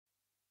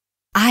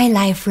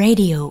iLive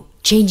Radio,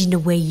 changing the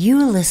way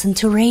you listen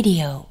to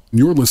radio.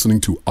 You're listening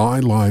to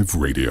iLive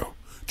Radio,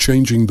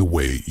 changing the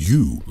way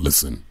you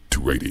listen to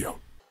radio.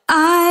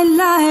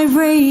 iLive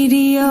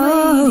Radio.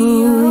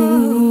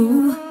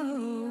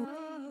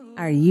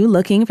 Are you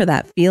looking for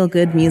that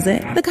feel-good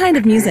music? The kind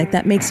of music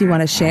that makes you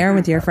want to share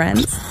with your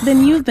friends?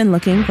 Then you've been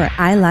looking for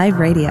iLive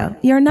Radio,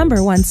 your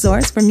 #1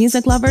 source for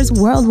music lovers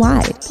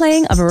worldwide,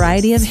 playing a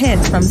variety of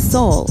hits from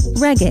soul,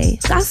 reggae,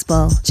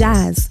 gospel,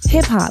 jazz,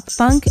 hip-hop,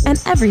 funk, and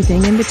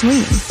everything in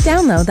between.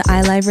 Download the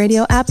iLive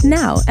Radio app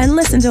now and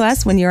listen to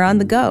us when you're on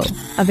the go.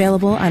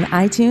 Available on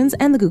iTunes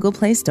and the Google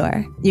Play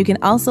Store. You can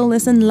also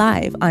listen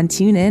live on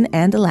TuneIn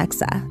and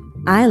Alexa.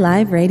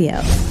 iLive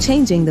Radio,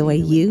 changing the way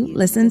you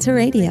listen to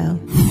radio.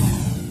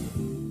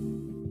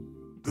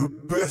 The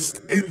best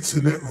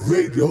internet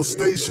radio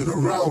station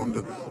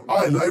around.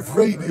 iLive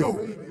Radio,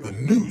 the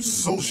new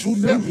social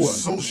network.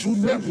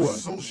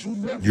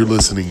 You're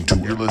listening to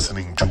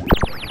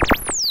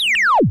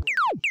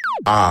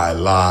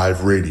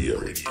iLive Radio.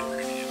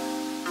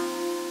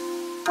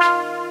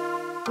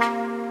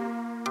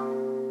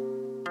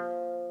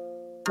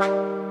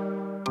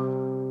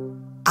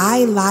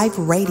 iLive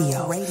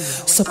Radio,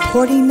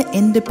 supporting the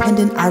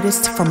independent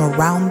artists from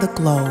around the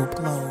globe.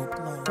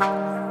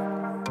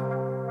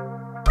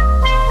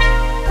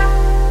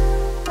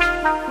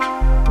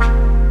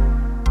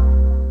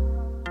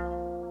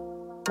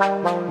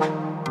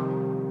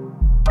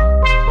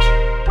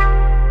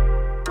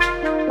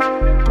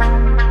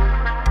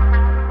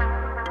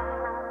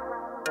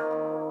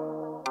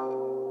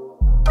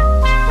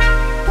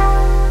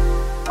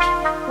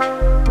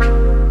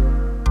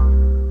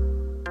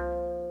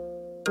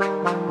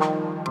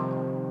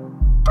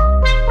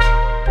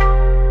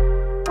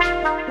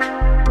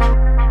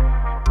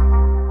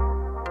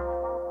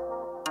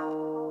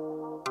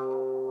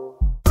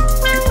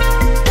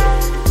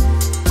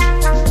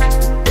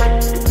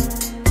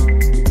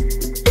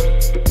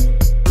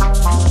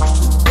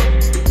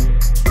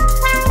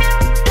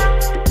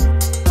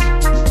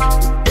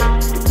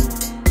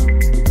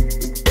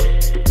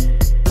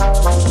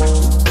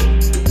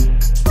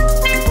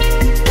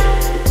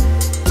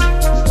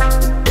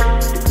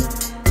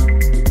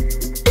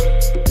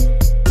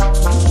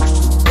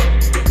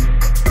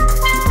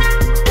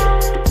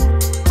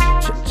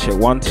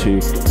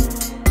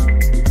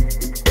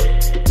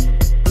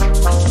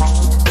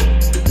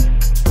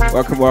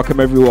 Welcome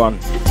everyone.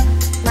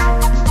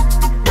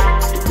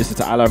 Listen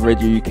to iLive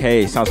Radio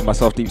UK. Sounds of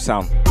myself,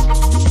 Deepsound.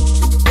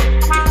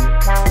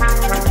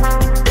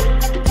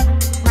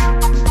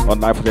 On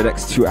live for the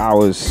next 2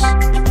 hours.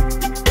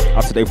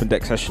 After the open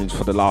deck sessions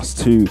for the last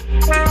 2.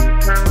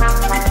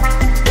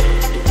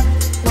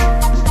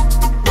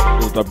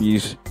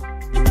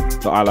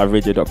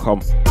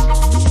 www.iliveradio.com.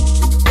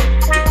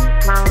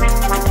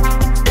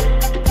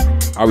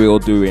 How are we all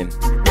doing?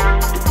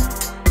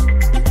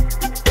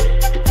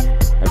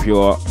 Hope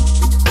you're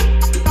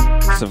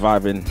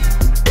surviving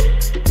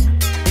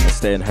and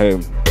staying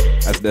home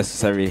as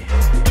necessary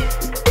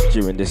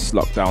during this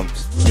lockdown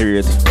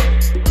period.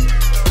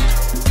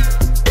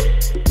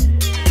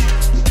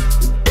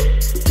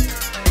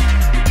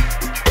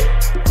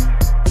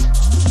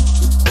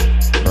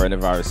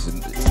 Coronavirus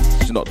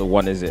is not the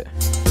one, is it?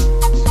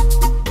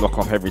 Lock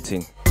off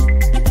everything.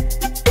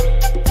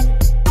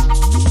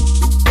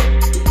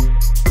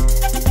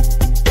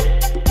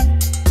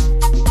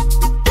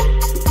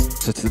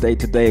 So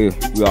today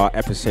we are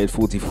episode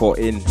 44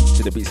 in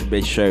to the Beats and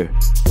Bass show.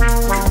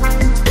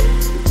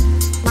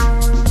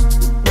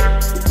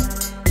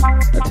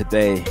 And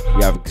today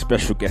we have a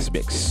special guest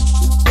mix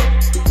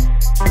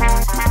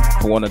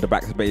for one of the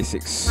Back to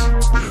Basics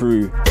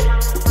crew.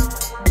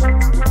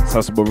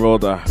 Sounds of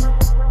Maurauder.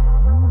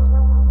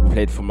 We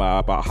played from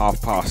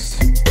about past.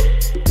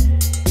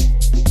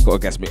 Got a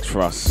guest mix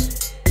for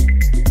us.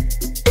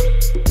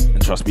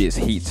 And trust me, it's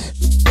heat.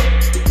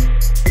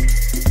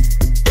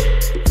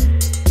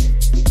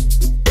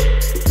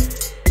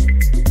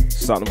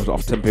 Starting with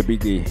off tempo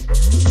biggie.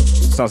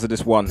 Sounds of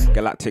this one,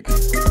 Galactic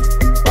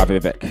by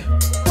Vivek.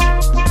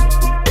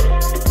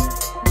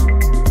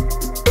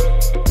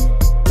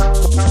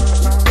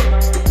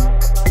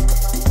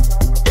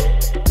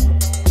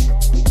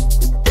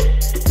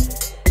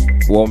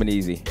 Warm and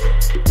easy.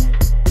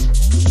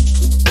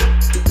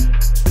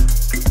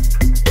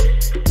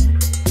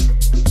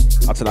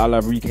 Out to the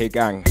iLive UK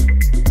gang.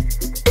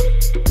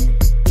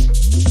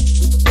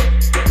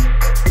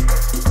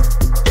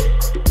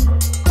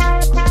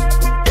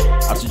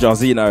 Out to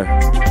Jarzino.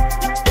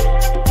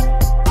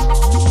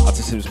 Out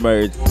to Sims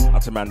Mode.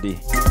 Out to Mandy.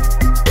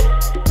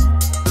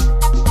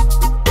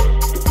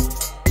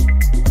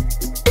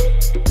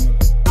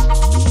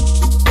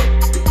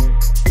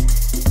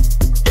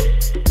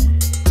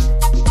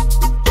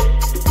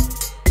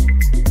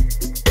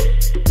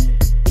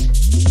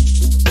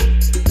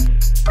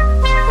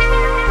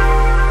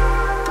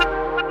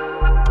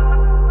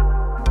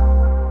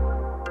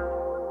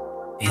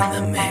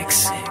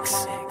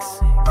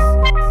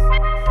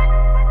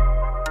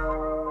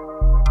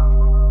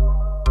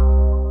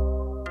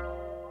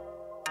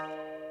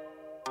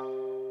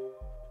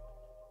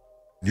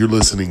 You're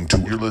listening to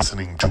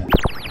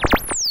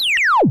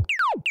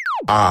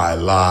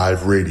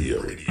iLive Radio.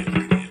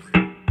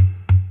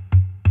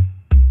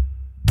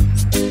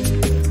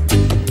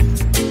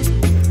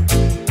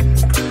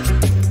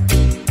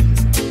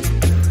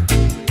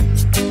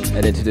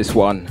 And into this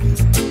one,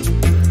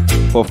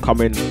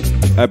 forthcoming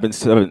Urban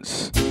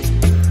Servants,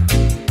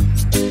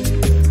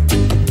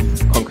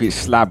 Concrete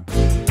Slab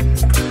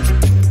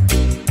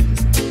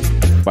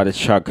by the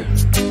Chug.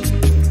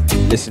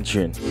 Listen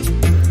tune.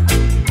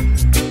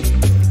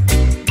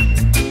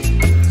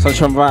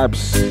 Sunshine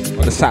vibes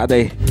on a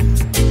Saturday.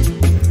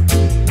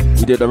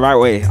 We did it the right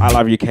way.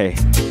 iLive UK.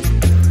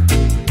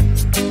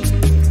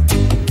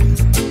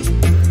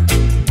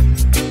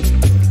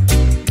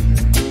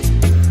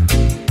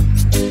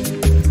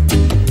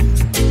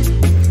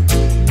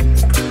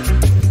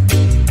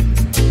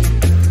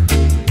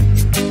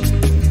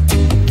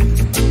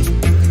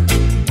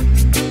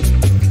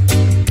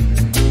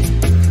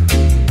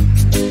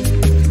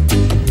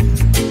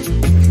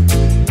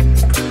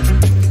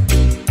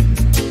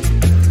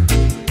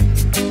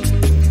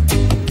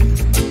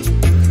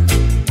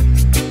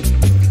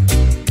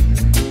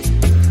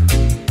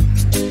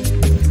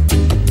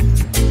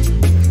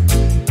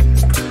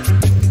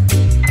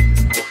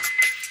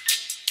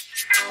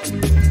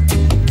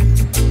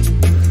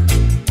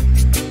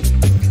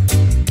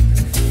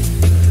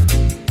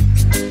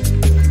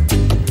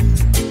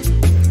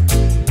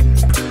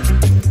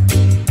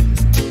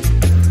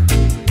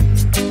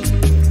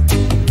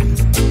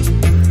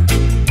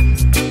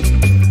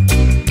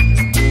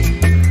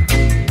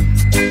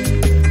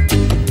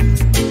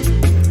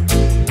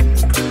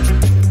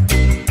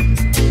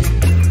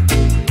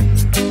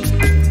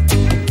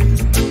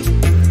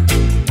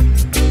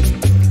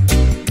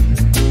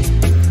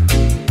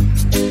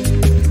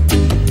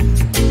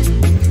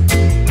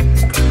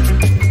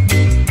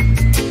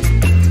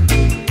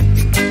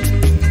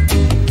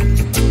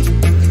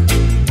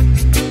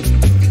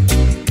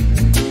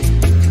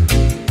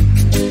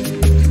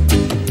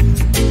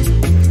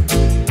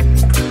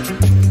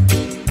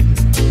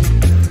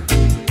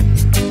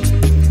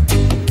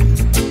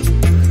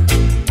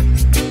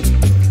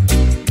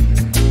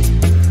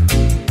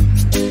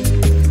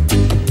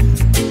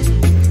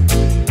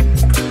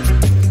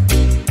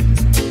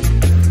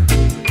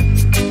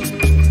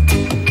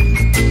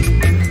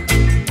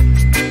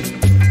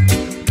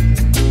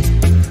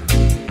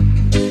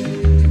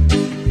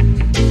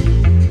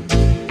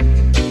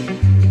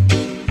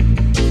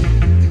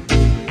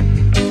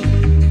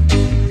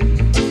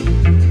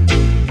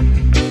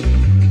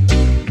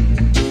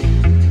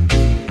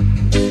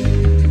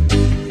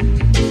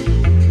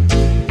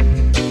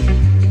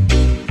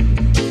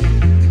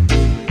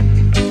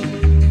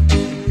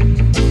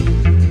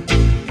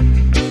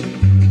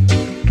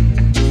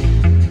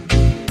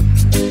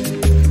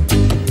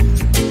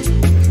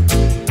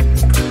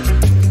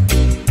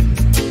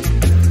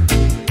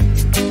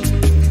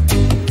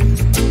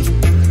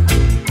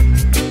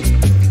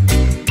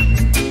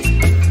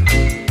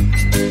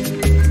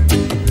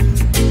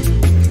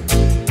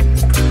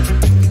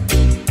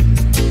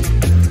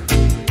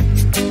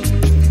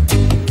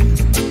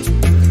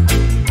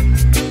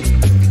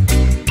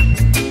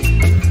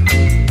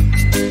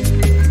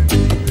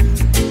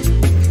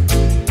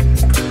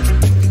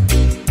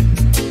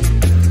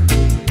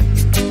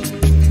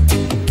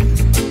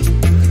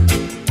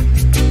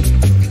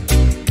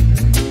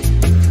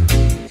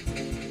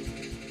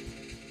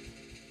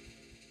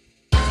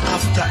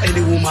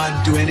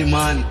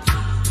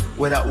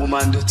 What that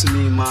woman do to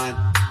me, man.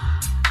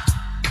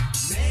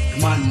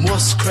 Man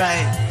must cry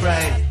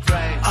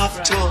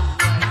after,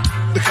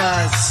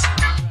 because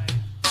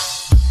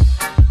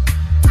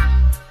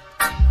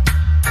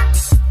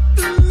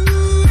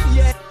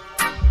yeah.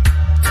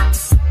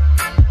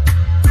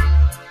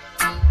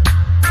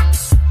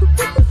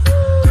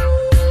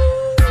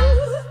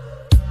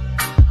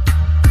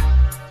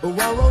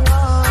 Wow, wow,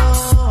 wow.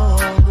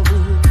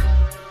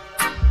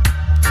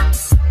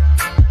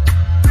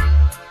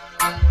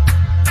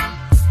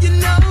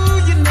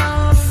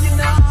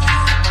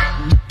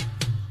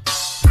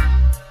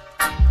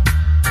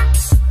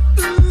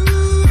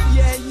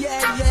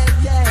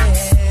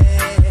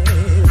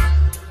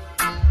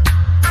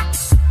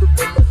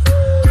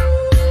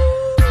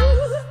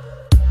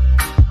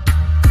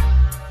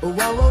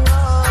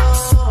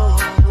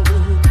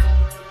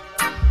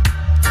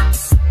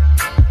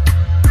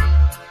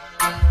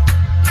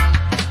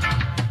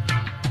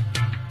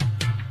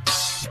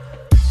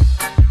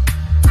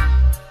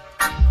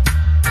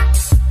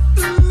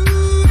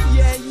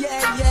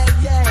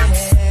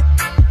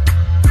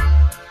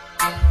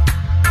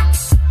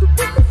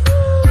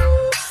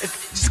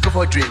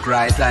 Drink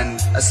right and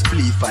a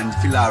spliff and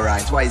feel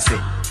alright. Why you say?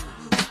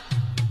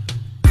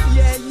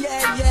 Yeah.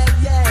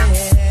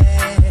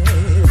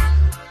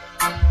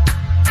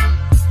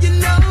 You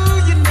know.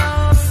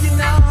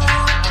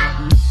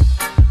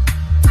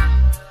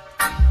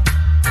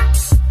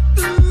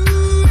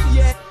 Ooh,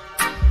 yeah.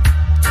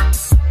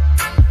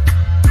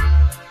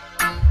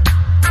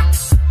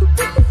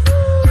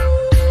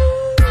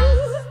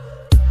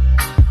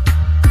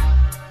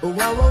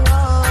 whoa,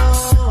 whoa,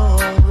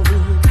 whoa.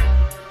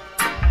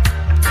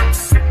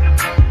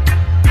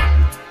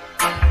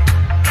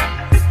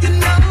 You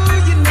know,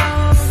 you know,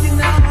 you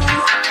know.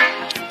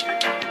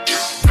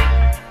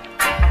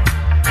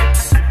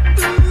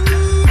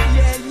 Ooh,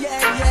 yeah,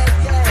 yeah, yeah,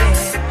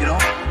 yeah. You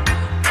know,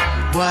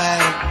 why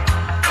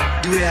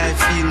the way I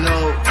feel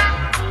now,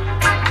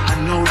 I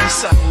know this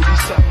song,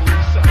 this song,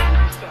 this song,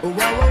 this song.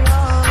 Whoa, whoa,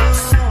 whoa.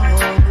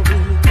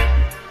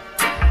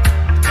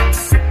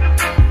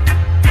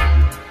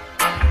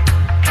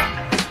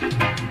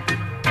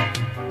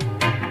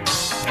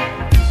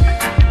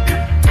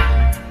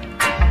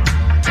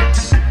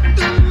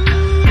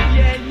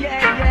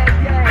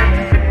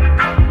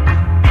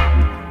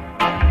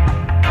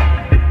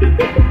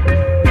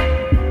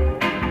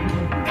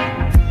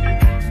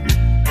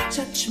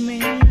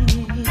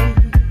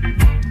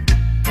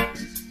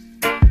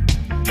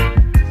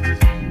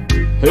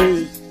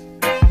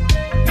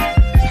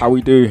 How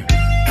we do?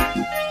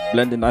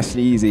 Blending nice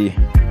and easy.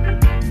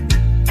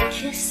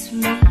 Kiss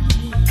me.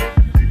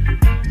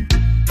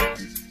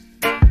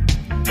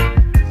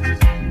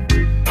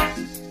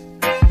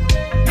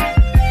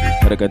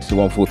 Better go to the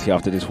 140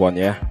 after this one,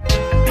 yeah?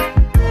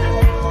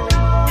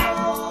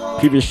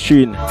 Previous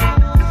tune,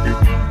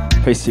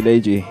 Pasty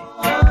Lady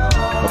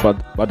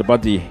by the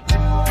Buddy.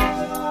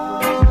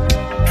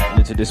 And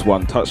into this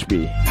one, Touch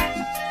Me.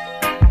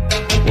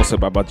 Also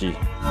by Budgie.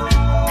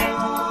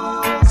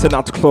 Send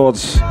out to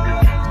Claude's.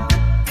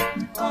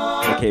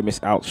 Okay, Miss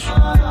Ouch.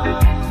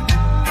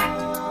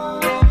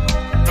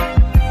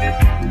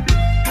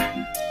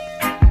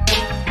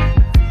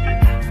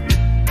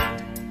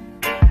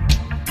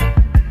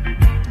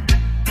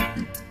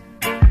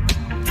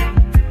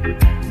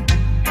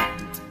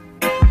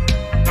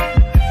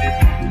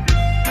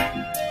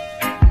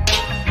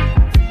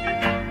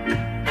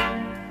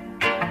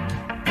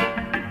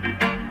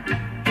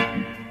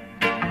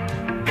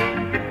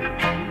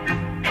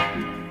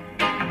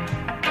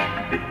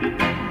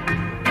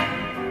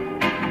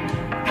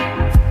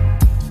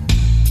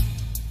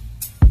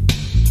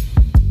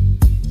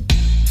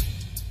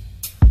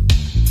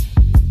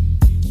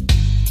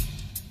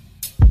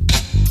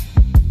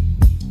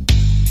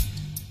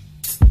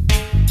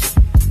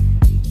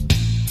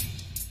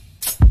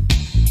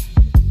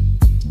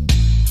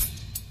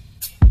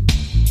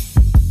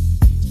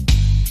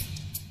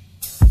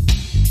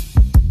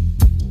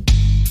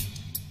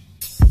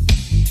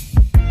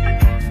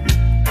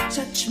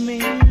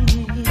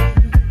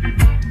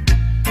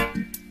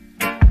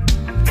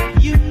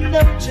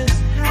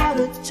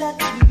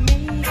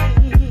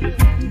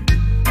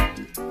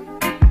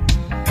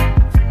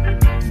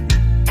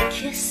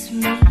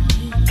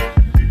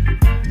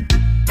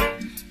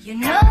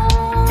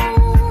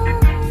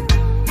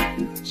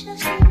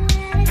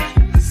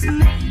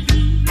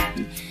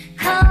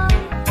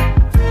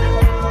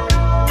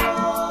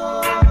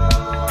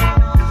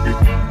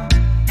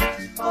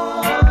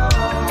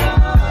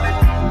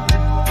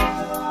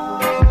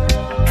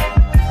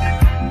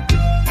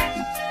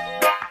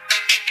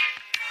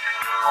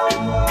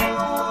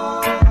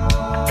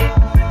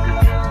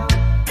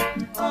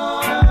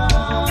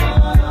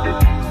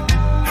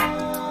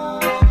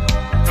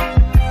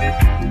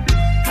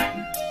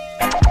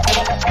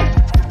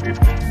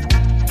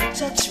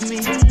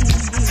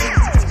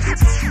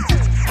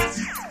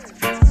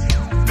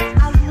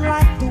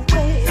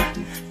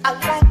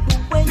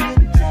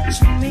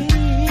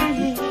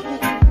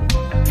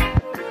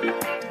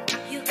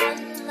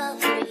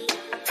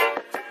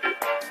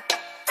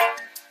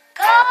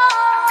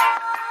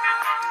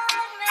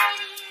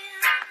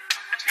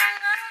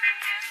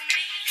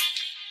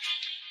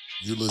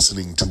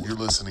 You're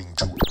listening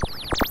to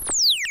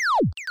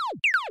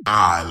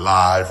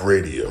iLive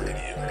Radio.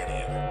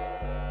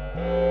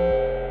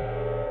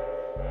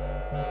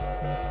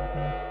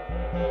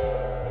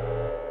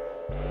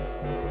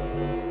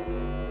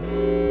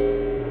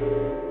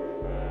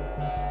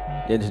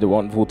 Into the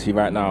 140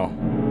 right now.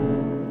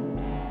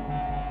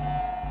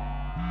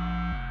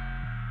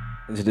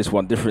 Into this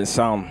one, Different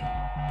Sound.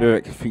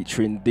 Burke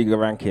featuring Digger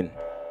Rankin.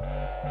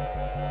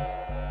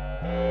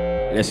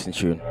 Listen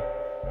tune.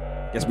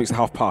 Guess mix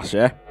half past,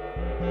 yeah?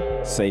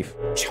 Safe.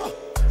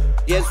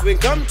 Yes, we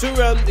come to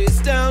run this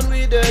town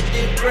with a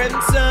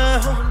different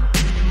sound.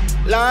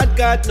 Lord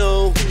God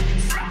knows.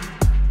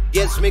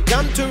 Yes, we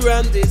come to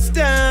run this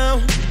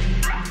town.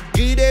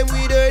 Give them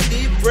with a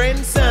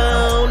different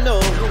sound.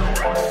 No.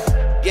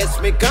 Yes,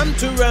 we come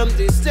to run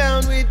this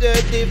town with a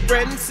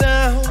different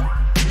sound.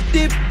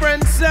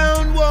 Different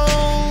sound,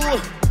 whoa.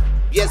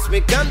 Yes,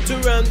 we come to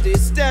run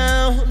this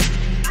town.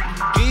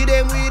 Give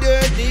them with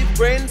a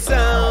different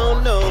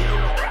sound, no.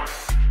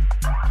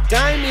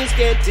 Time is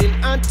getting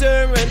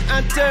hotter and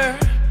hotter.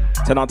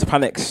 Turn out to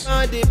Panics.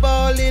 The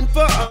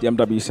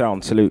MW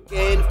Sound, salute.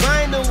 Can't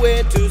find a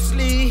way to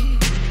sleep.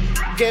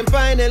 Can't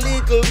find a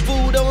little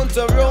food on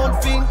the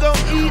road. Finger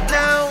eat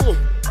now.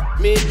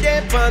 Me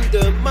deep on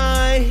the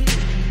mind.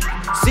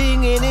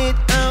 Singing it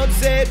out.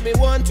 Said me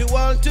want you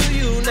all to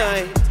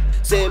unite.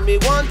 Said me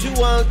want you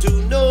all to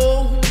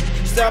know.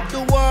 Stop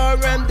the war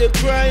war and the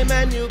crime,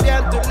 and you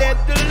got to let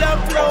the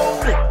love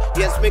flow.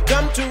 Yes, me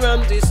come to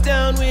run this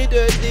town with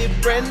a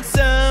different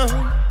sound.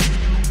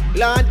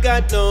 Lord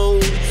God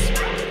knows.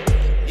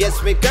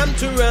 Yes, me come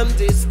to run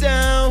this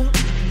town.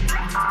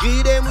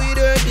 Give them with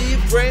a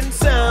different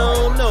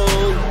sound, no.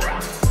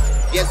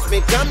 Yes,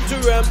 me come to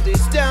run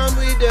this town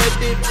with a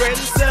different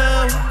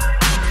sound.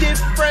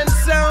 Different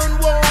sound,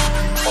 whoa.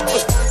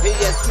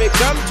 Yes, me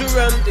come to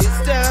run this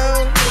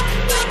town.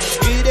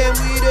 Give them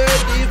with a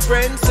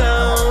different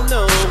sound,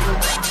 no.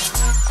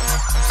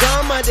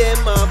 Some of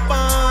them are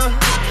born.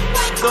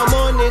 Come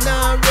on in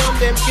and run,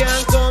 them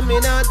can't come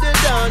in at the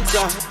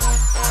dancer.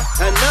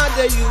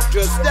 Another youth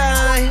just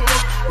die.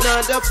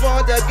 Another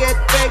father get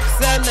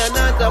vexed and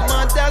another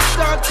mother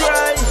start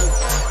crying.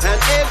 And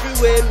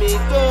everywhere me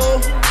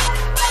go,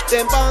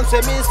 them bounce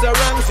say Mr.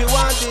 Ranks, you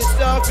want this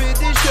stuff with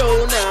the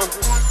show now.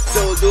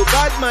 So the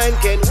bad mind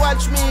can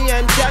watch me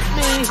and chat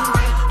me,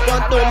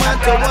 but no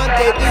matter what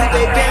they do,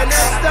 they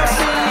cannot stop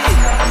me.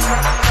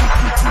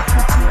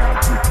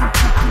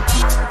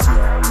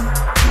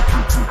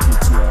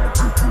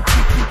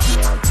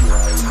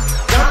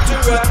 Come to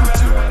rap.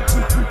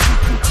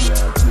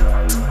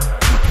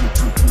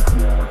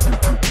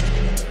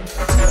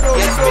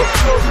 Yes,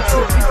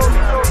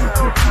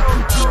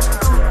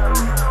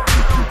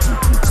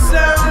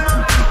 sound.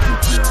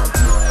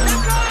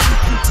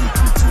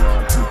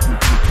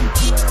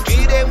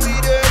 Give them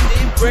with a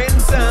different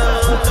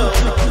sound.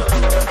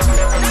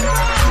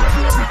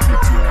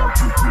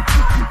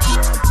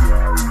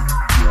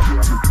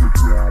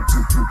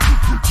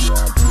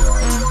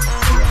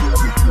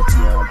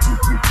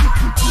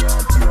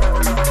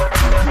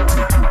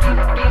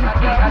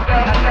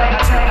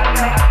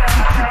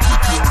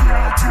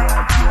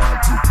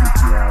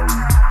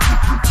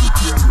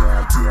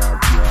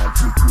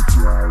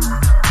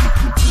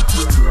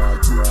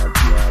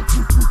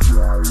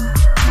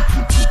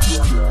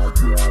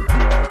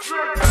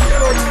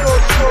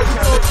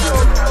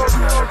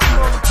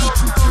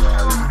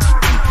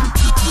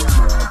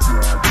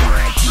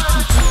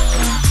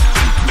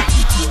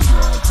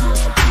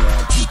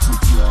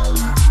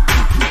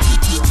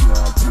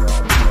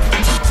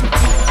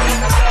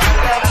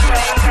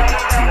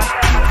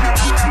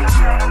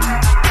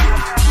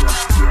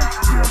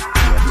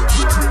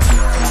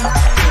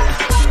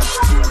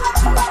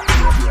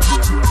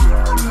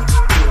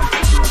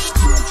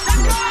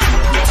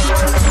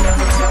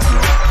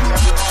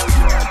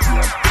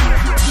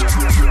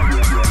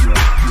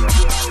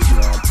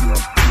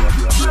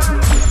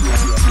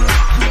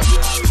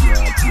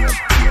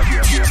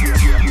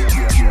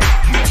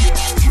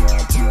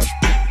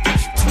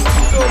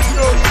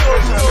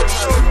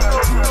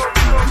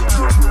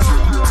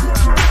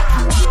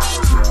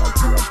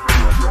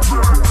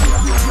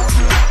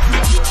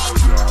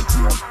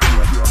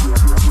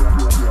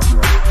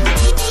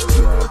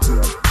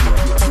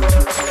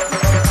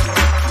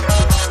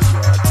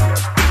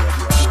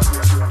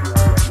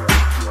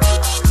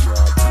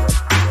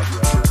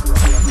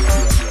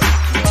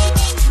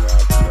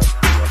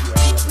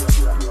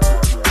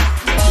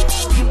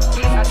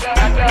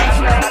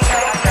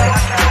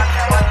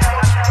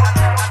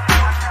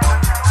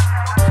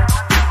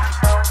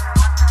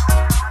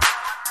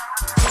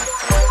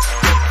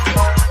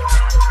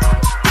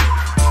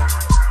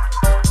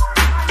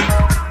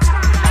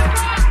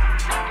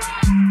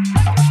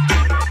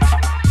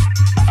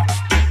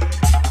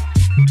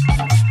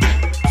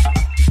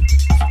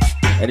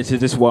 To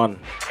this one,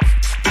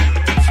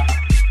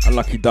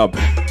 Unlucky Dub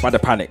by the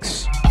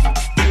Panics.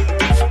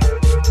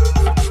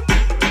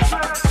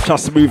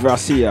 Trust the mover, I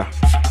see ya.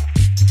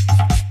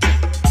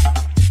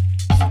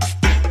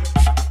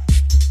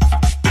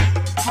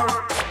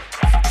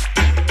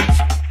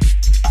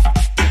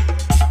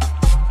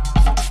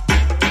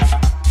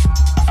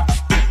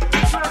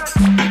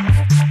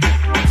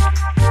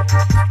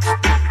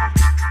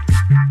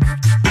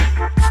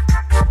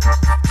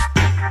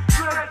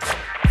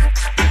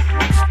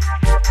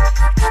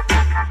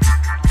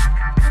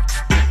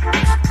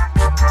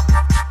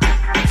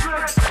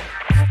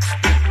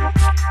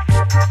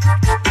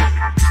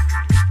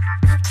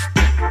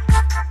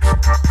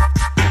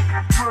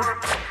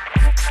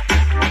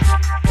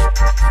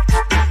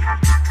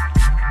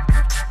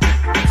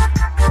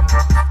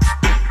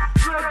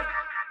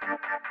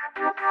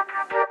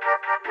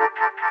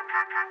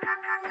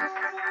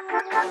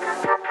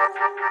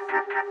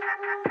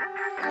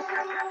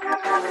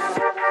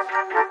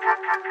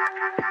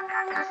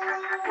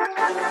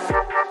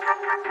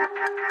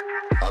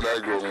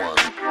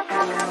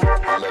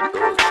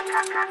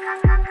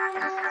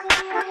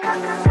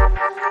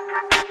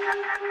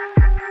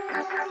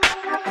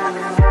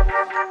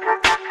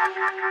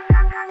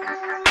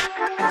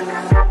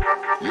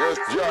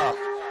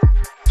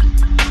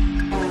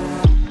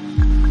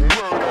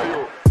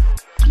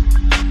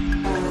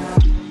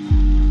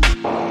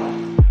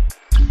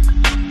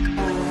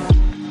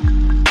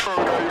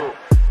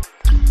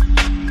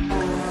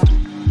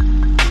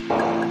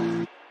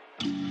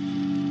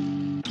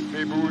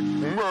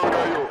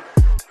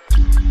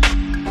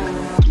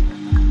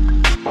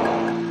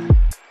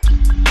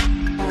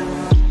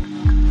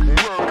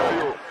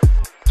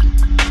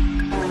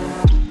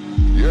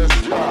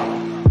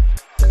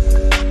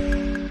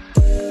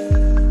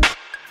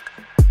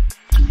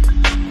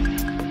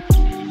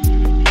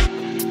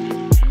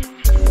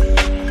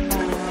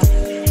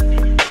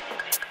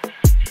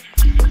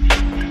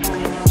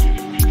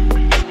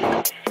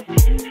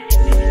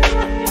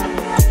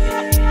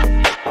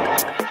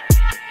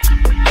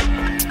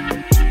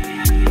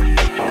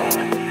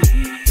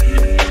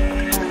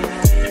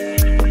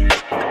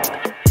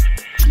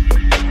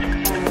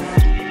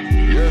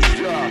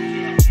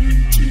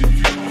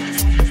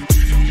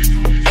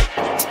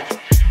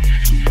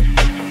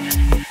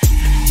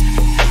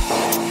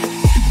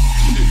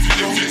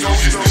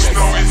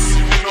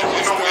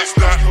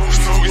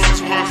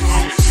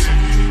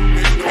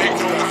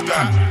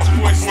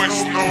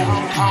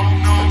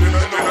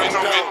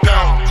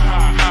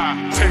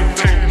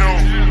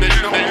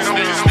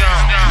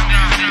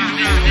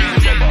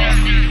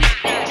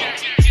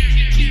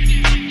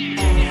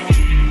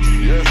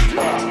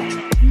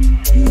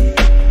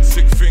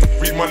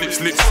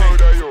 slip sing.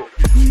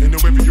 In the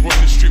whether you on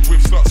the strip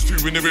with sluts too,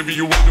 in the whether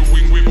you on the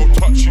wing with or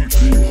touch you,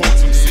 you hold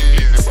some sick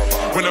links.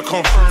 When I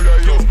come through,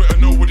 girls better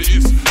know what it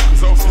is,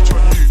 cause I'll switch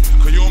on you,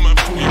 cause your man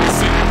fool you can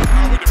sing.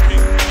 Out with the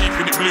pink,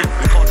 keeping it blue,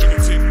 they can't drink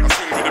the tin, I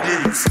swing with the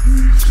moods.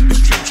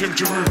 It's trim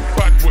Jeru,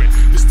 bad boy,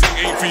 this thing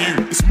ain't for you.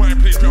 It's my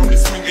playground,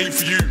 this swing ain't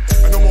for you.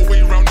 I know my way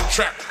around the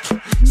track,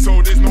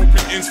 so there's no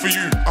print-ins for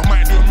you. I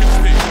might do a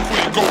mixtape, call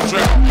it Gold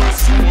Drag, but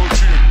it's a world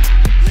tune.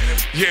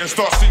 Yeah, and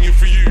start singing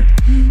for you.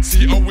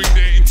 See, I wing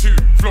there in two,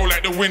 flow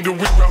like the wind and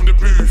whip round the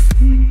booth.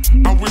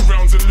 I win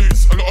rounds and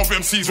lose, a lot of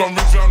MCs run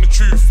rings round the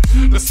truth.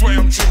 That's why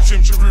I'm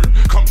trim Jeru,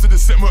 come to the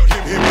set, him.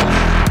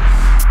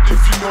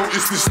 If you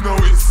notice this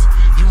notice,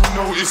 you will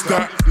notice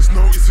that this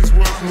notice is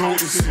worth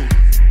noticing.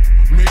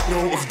 Make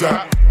note of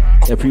that.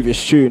 The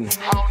previous tune,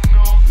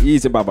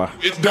 Easy Baba.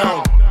 It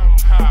down.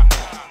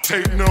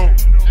 Take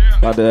note.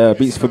 By the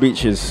Beats for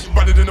Beaches,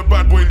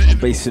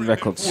 Bassline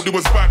Records,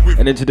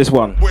 and into this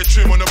one,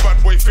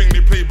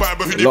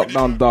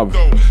 Lockdown Dub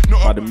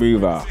by the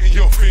Mover.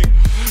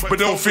 But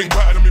don't think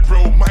bad of me,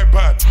 bro, my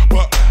bad.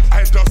 But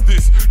I does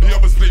this, the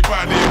others play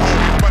badly at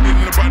home. Badder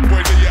than a bad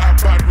boy that you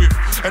have bad with,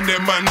 and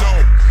then man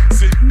know.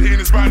 See, they ain't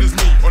as bad as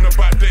me on a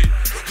bad day.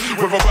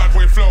 With a bad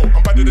boy flow,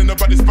 I'm badder than the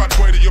baddest bad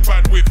boy that you're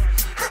bad with.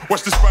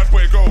 Watch this bad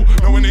boy go.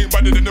 No one ain't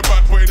badder than the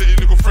bad boy that your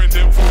little friend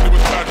them thought they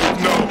was bad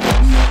with. No.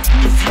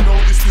 If you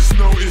notice this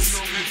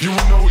notice, you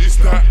will notice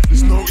that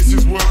this notice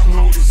is worth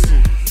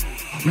noticing.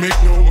 Make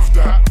note of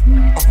that.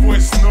 A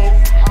voice note,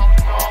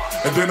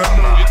 and then I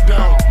note it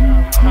down.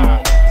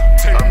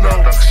 Take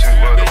notes,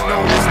 make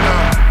notice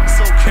now. It's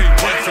okay,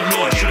 wait for me.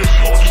 Should've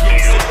been too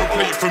long, simple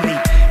plate for me.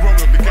 Wrong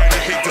up the guy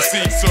that hate to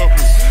see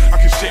circles. I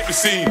can shape the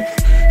scene.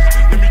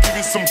 Let me give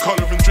it some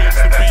colour and dress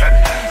the beat.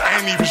 I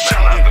ain't even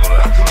shouting,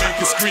 I can make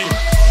it scream.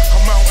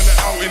 Come out on the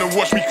outing and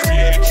watch me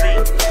create a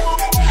dream.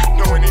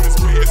 No one ain't as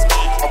great as me.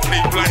 I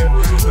play blind,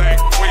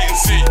 like wait and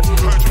see.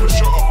 Heard you a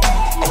shot up,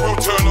 I will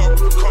turn up.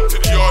 Come to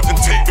the yard and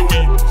take the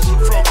weed.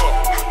 Frog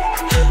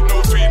up,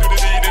 no tweet.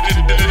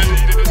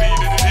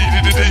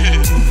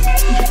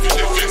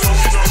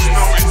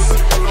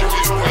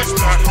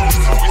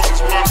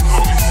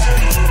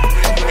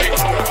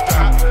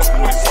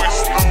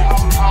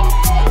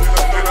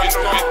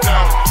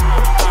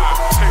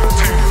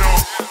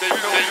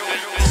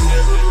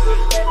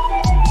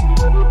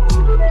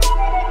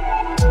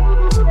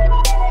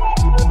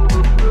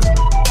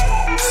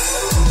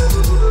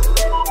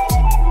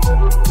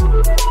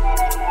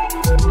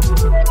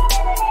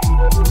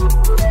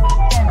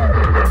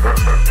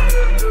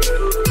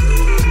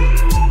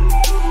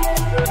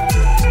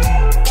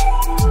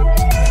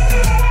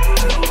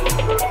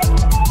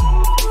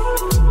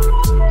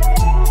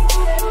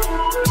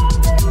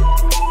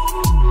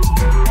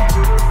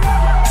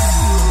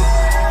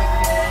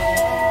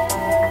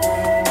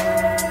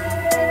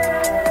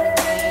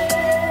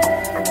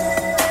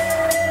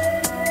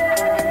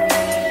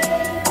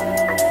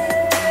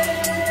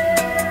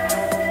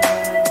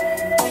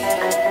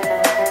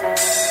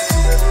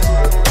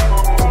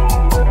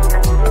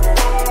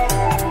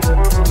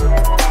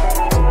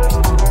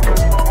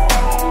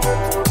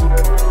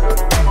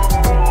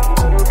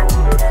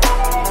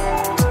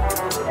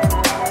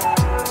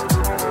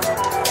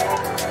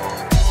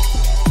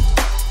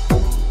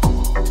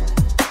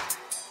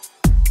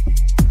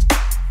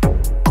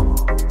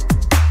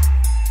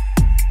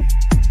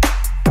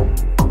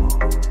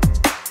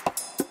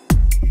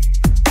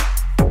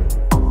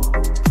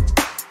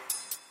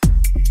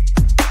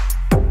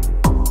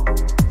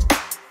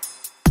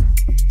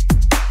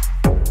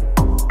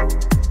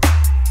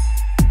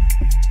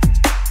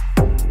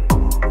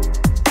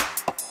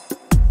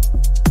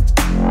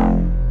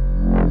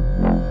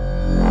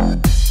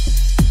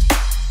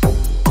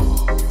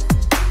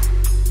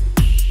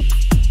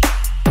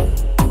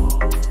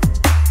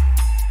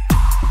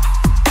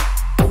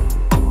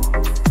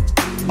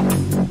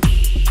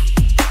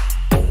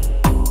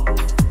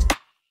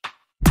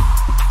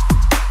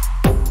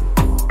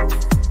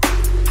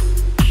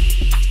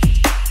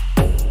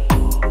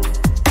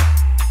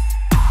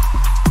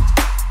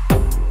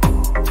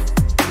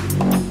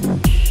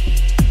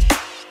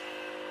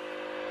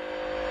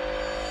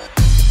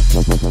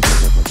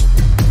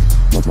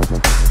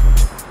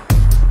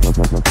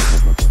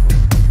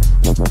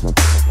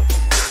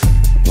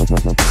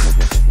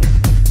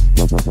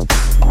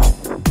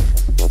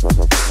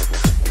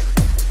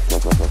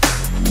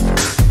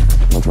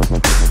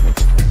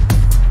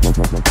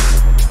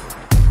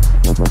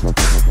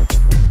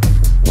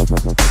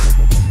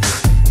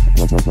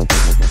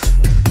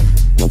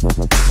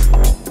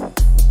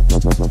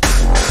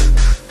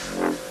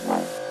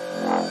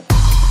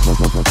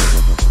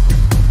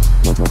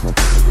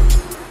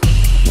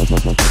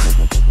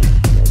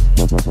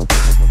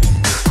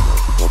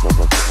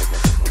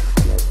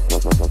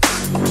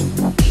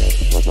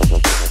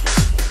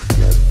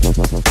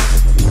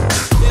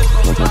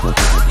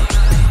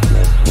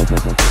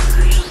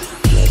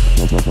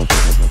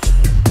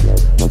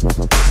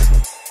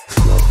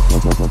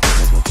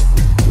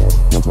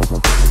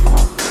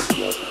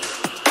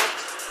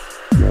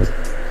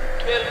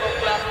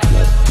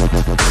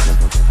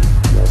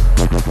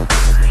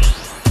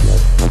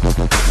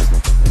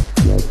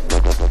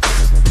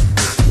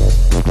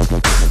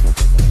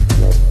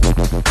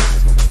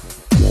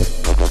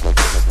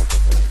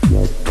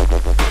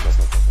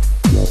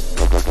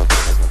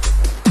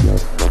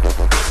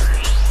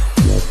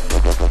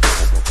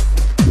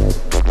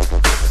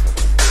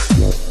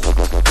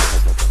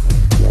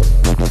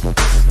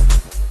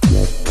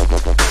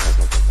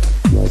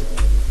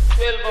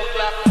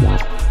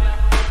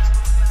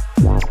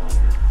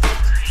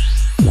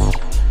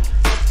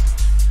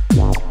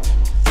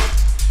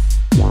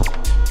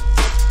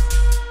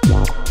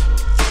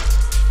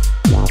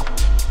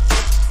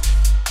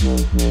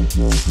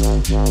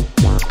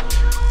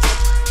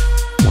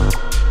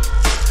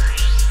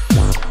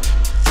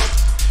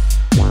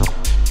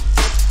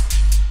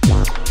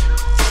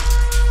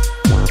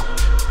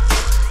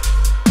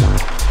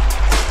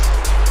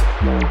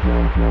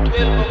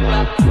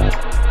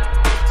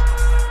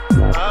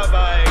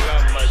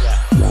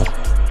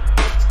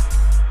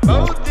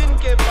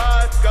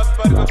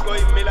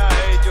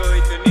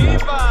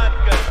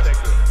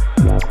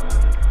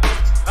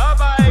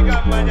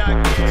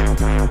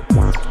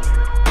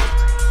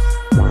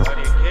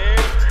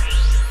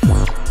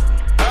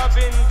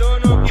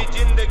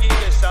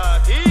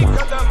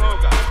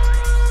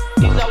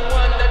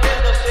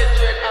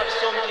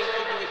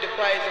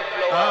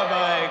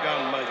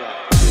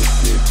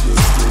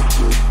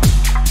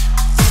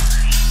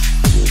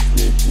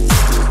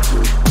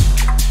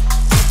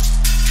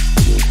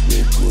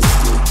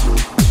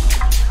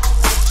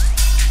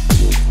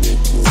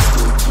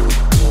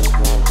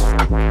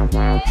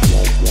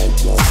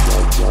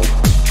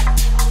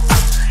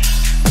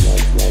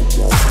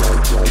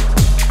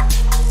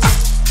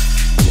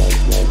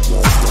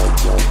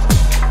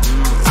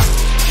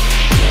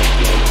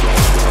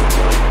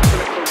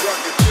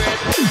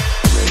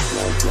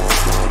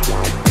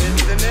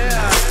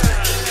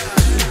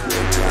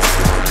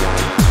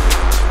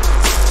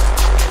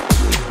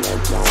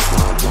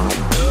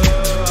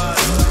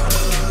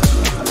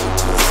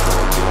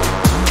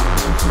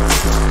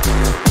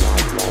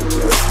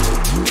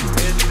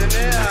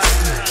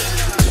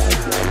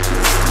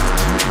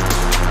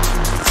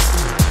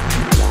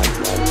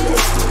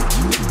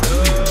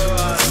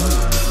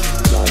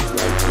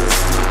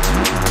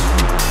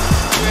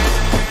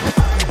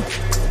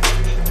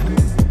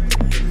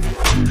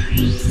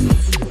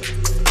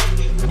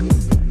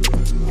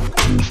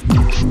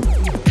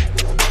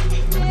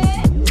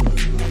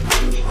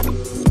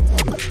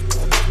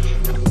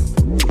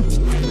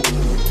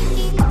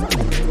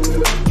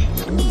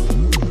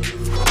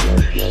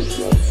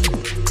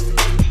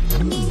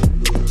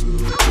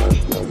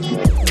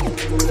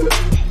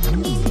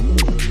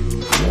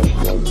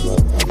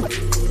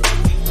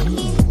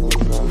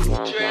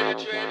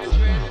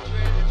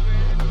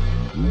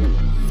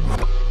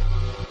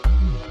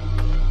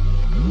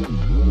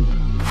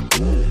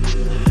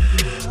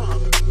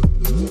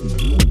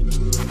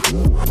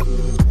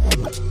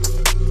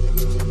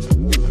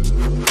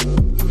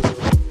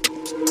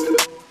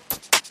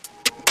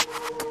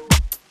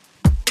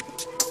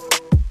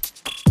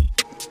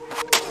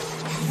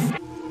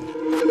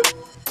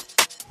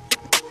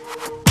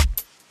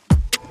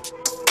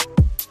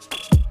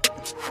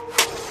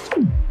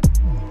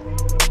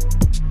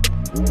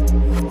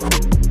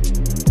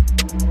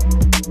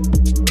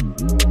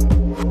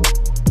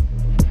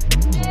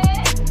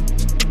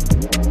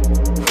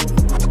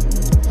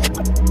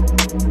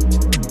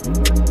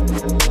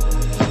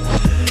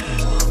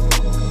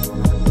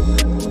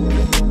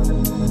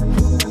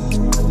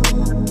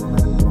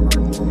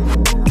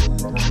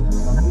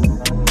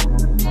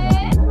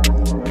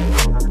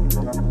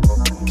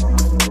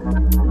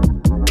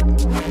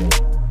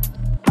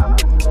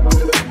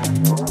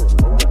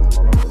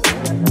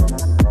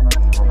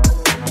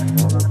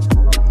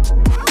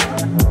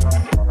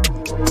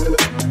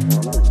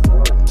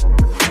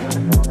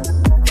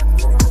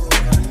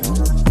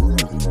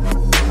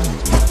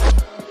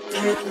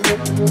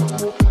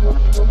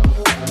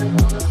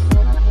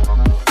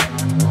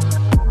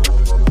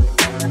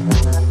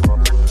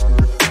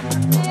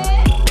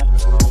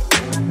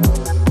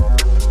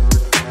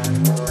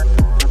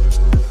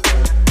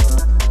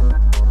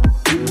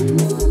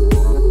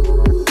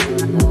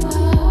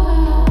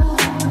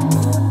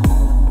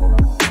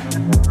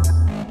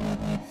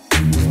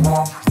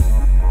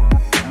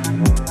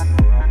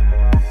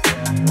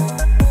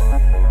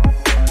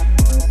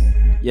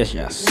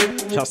 Yes.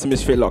 Shouts to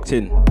Misfit locked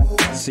in.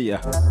 See ya.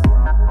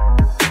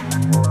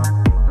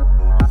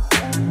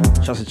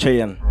 Shouts to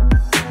Cheyenne.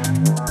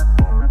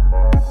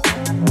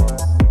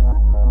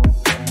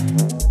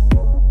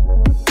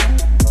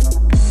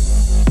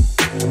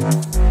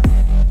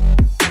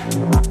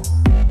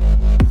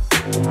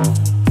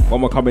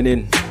 One more coming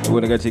in. We're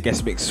gonna go to the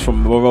guest mix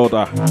from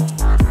Maurauder.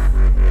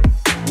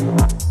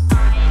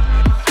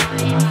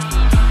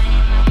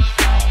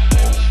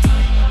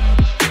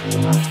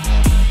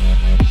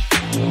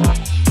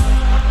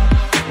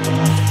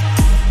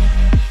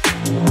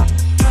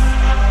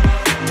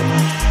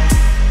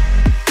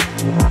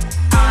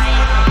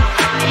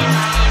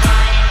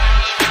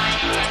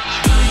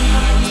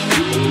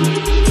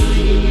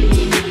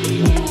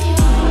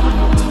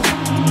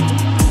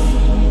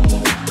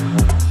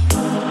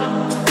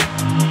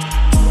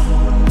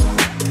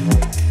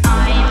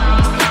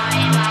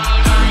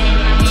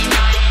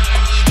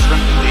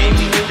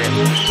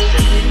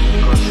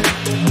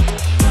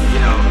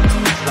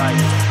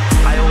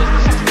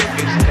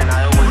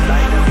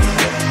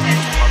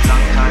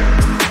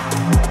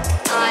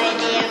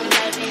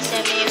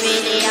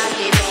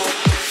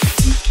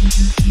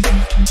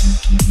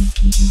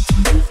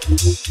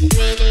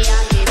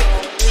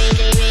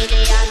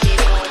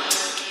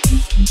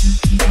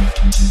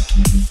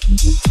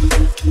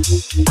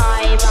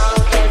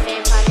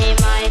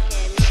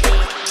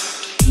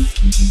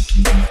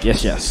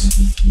 Yes, yes.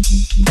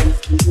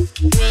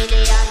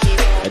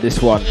 And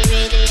this one,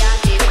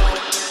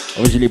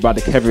 originally by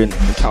the Kevin,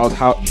 entitled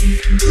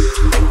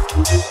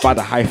by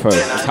the Hypho,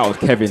 entitled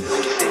Kevin.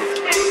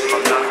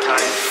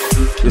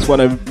 This one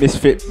a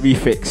Misfit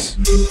Refix.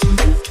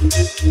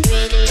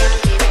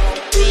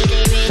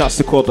 Shouts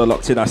to Corda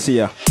locked in, I see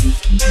ya.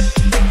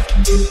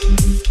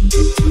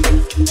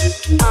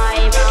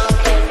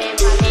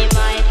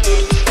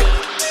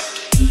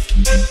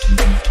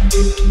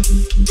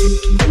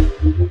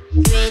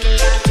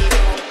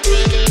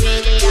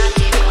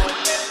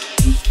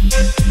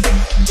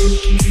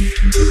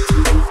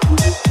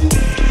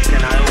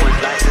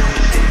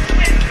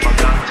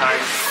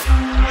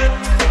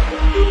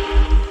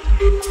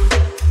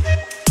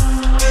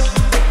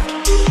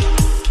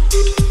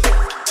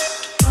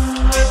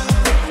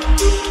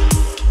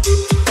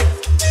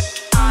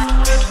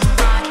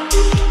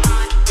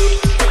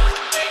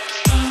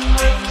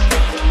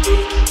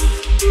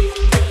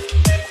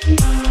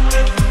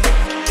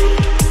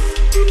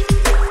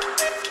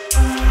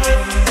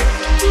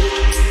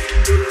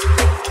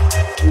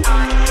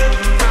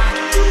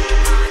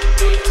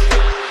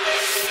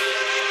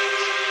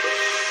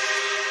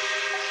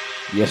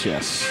 Yes,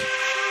 yes.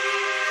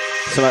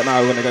 So right now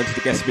we're going to go into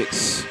the guest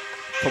mix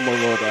from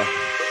Maurauder.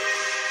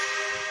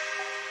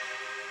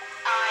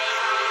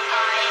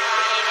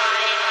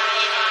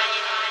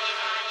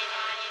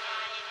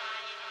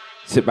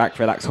 Sit back,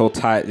 relax, hold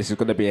tight. This is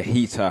going to be a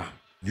heater.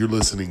 You're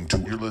listening to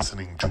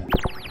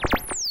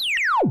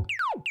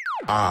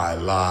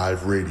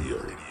iLive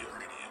Radio.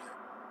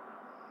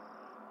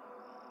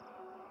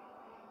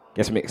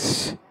 Guest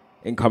mix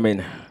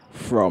incoming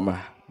from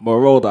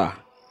Maurauder.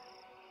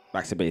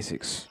 Back to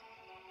basics.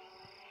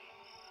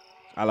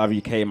 I Love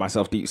UK,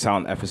 myself,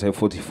 Deepsound, episode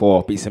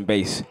 44, beats and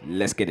bass.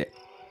 Let's get it.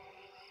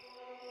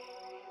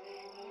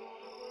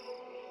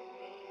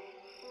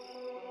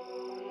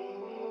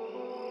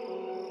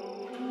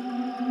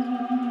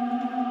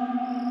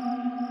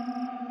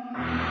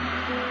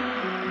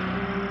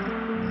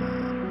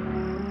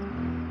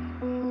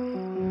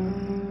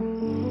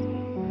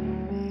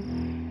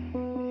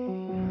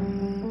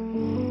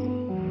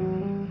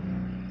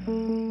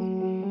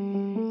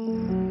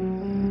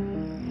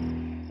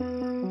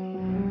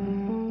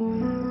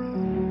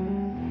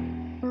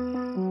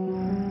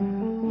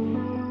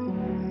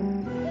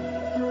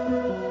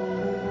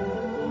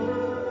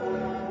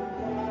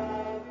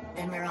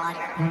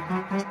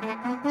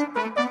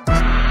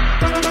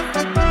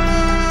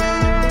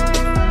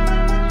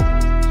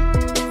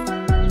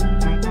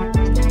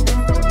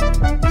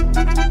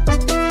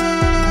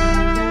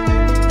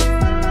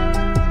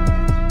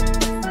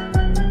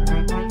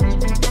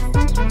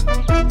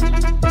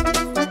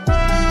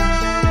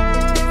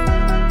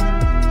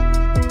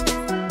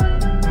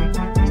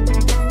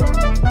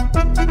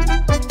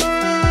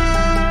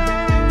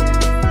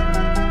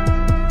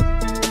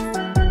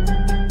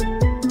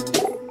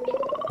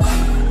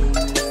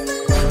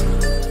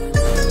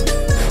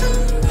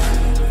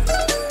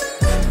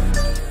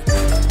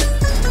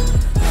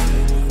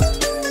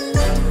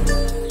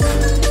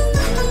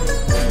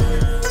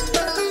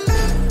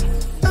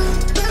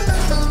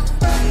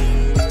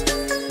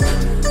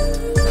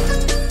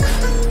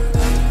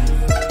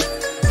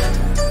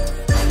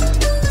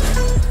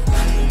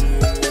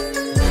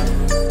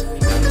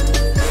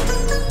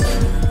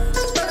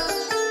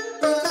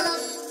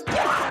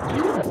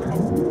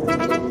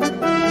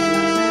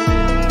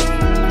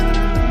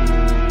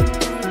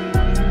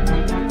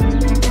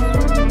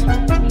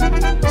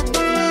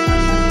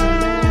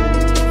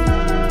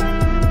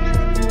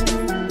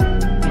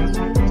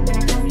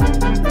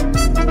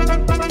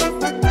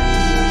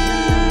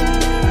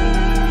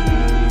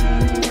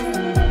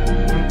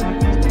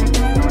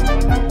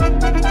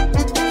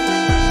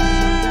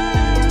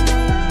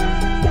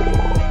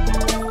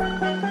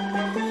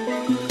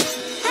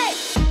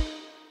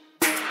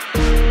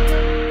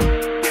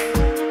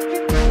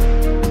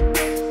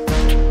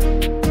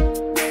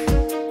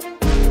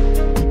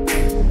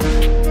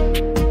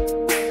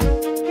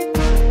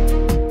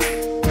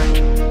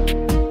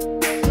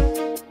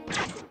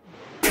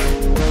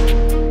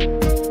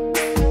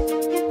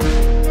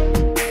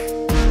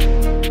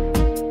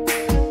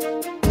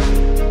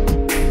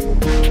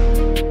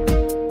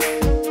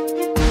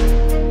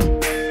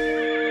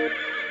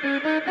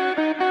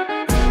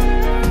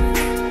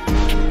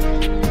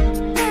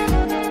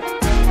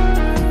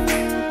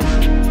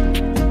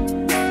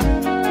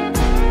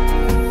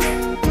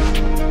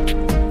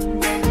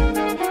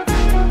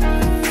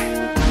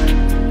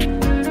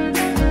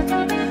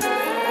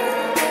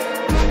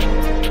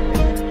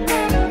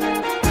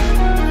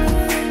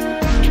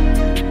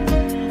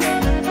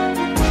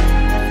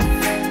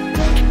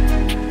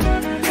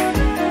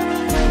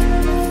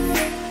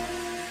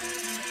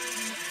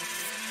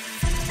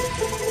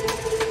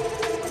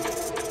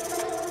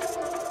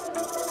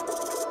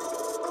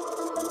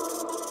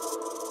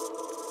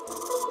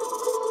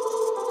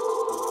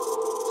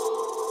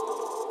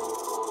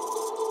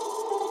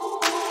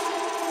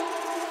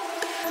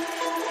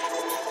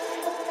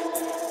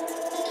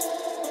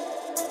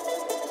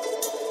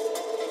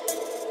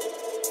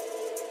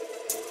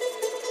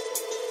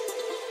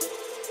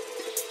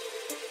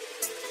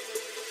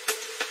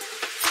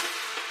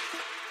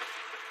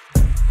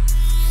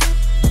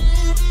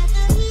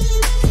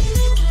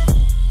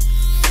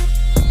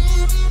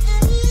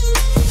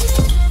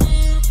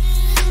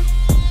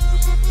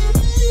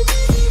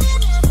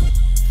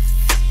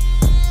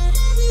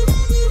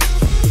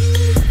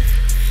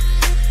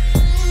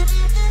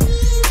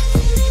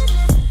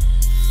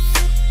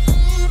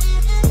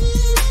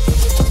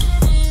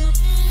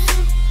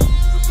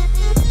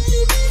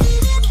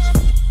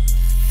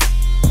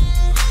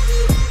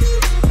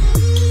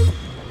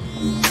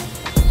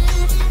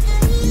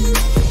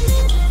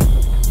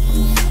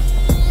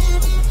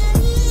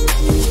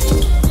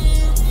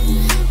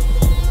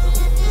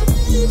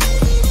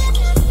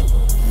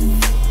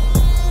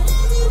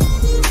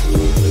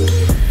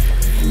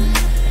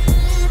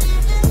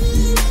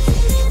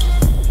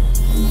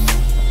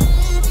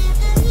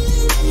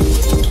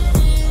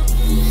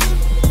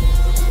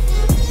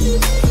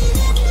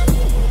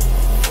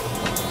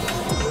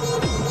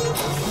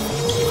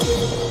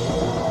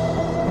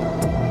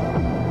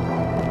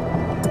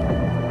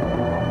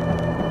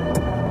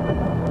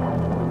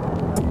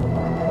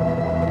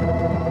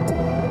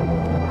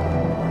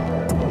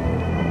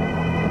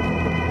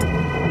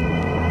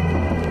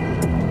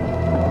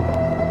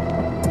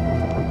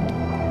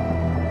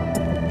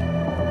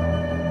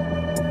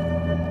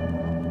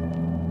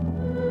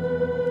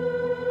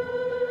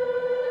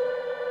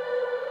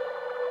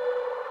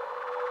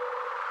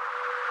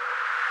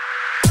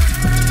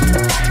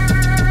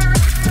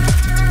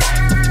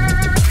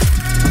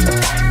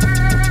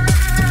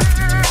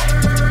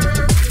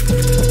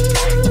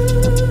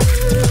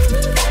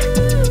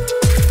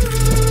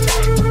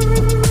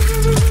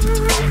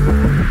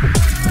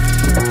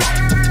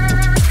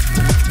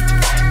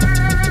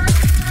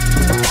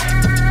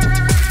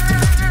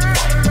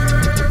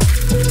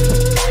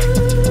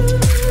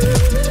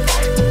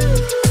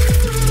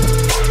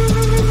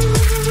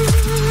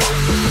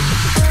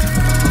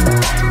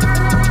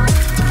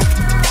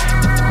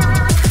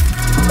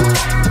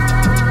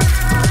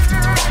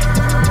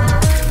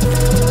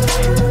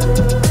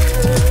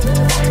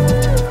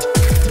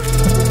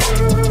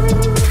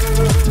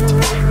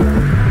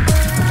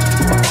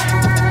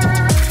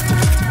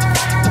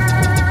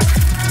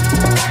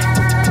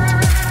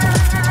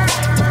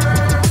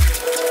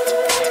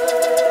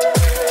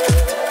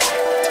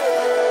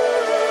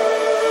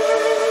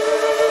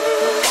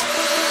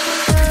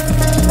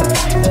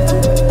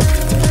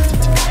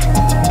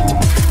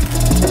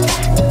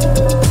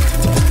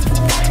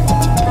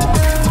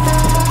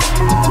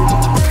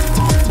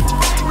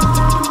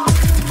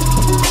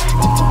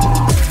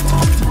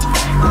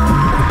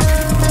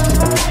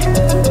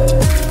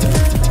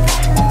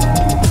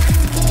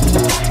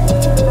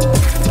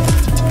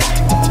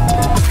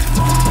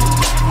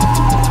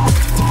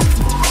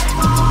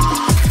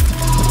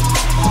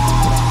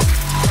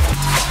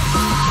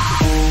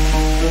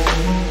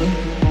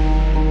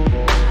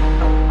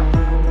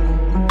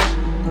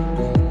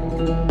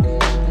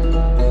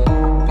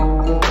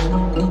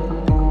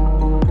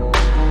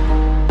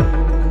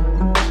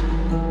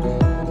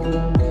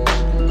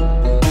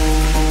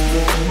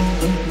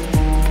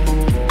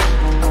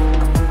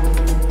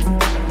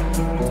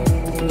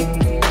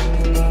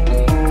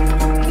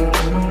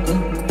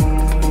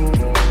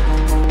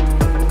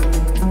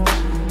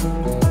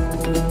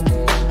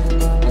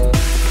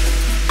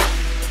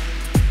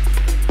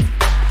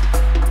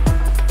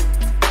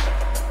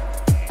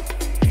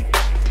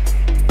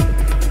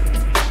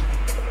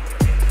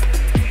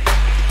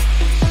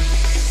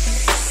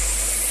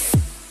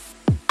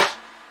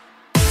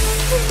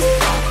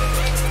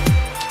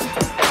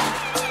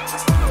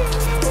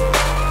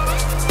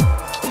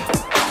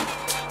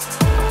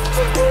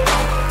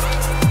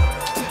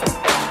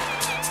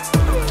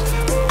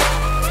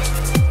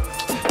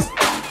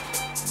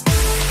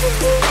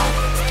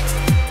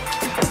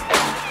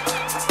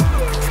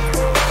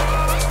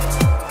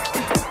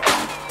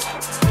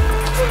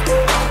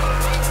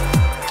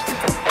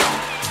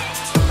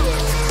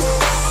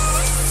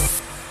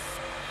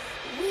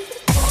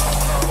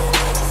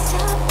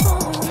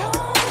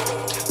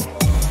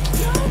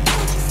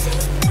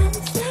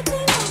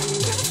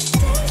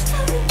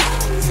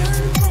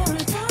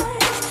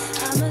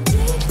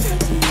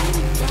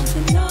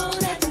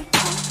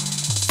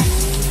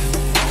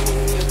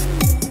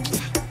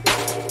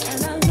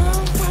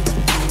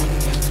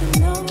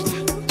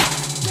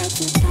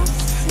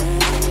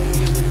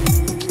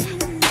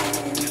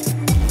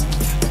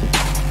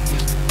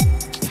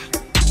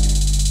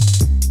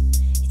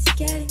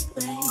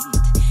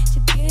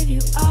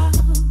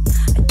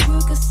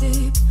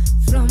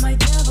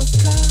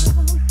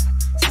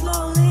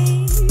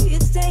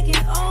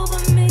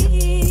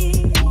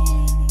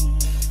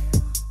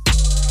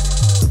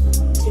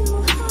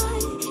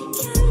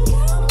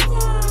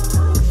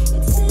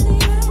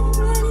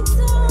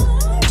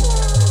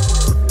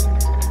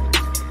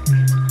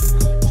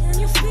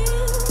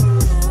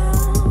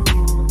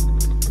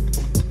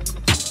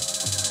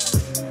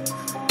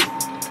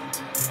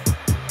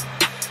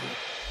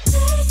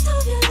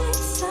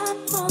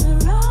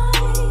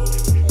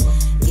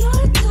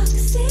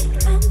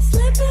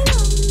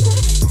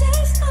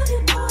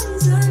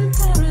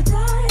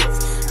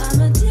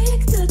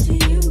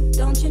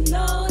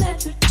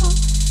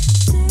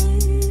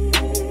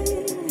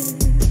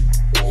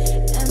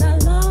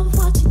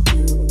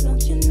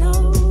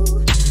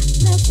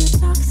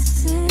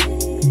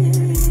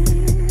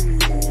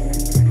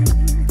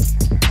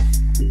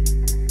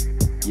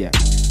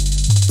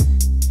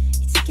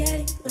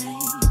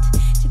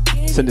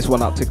 Send this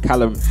one out to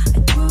Callum.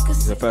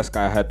 He's the first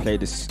guy I heard play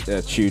this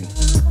tune.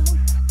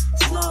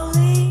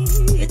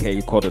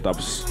 AKA Quarter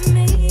Dubs.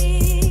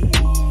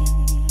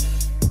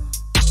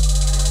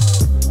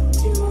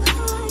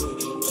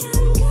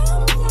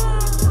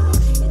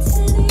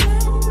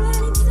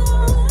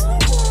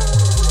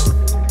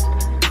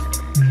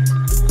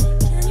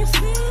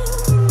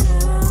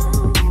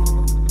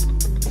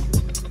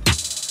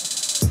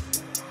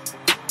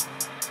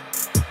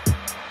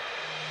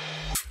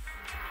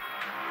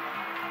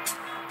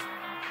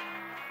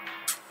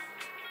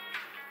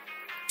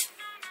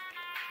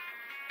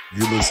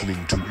 You're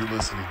listening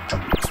to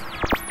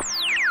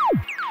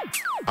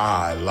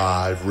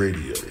iLive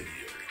Radio.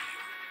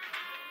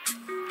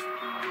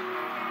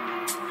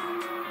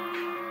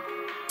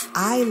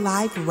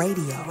 iLive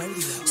Radio,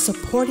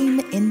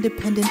 supporting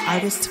independent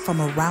artists from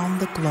around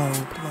the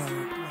globe.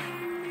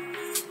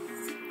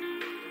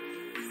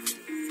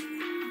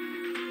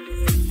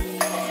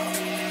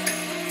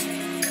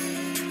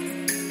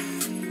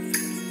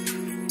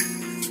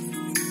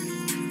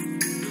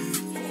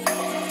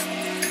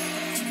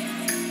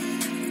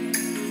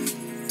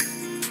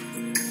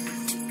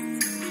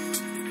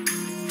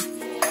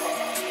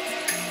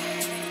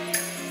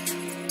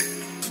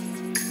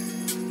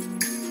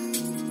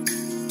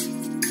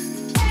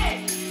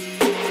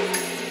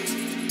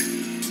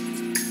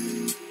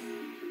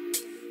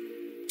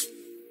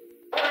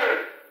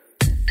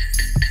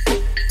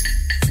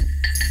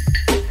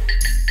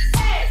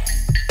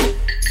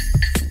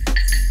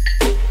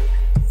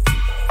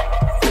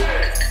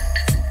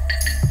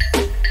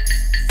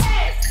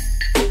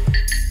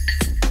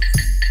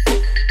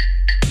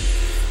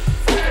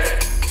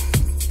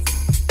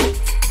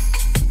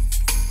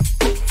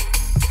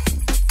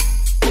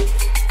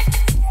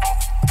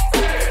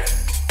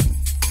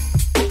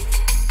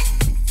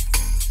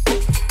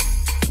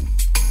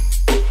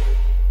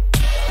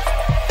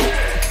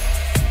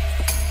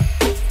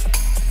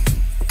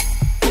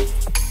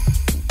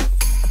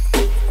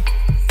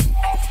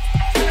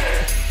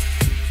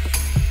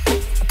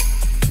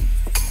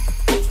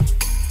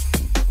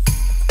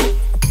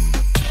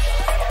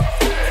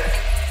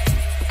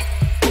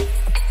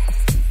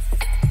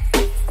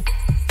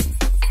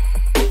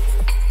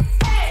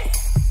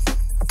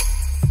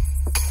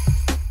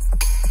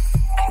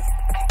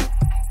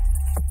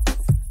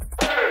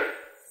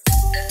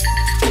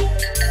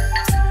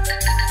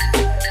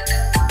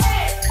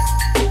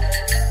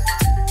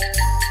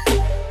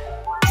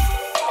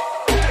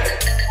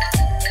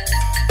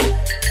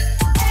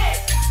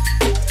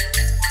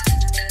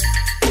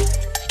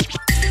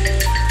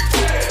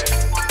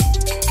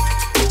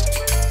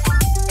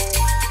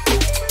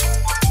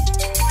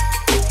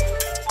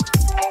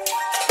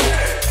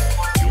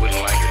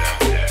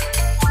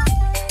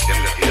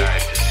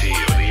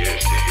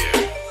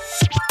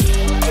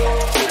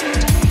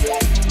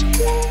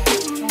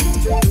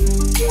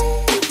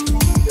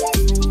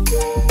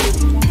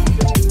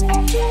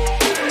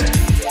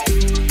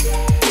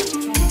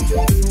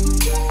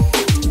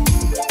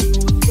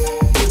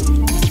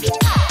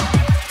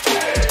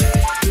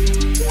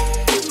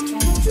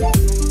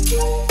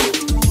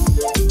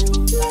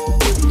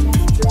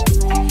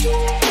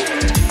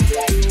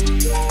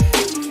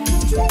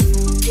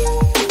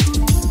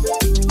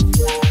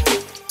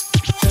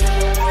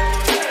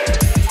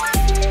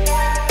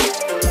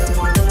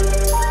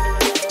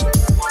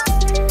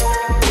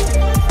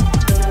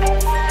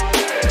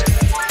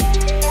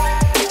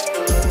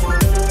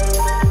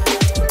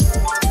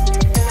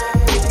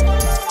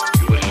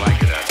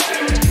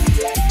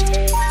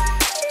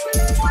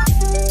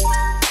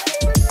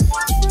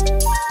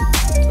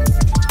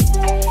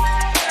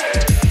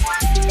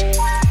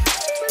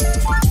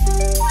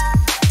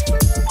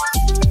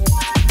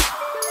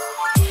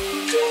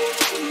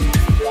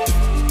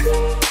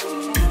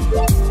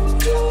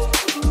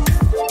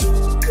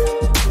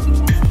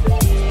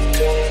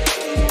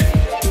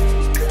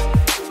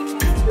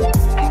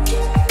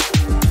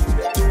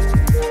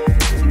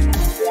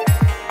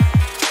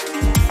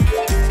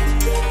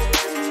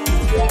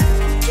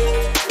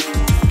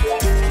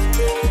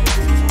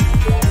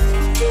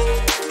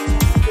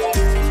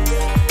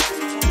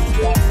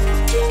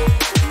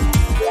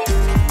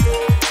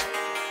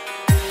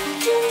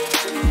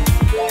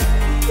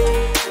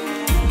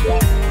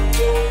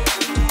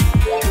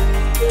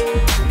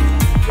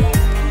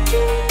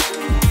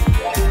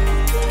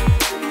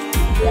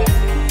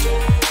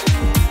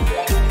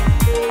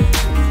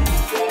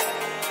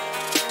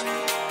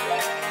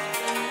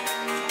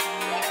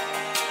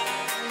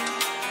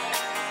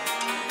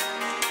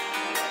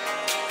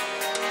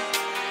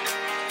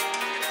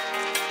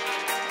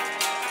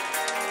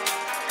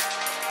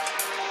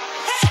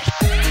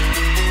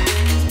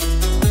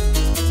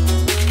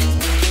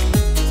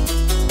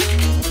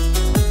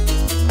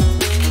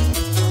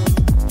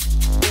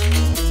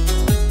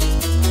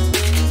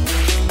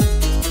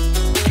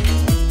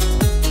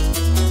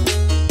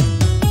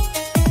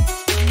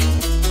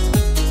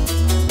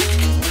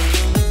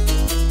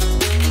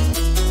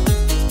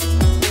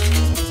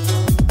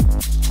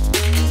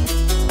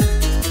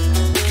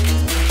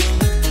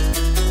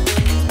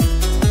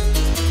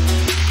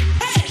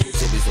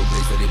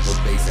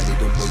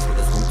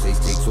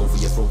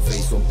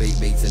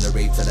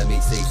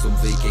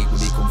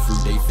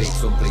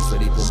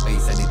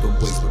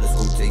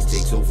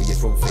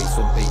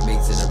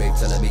 mates in a rave,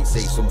 tell them it's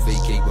safe. Some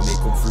vacate when they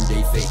come through,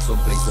 they fake. Some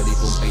place where they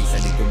pump bass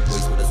and they dump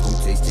waste, but the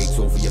smoke taste takes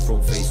over your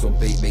front face. Some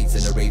bait mates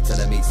in a rave, tell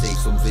them it's safe.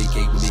 Some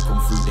vacate when they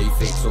come through, they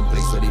fake. Some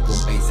place where they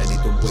pump bass and they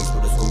dump waste,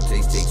 but the smoke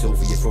taste takes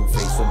over your front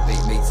face. Some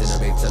bait mates in a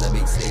rave, tell them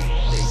it's safe.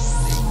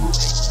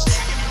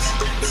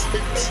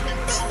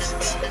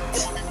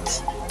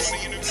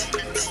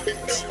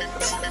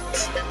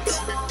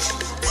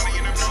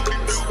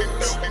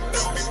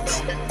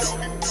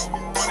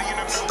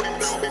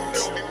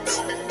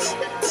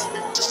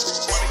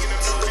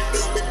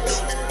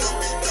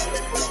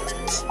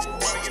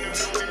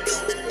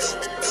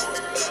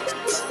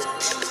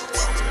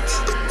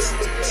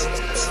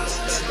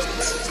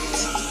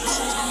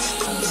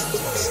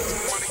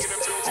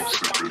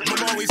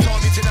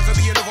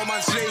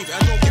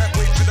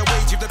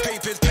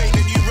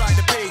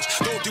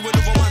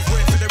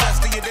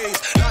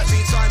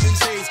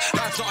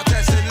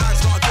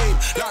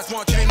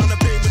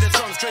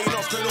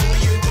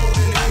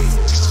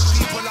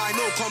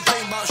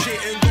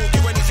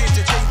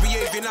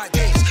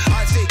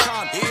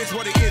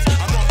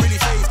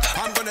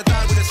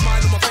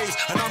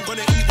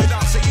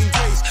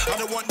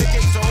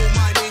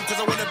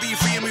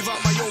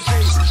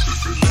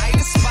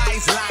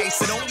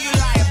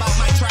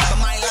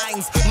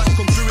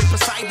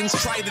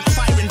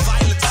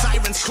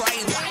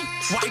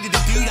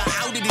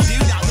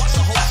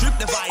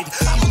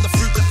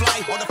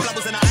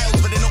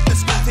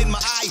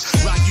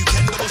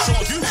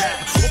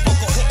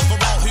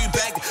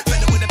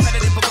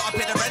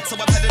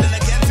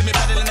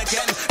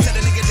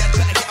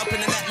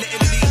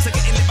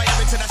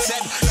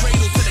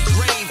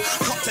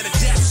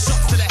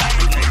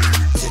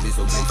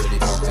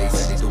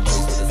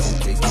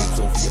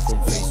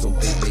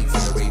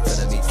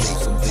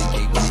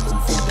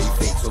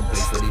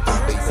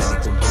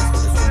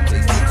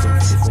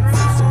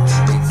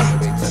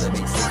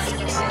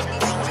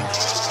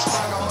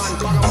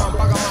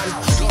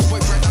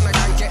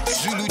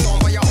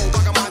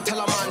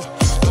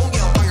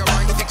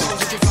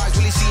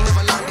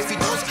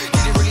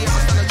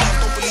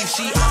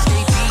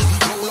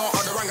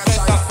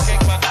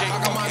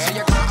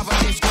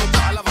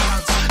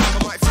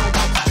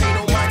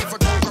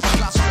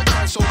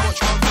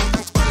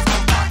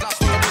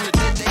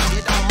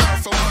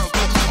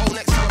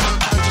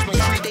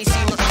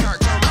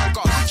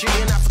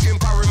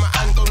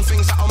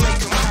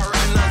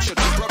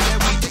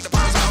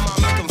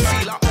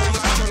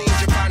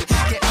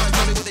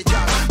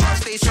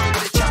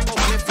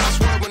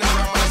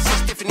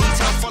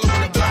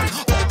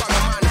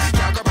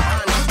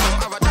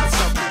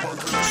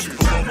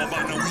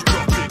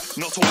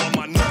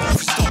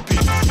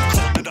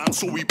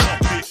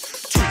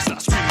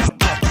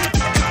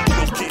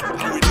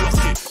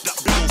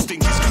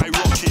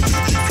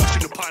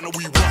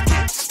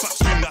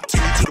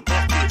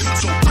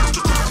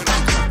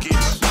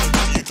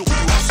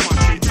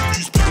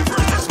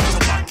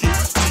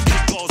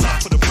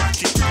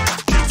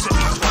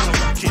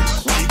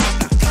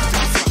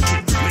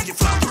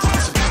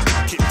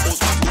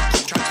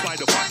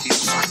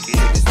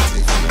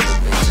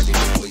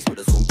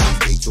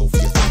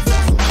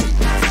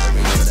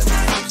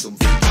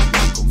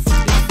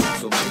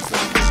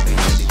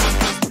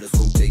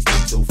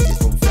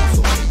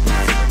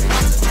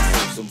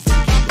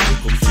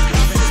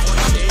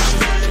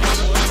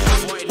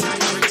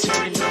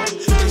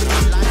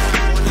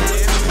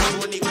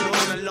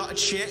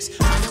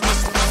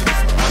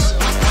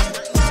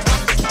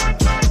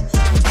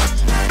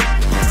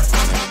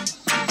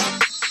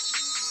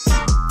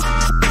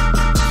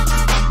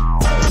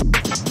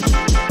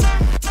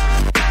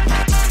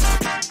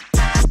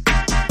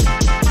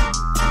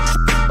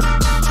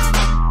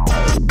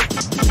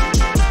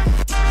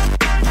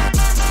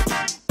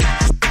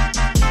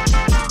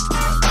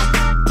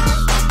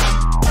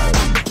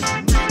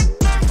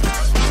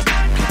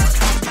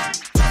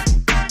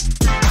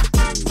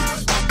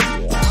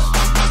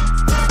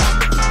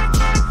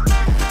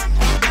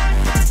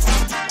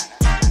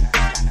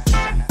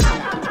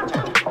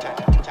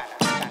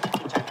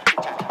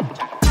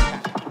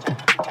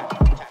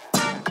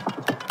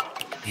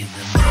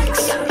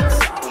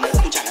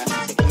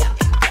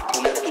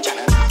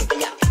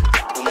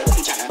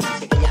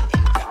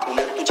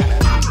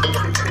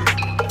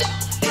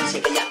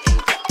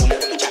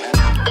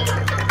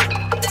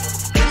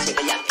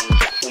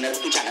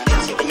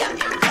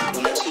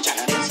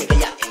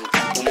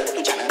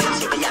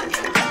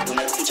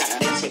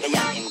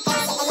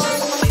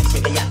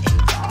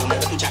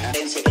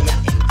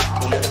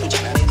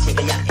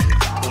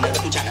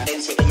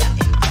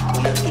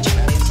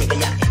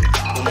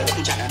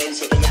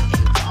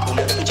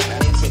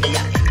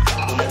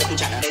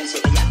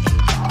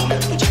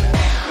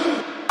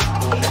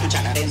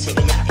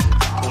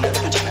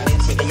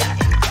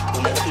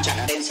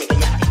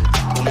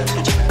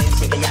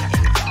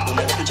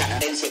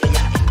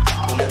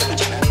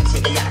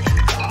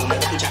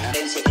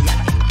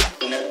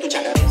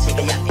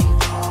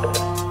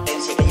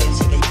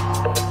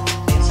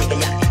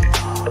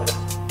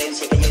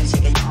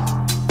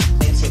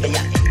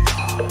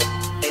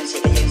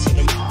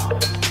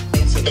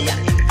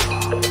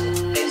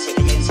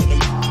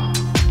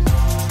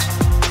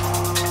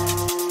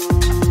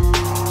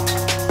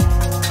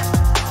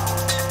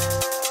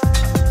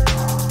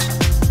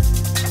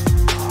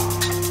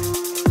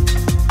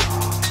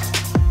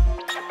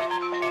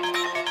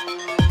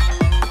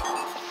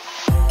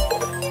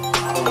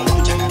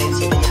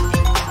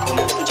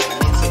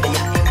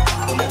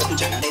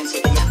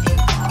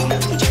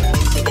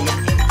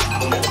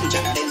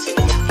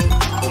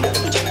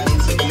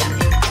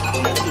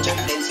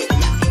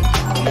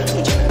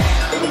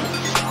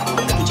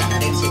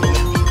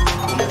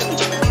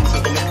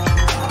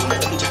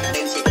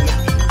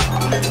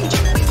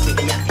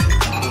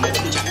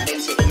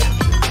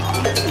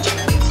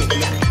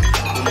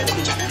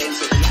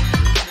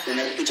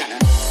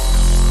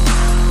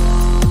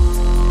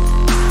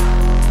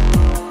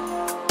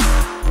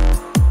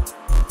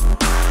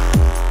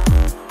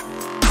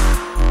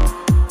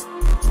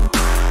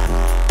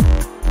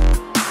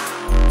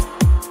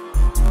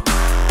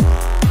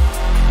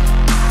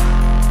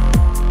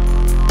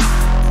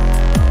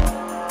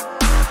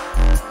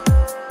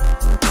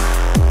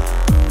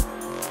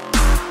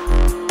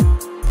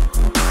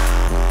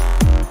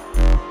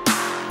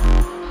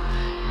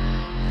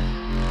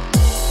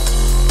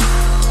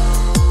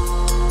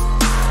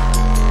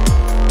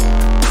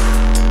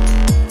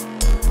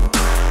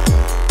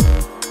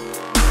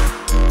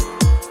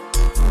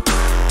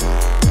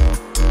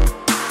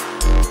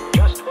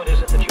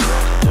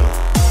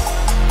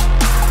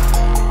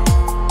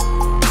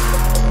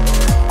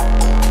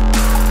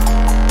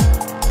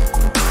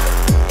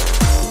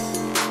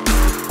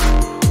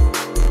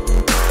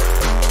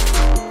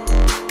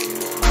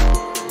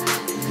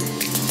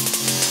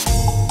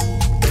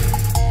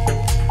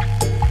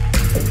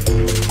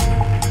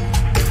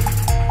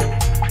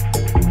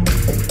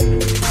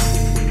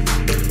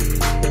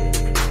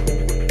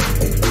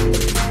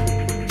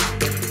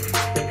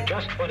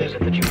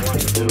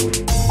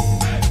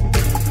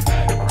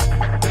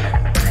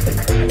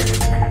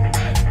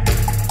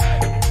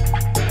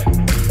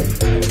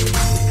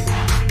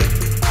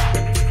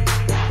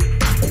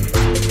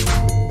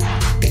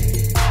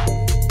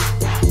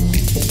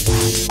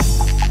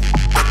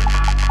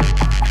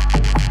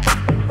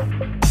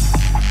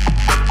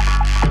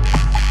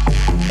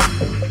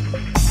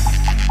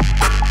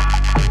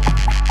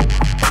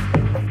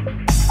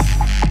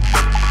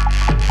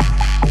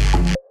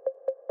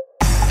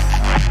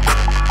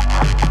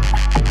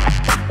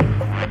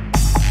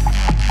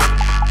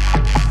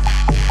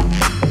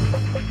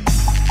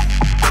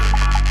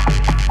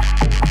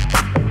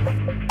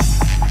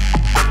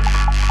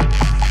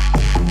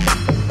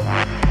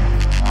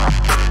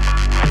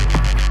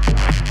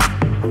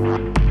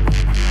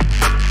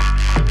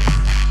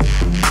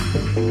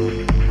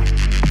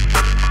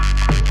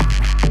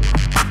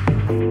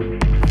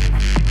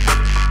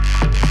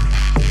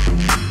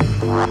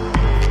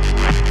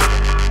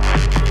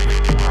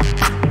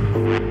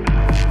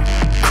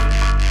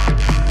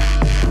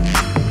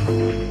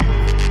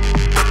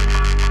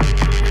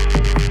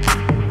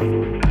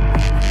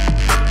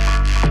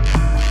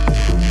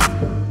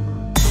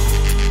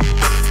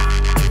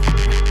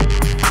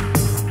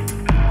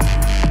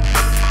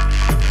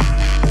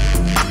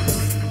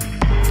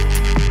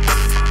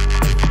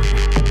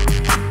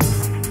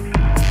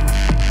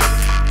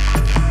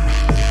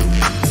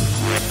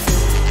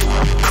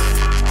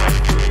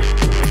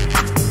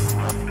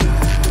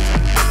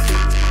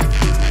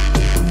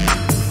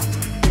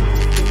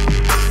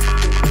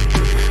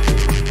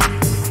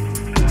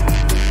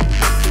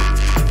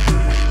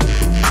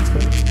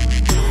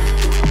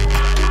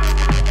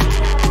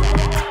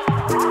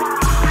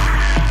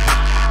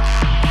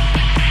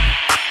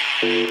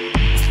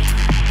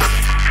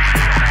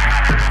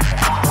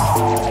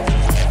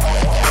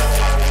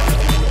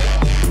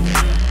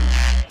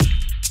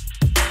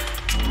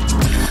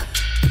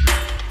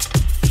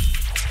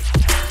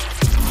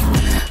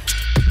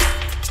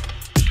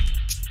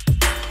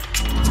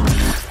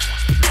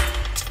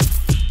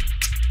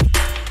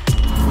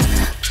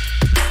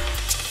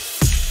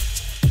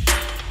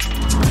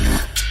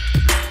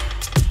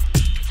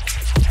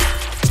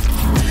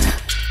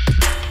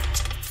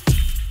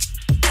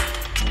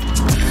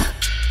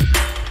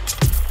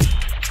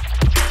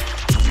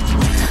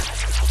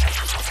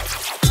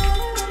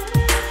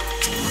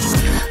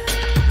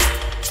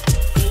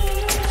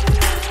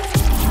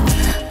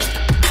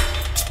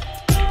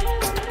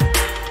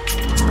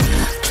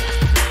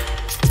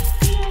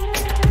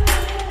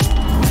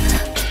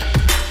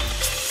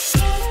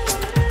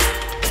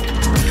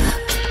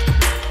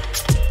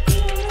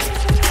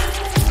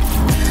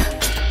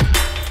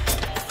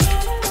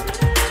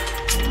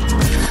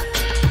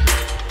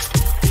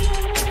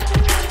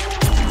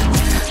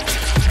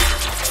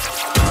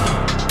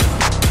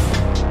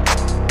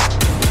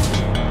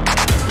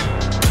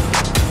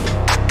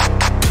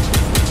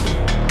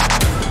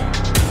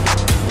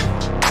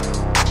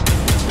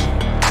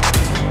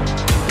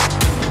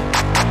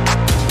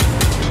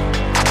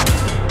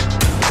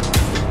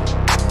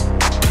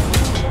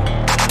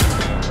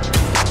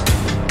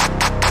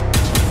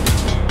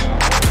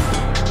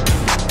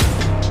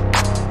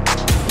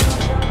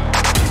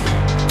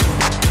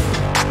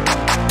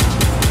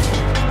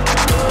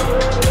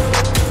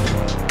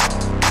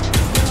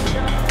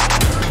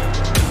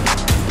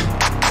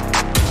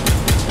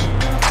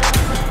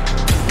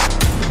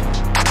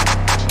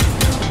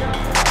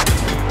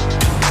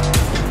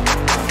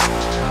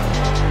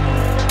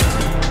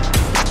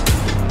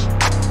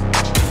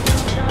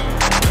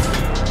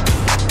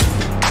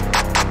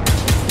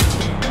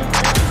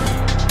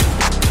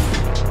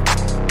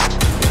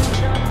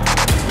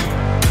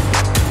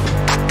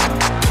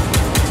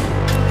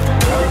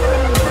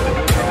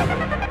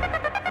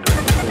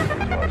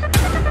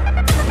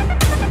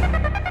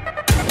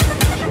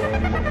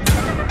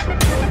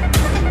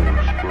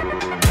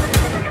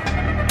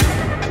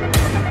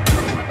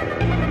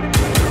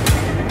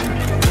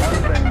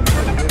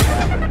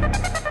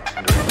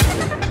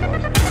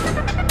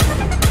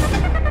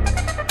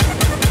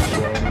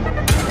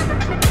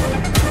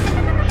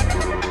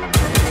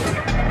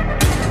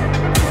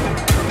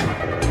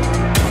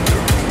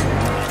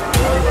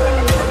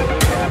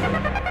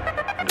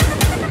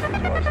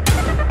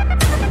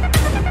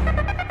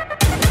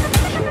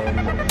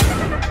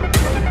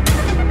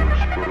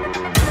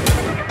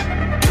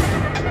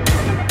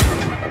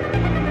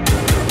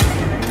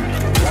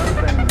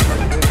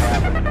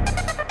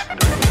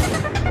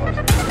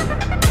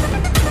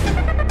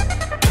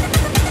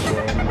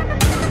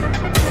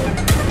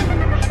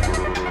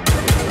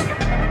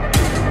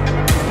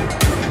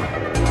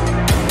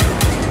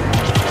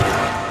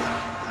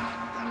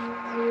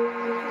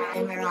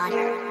 the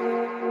Maurauder.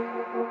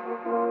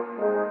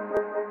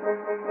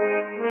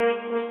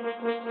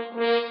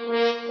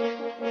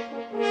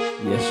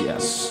 Yes,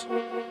 yes.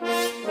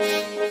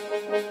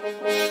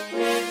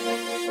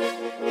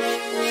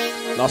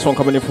 Last one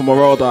coming in from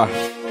Maurauder.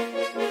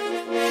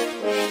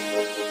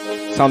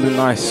 Sounding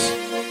nice.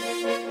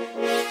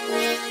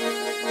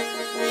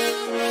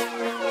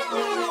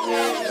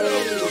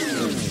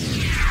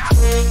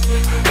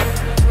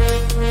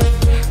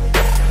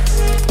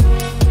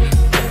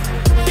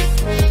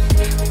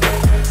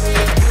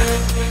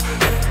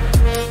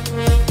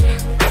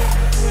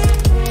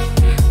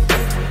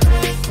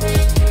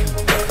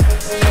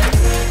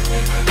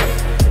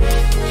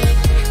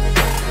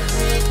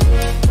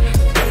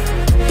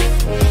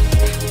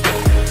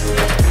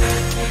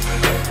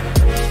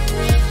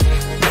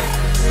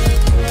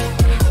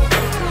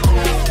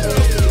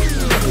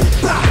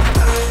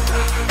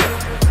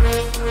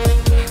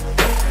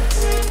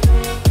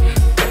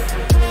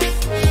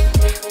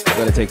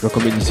 Take a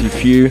community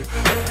few.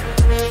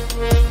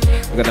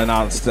 We're gonna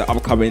announce the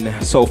upcoming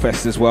Soul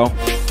Fest as well,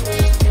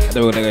 and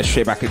then we're gonna go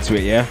straight back into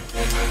it, yeah?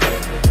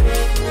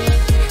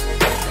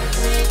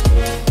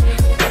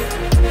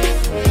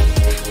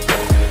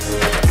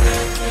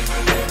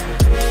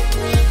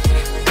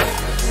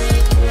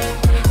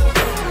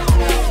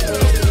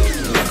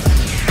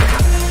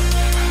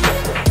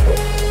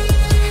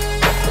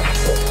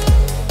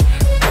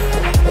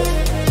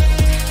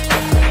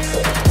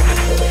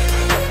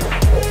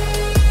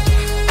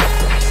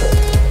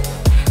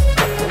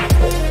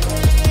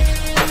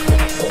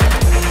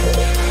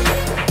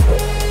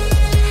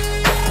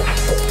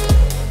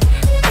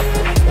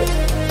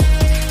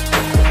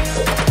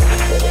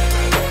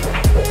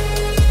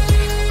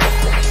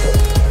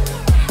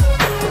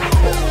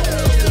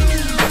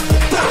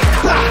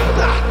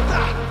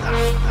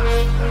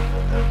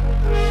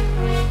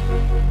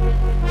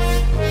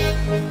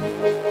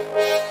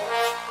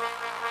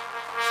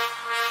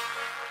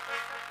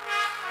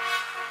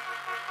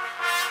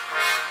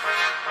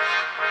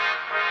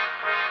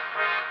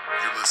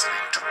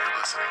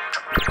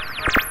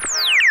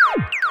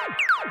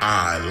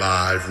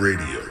 iLive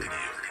Radio.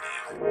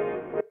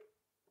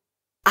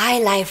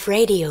 iLive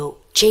Radio,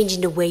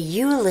 changing the way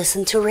you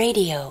listen to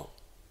radio.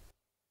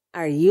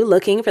 Are you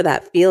looking for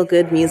that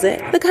feel-good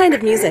music? The kind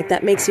of music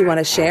that makes you want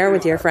to share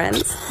with your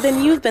friends?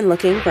 Then you've been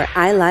looking for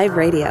iLive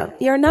Radio,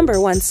 your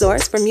 #1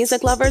 source for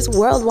music lovers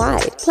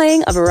worldwide,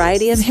 playing a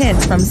variety of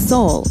hits from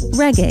soul,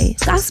 reggae,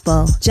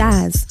 gospel,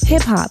 jazz,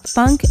 hip-hop,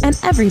 funk, and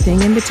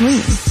everything in between.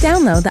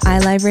 Download the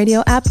iLive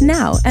Radio app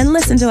now and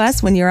listen to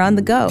us when you're on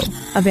the go.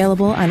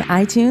 Available on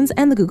iTunes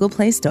and the Google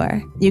Play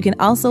Store. You can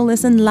also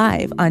listen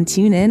live on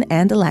TuneIn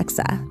and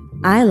Alexa.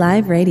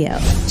 iLive Radio,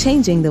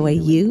 changing the way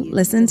you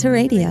listen to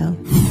radio.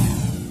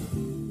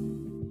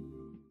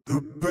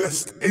 The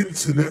best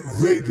internet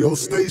radio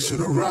station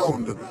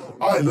around.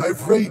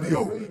 iLive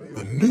Radio,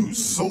 the new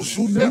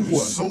social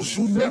network.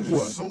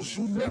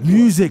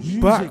 Music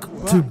back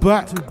to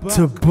back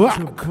to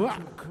back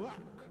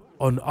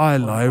on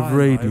iLive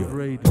Radio.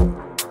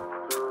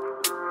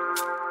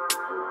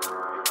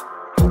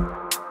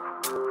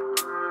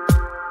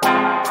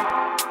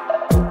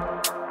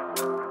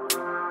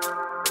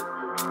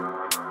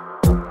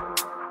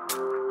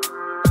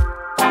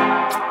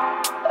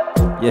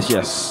 Yes,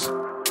 yes.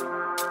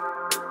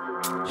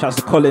 Shouts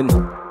to Colin.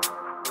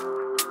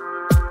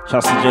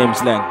 Shouts to James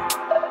Leng.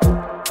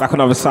 Back on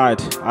the other side,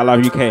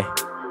 iLive UK.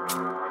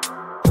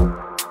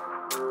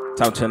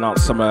 Time to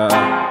announce some the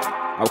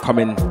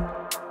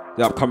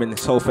upcoming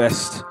Soul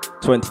Fest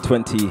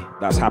 2020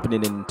 that's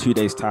happening in 2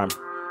 days' time.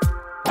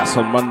 That's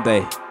on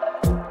Monday,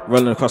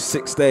 running across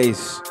 6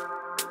 days.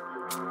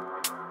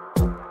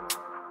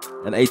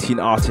 And 18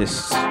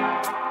 artists.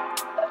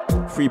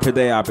 3 per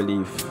day, I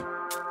believe.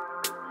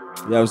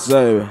 We have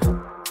Zoe,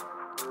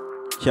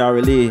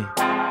 Kiara Lee,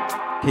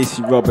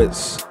 Casey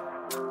Roberts,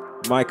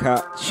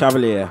 Micah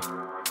Chevalier,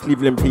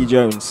 Cleveland P.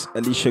 Jones,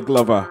 Alicia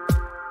Glover,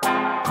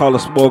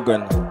 Carlos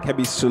Morgan,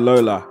 Kebby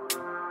Sulola,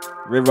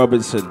 Ray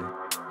Robinson,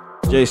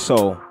 J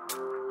Soul,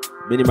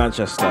 Minnie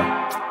Manchester,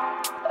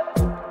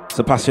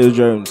 Sapasio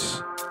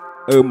Jones,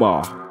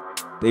 Omar,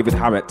 David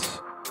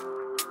Hammett,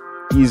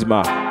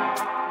 Yzma,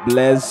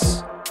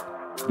 Blaze,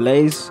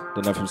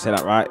 don't know if I'm saying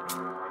that right,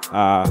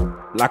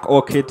 Black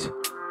Orchid,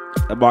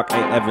 and Mark A.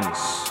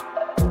 Evans.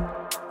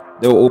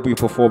 They will all be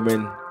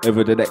performing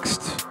over the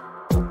next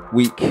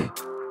week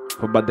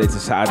from Monday to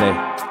Saturday.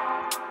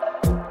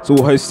 It's all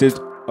hosted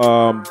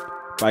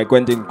by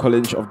Gwendolyn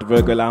Collins of the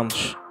Virgo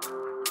Lounge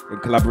in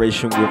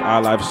collaboration with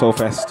iLive Soul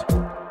Fest.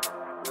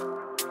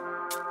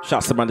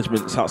 Shouts to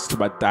management, shouts to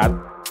my dad,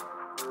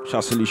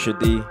 shouts to Lucia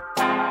D,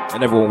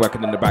 and everyone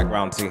working in the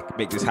background to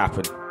make this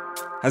happen.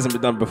 Hasn't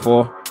been done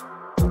before,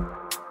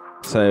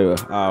 so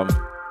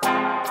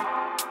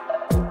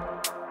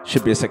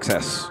should be a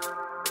success.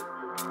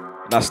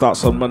 And that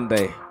starts on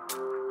Monday.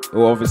 It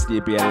will obviously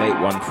be a late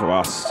one for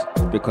us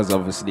because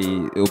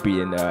obviously it will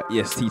be in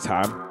EST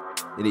time,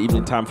 in the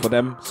evening time for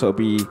them, so it'll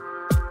be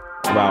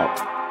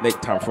about late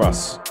time for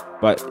us.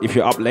 But if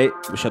you're up late,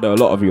 which I know a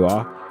lot of you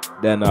are,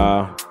 then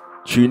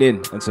tune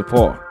in and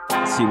support.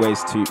 See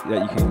ways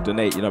that you can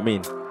donate, you know what I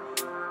mean?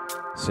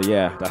 So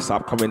yeah, that's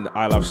upcoming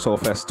iLive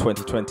Soulfest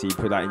 2020.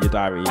 Put that in your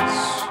diaries.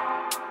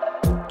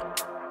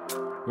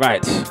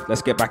 Right,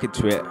 let's get back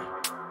into it.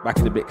 Back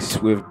in the mix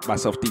with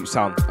myself,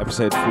 Deepsound,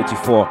 episode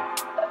 44.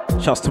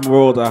 Shouts to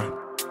Maurauder,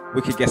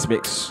 wicked guest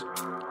mix.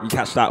 You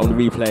catch that on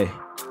the replay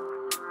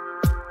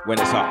when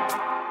it's up.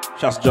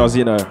 Shouts to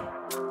Jarzino,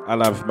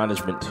 iLive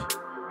Management.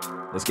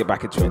 Let's get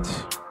back into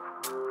it.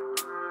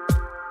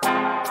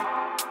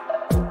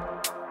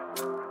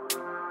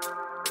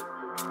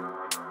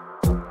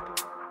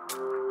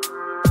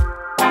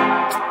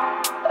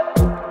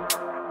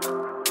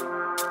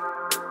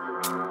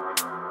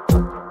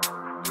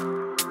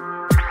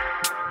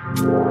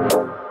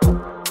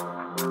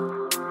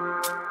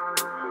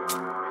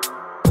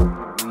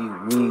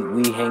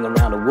 We hang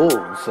around the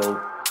wolves, so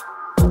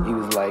he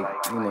was like,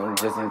 you know,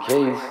 just in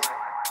case,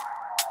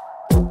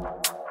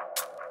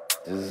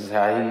 this is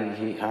how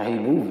he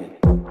moving.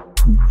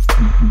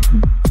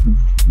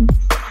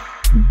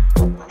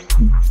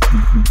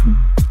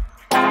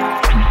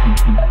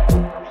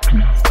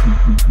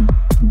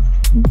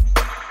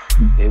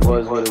 It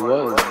was what it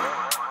was.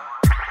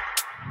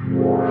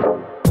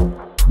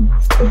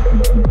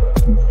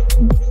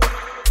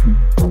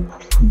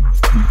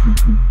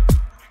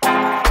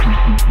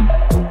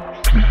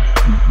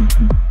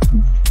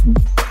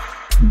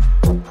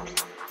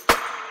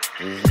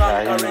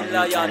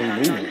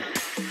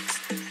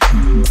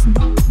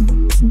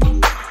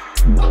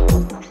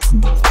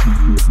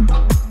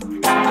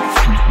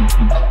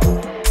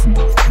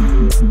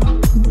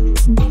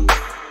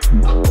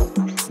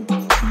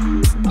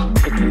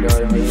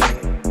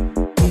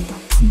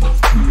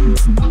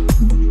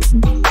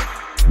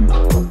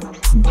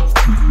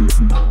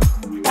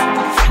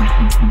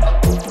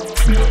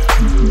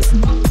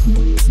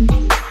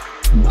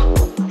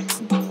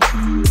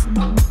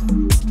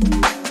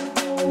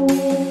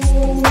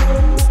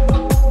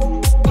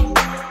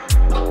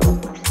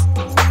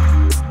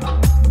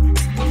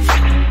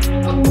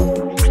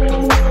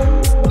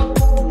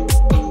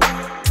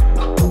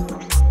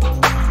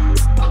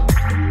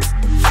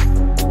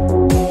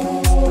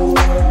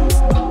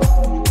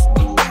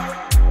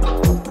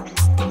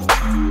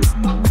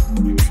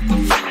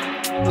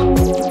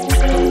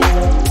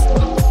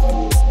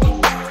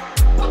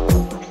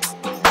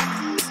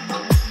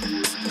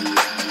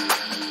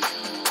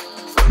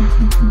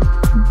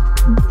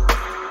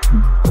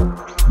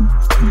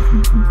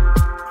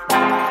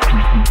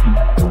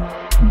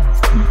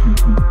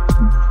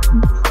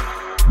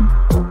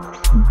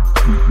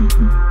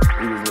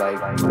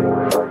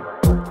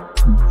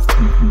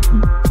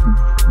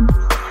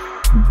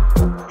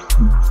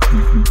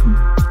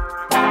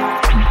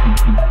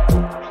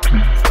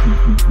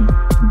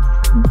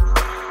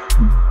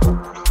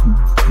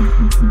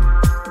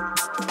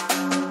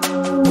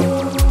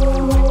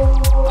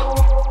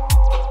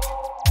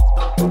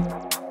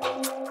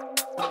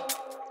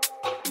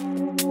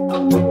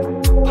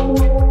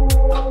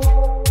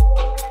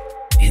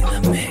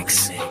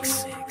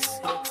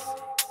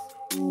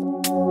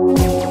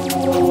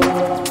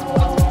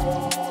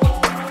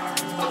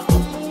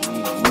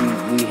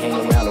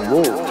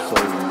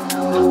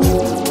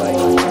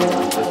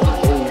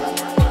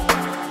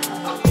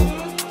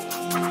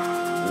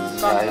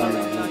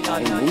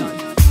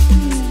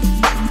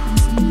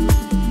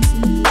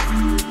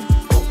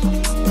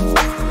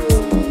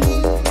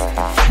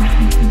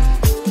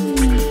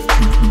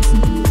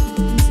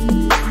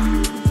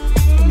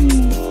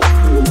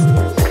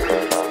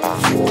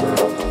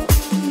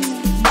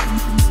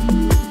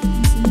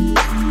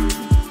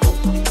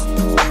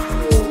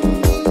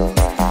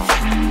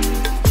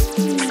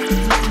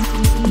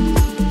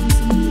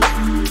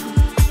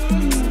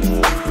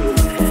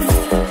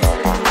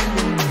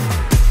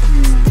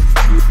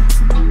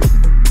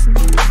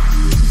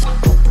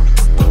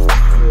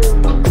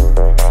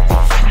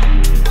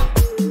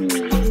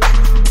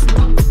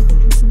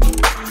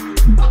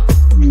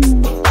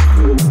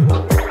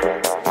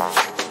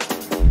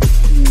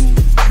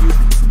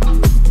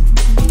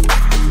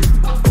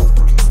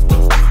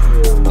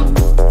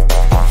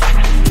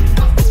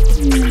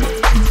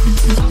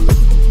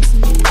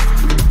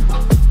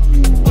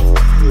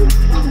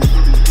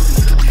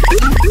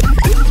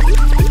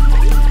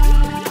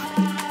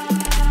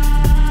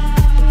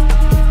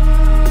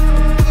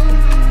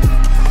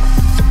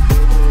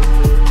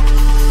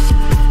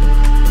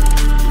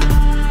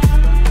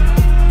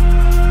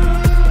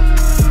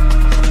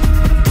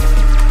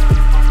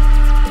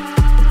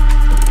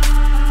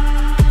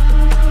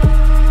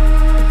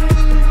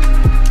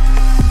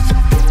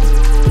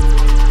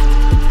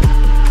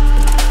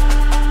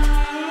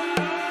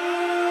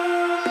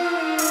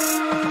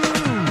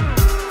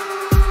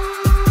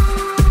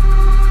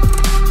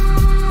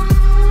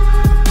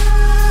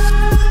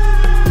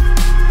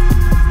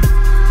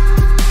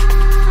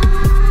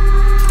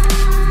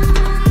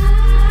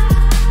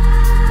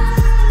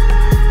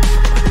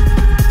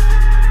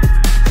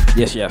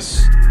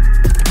 Yes.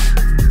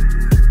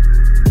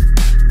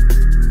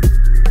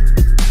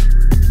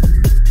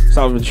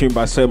 Sound of a tune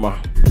by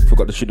Soma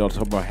Forgot the tune on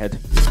top of my head.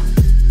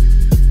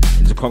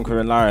 Into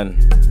Conquering Lion.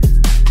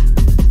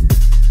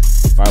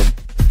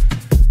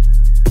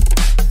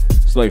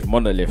 It's not even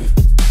Monolith.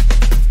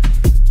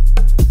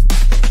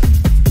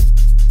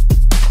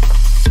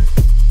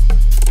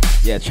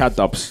 Yeah, Chad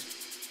Dubs.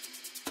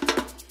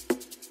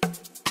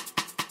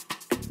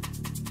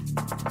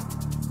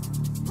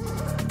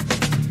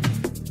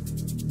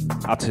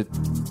 Out to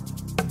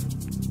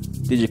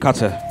DJ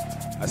Cutter,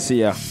 I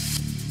see ya.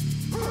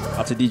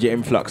 Out to DJ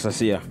Influx, I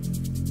see ya.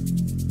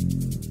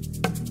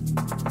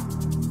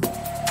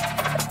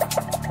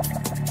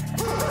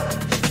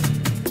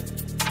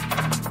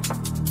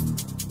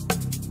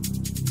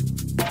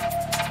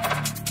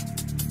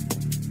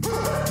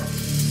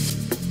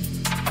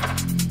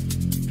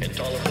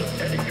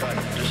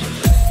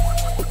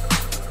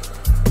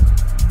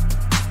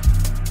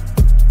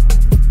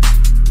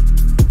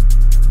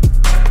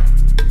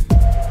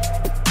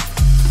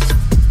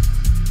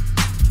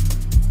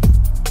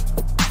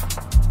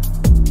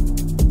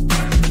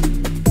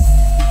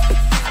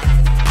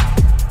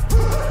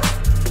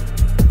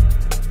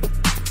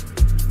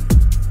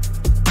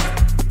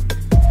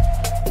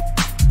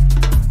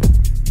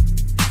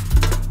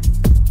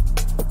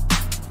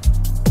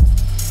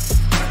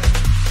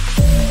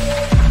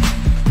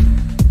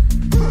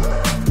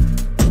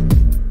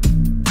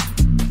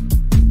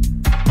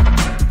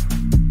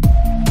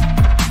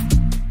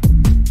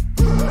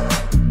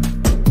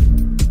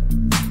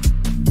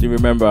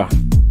 Remember,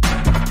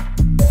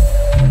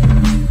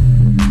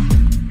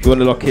 if you want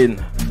to lock in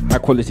high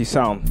quality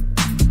sound,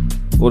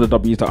 all the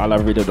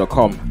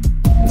www.iliveradio.com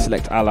and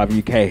select iLive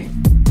UK.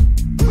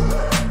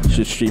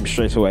 Should stream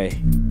straight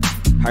away.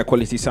 High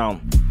quality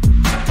sound.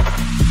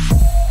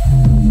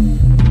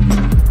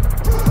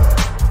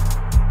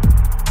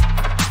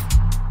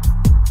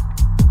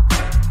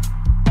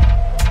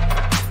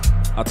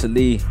 Out to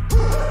Lee,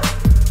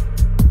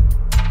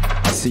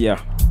 I see ya.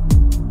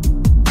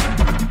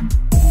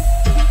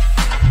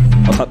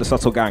 I'll take the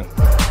Subtle Gang.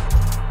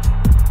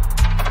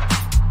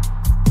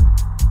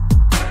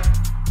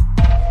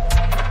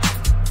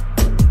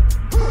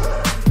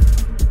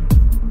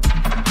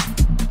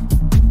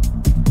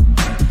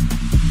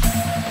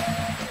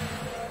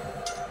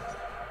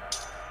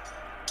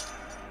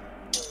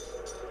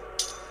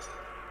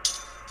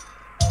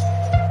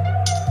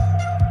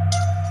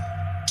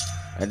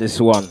 And this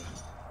one,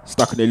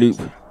 Stuck in the Loop,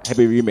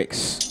 heavy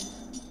remix.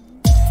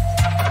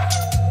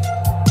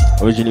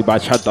 Originally by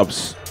Chad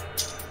Dubs.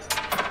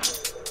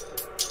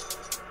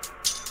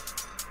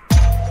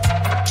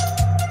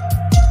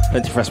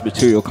 Plenty of fresh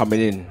material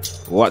coming in.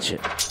 Watch it.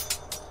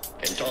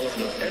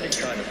 Intolerant of any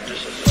kind of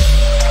discipline.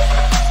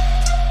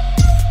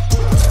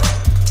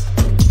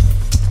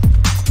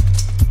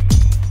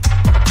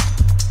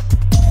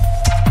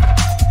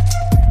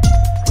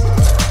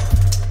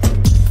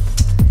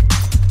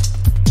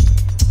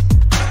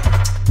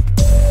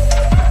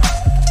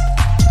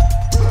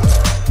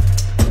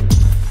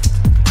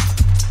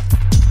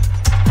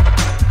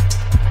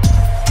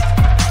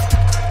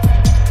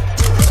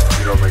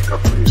 You don't make up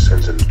for your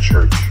sins in the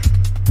church.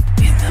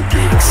 You do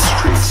it in the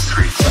streets.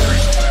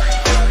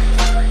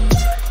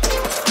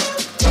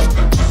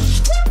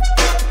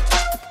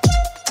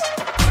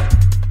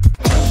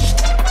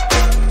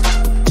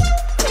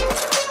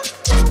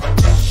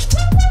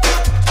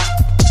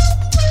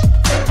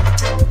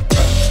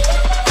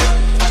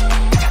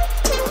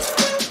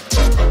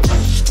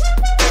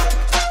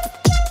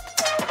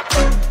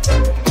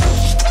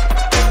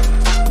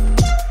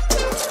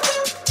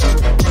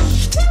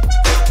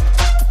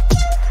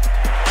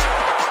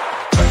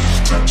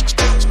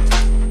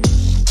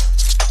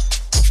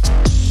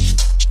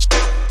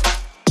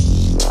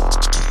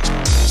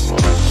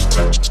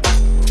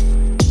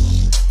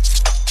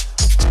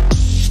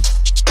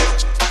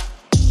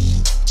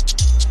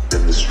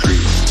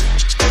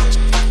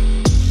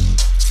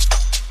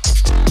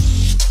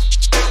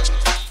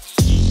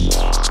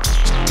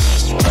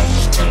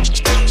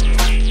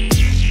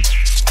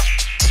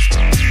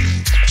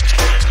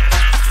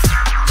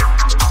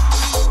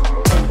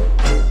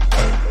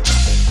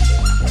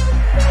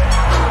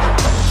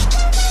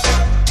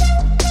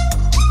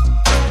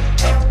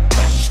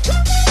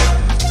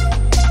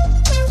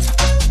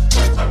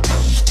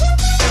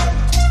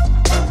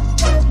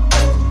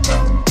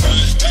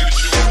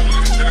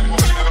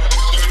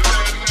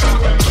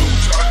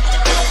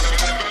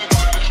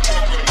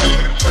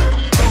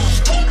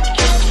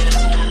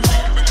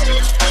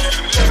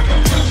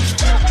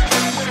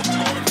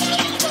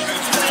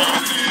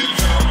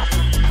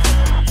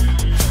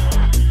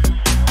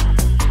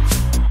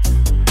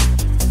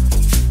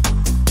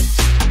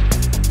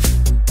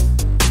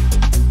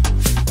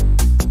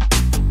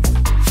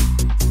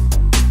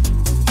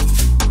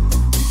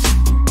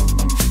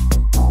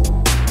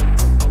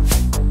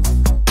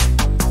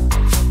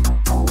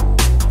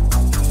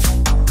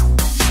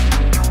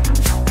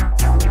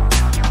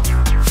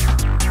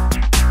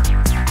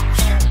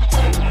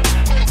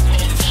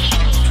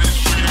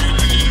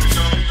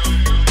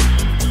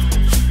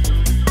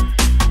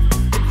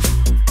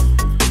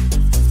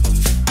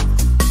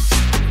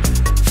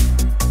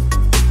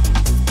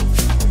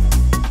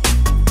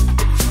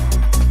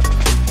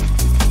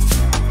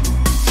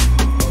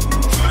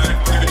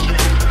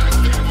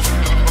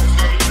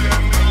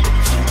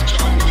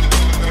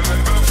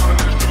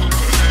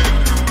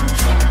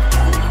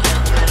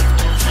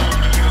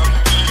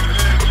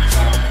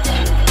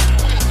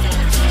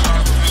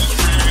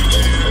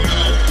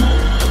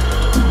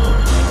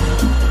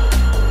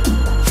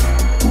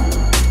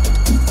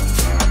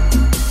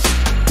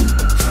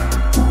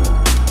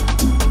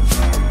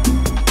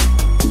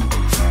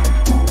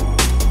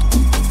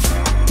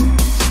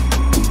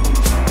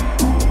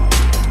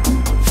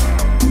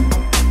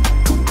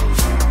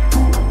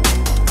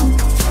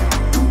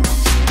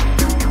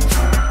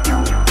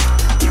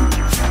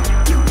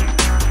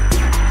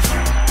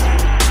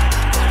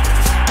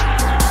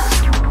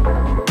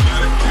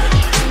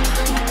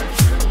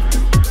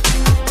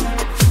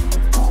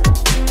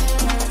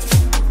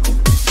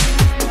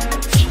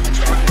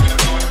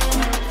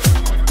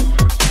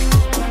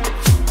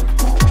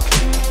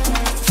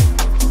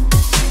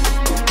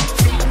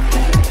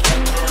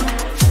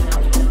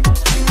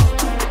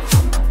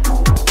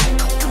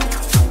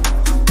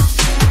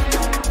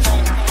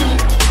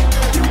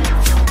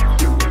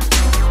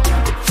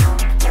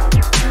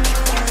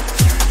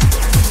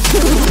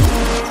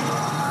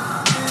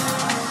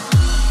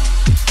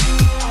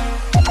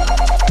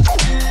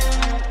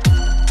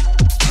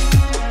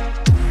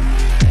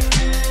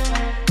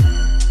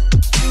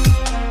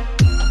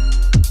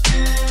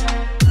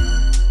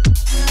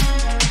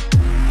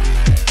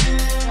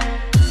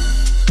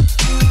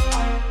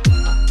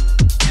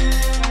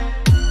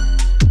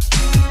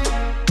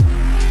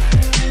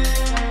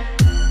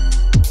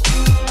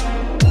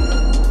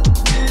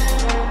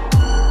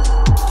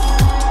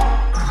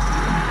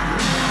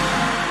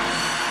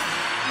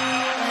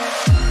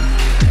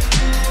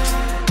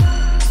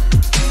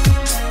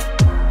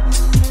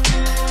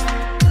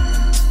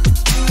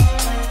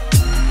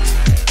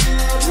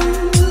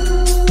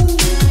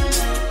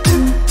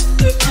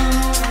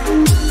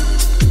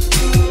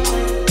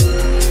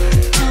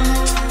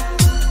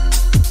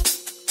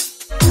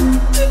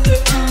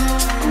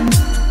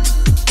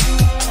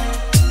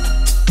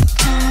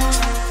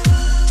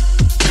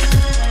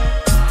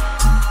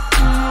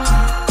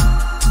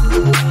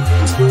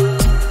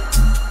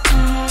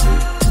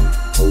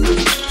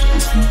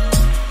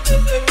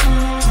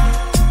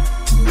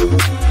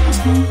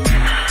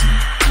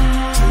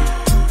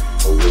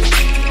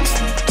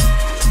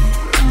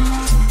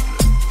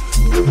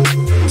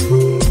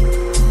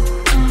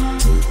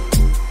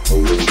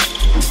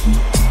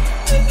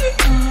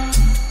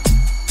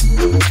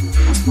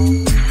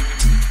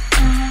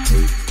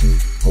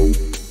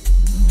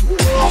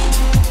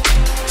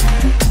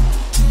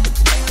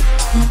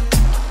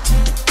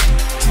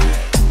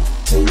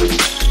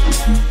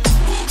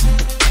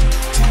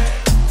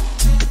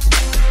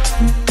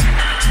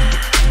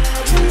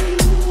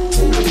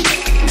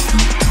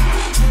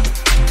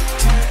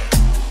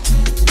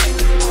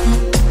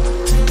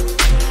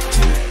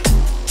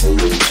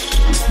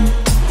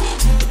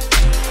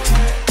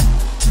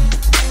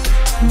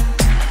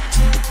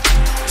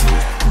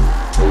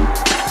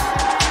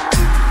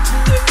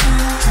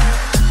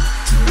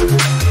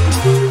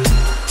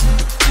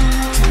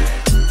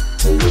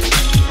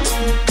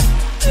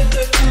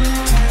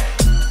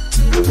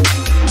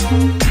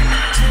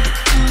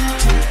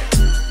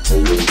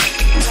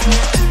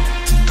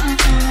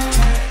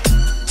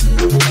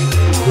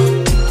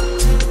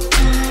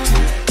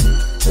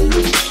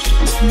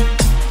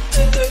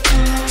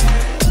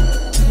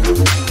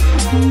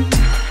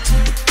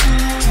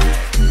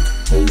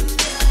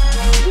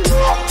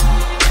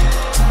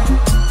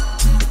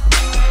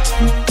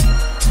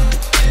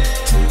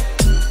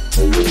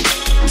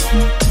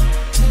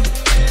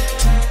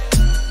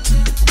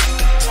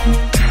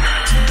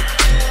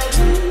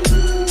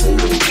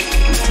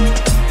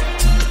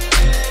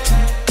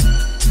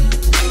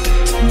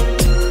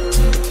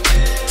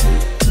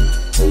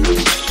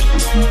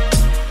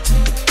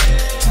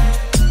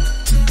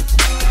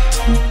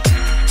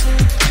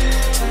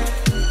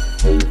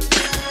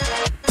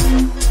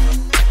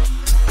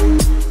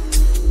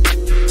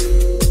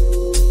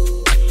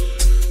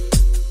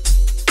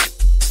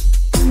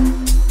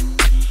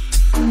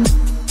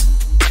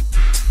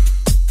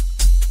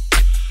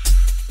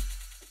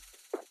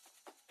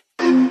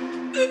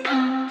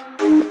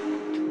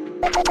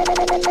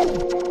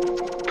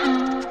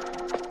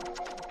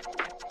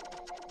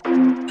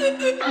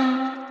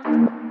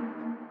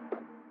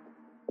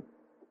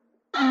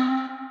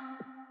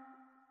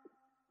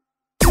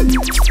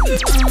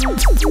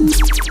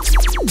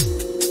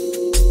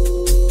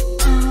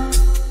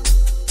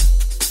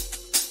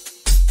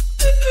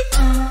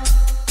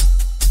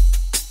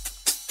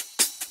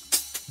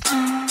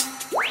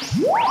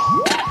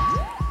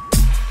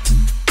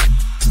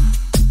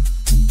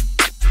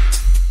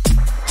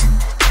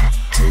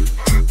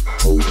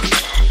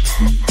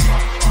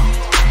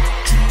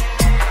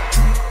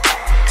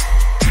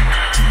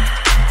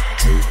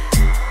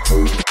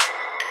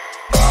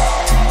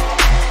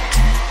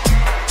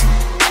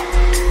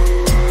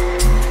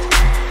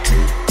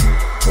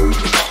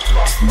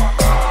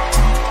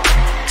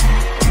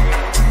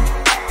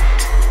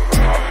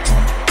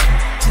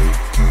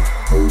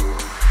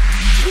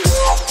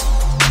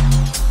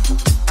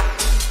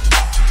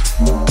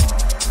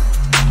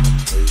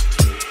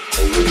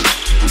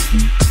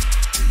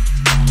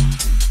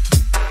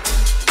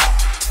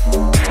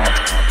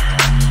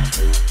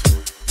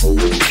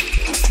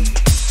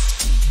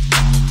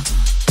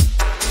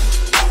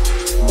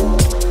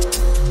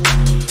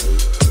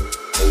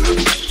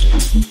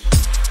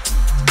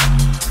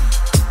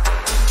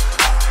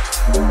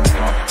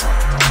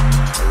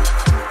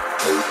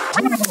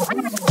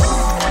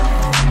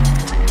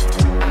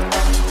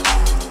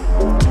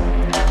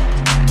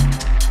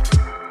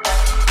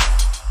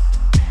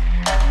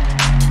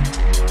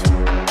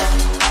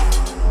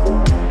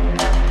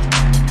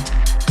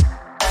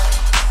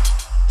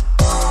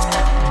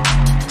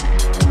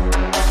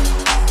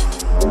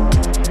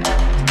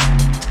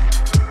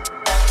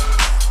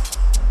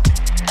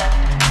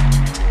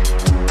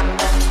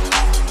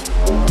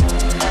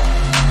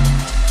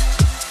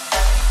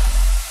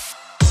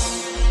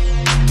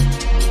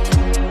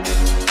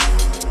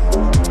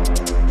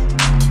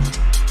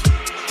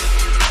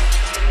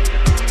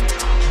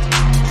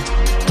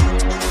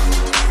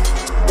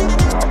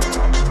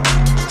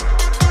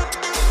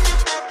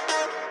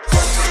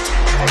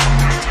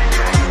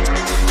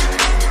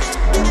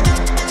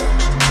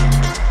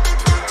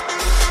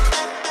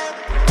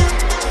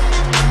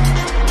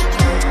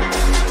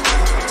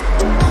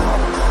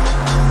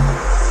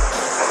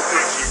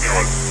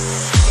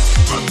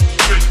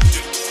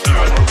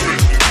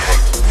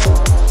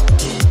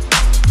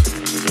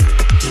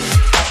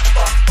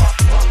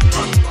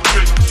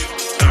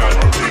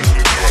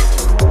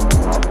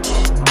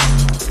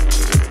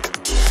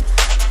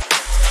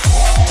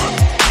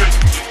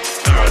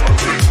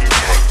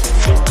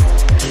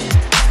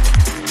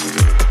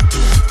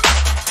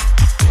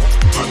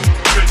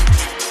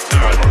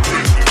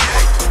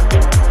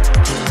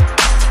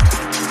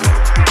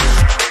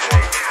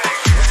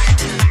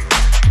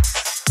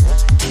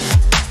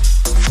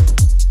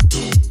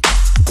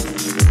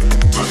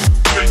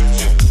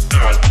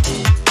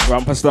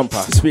 Rumper stumper,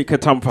 speaker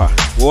thumper.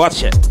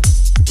 Watch it.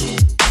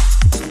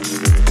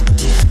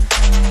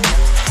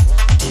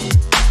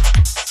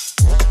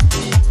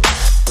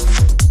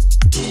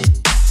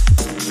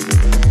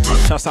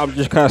 Just I'm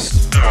just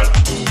cursed.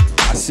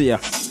 I see ya.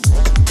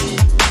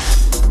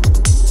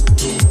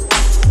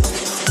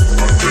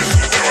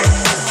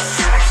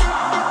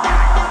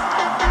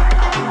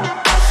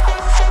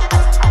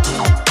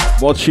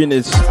 More tune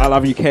is I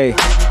Love UK.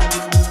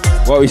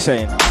 What are we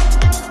saying?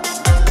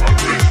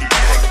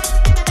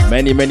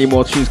 Many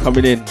more tunes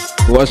coming in.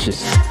 Watch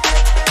this.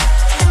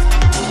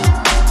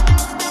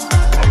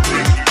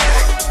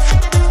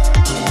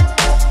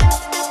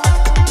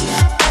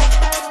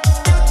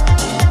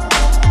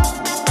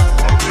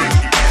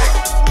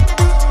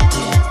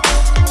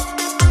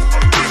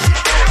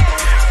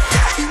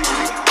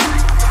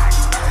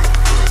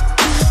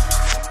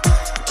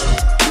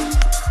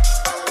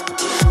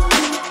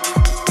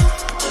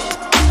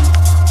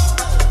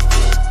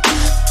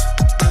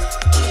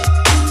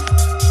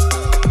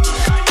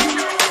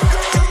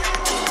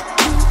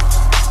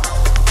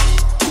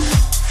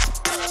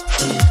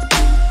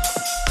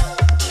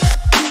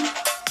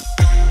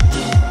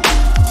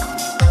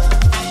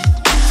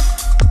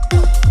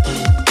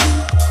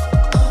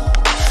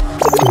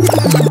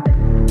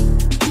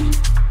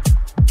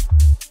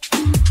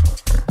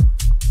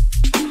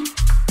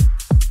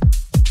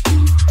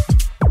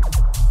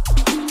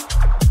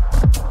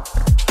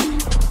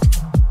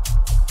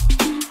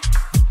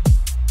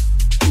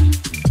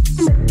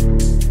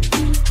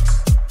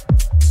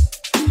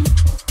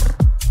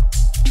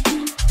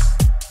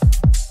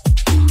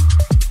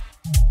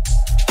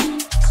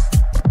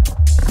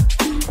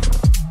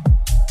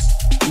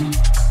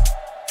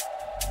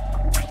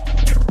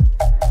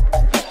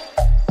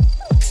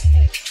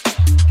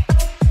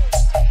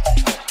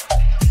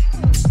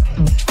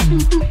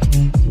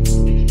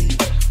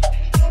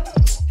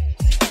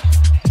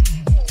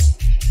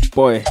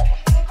 Boy.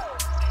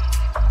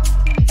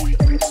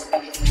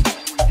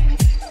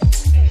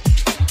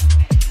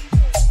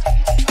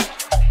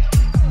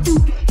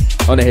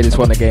 I wanna hear this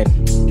one again.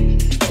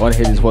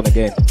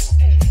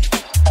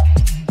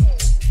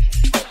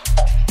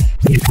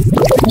 You're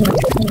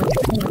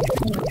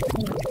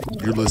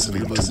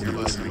listening to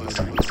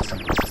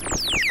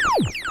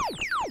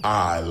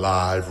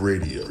iLive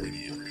Radio.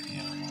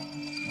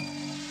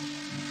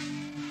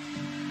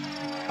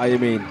 How you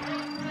mean?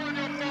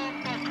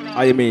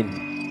 How you mean?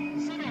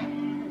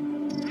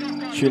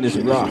 Tune is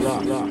rough.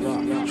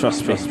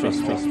 Trust me.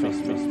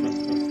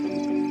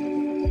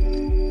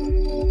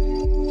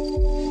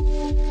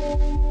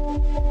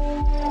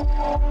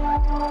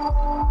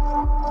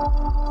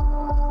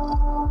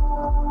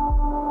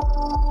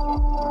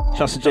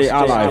 Just J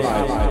iLive.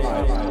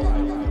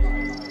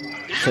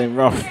 Same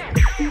rough.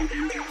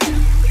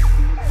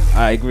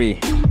 I agree.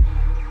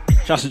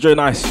 Just J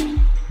nice.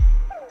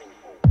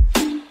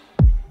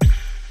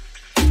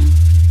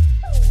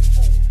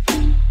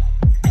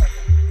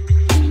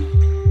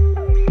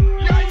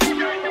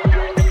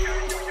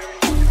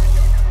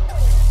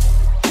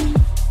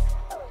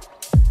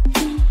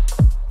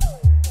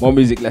 More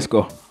music, let's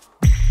go.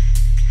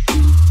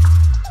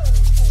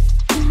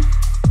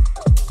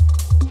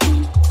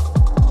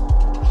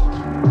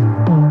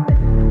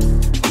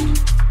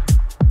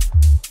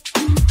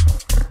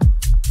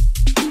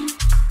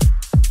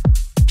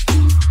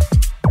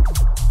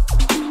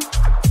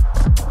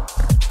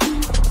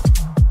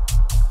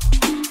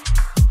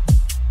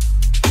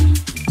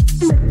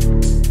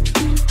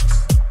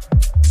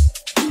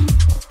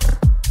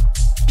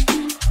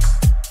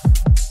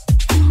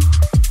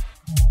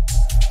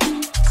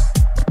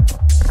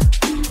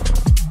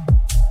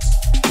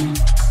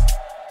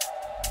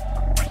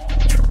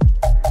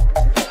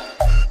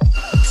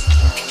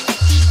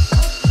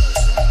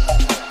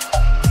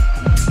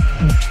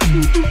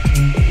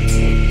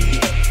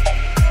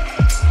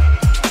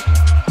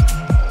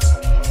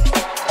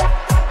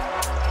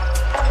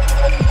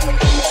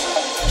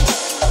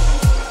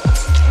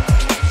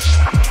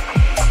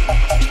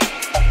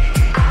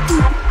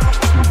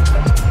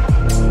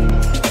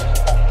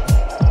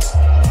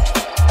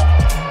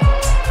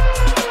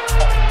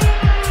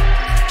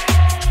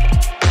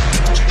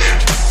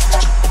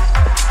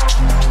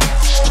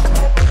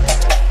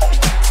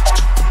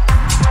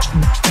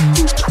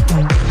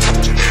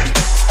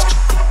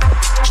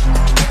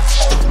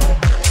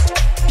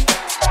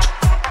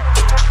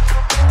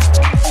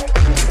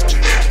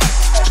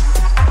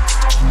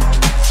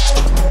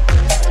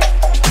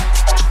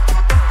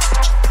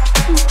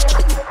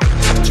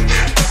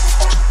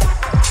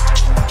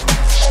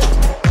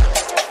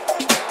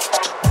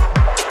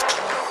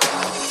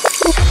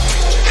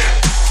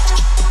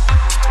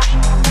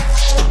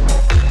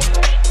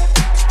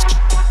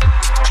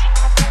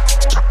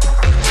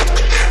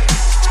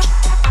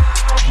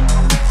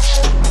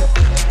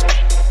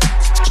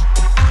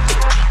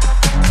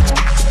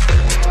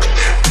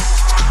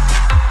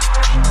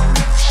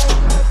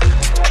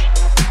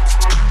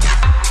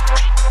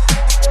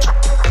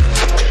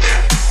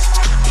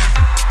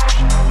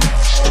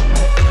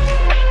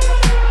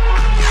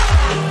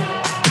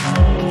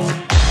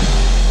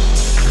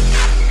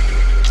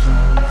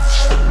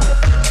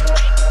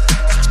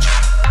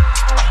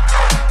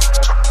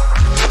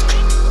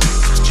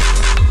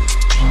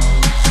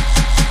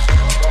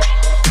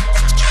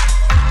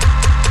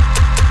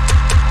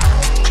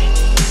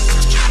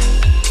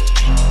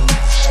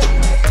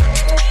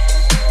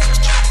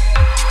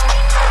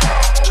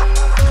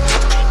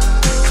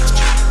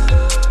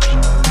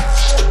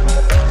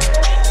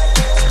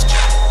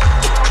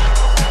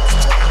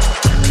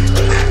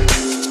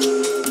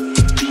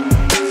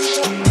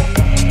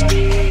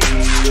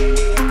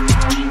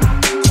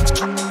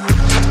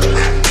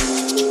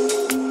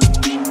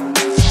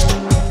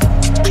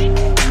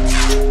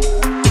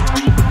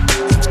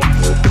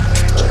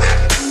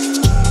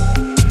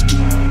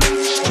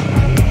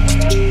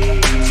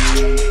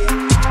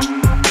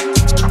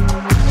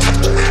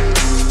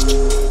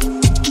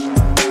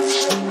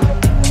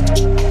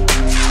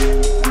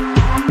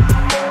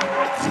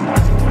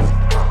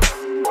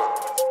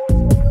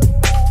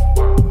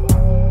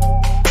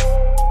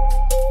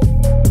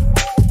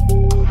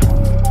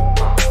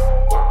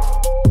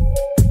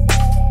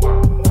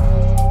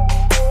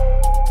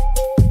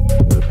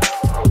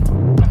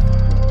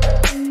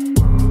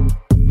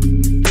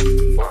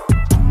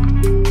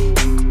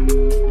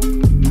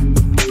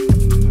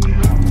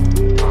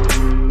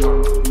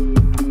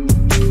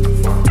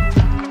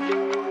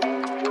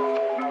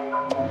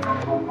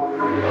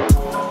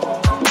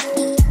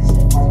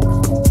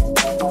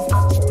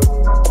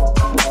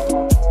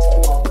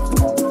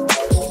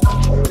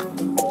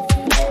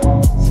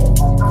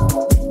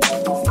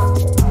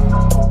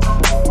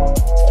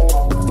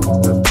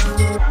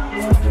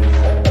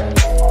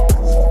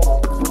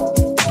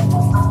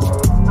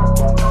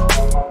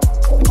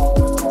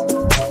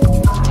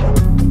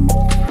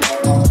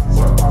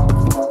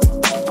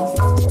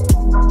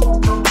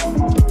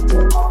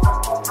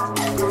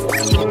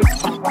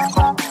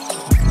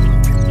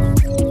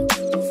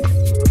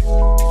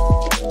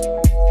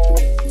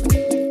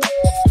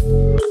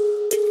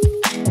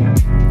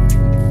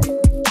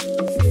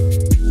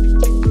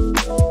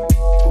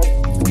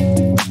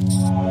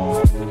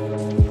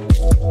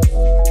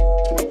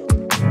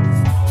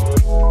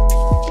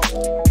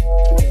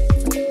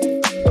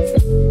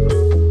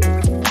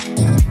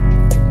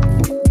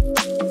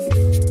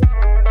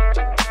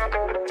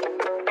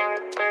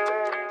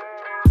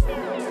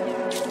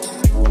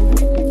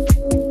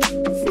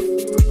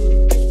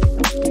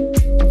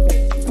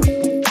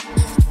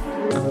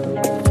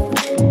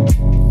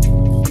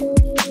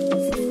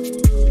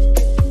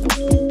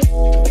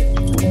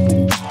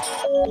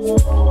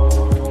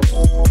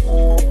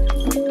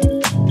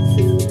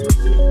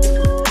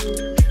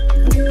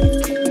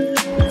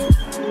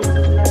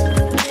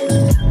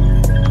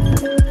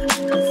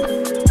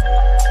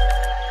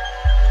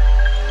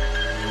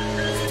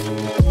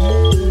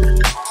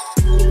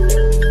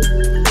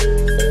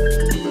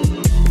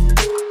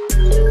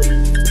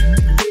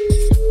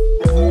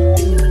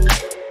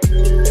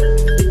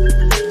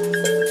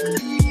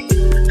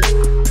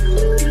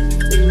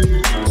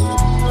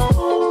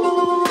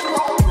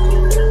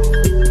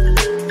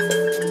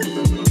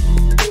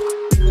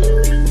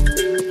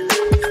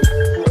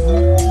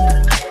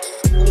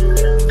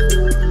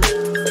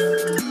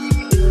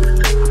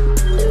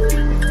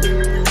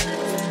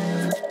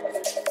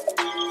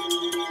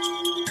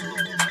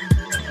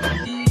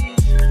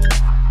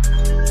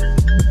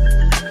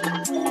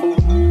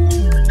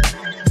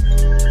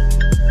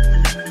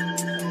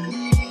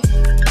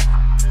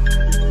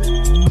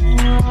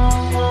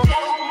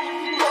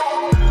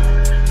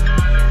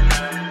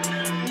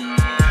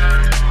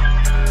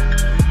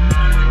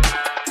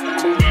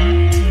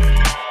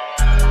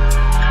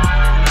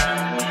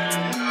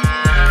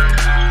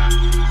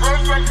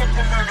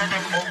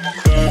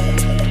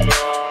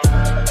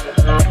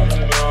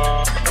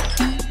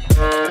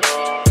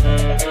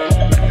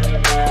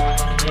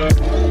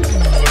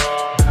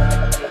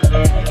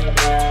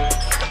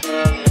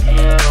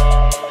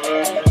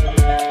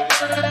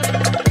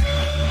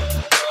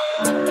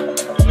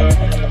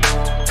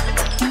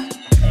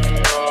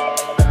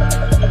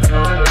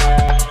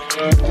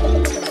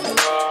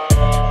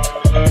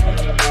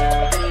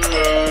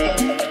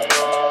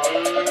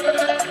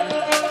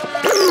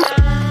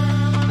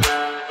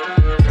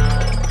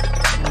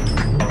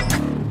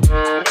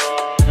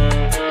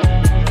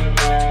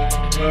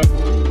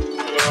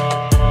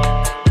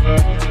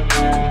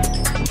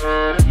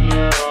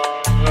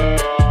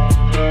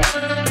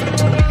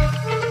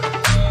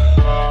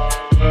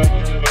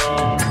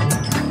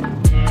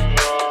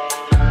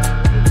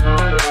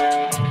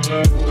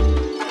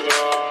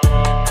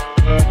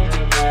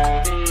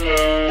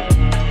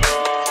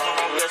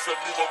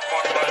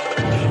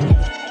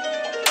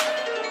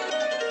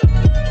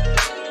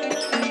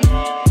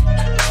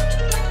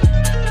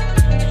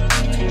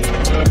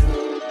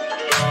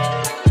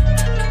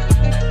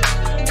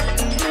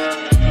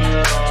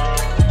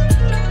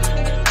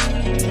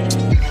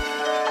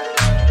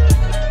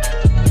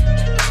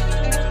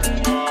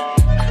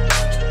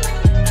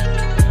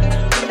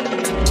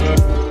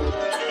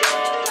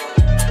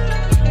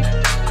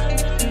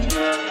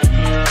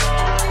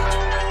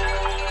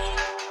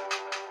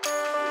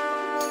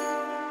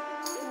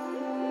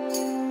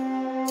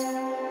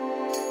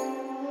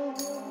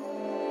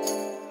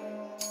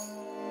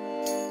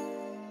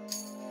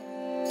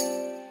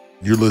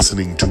 You're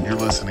listening to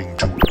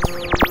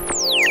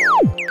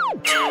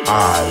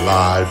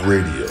iLive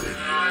Radio.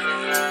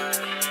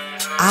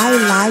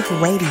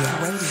 iLive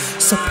Radio,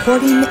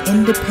 supporting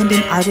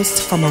independent artists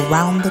from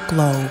around the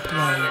globe.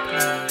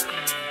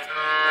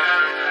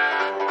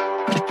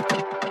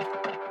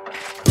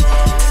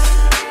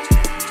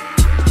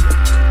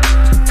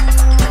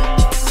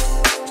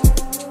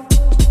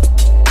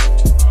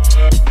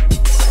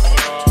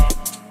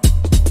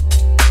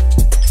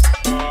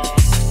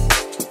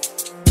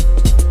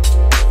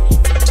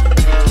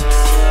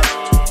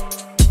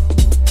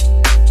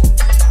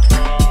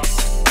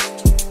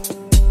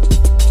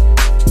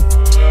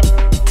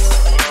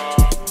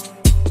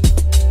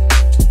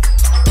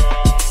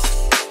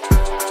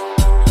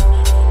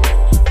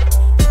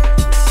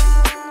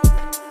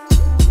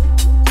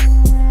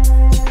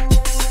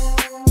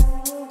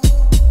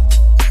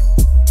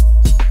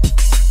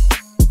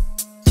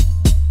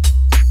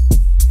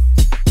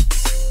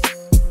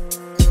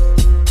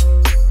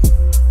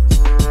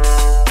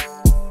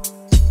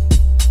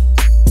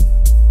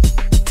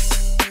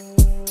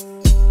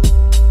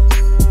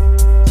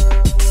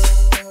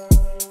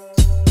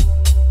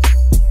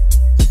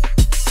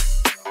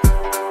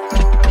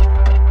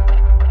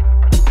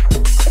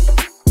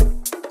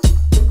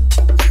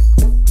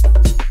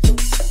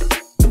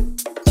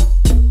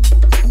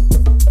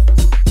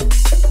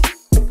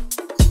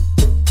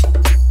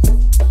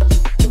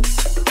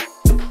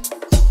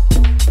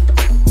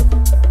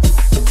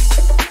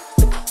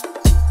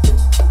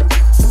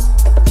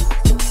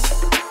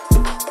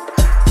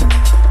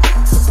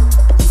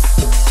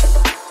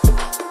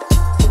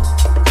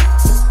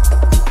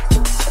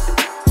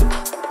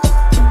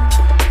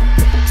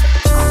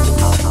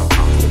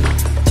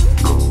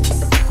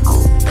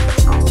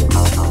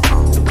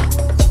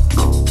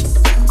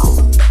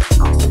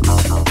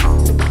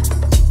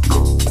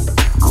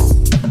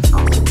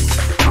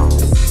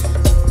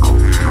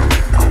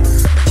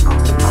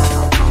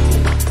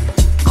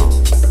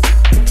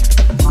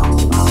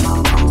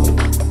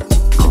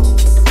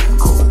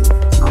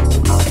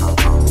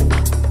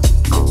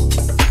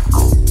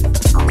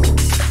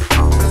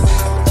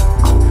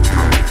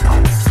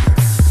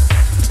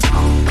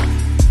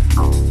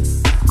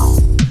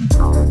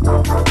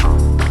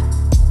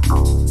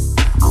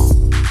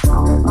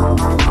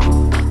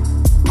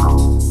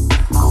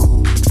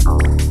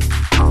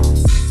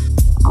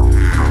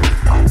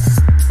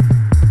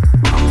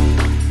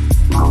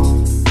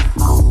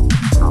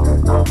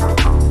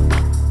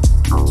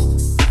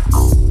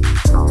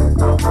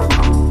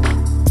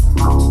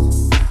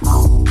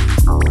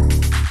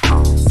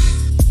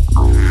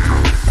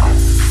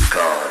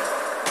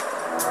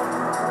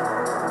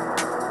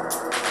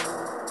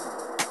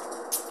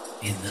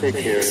 Take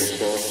care of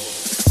yourself.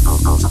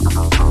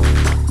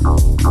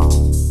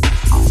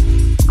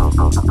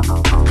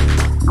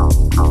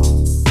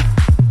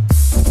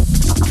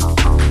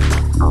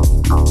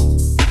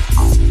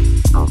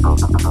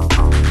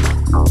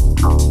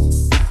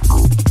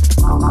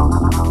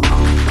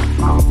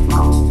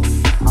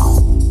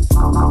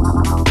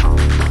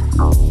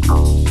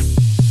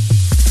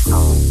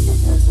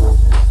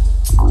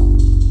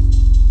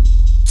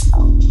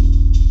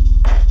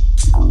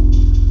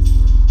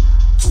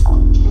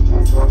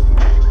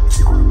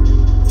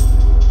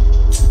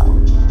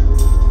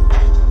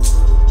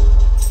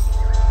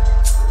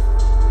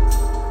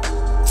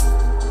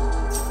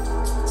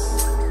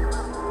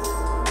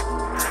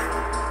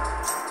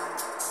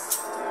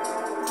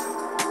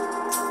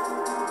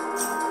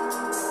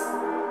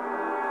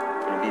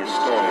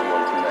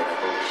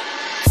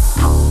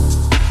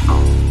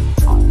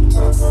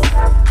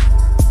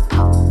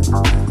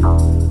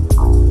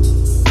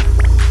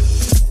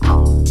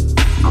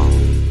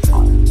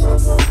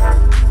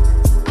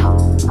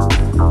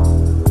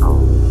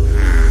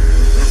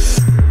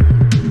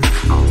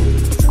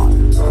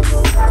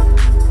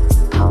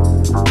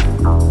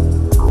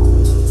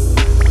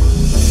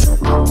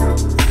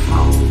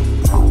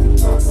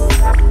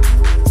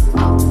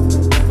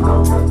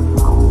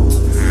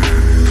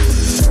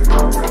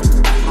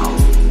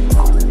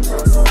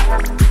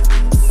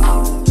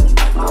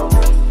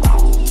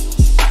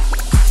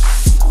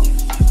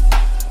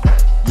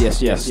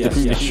 Yes, the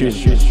previous tune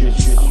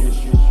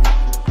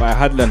by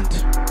Hadland,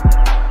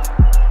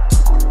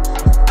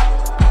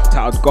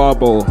 titled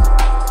Garbo.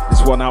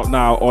 This one out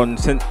now on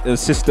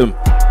System.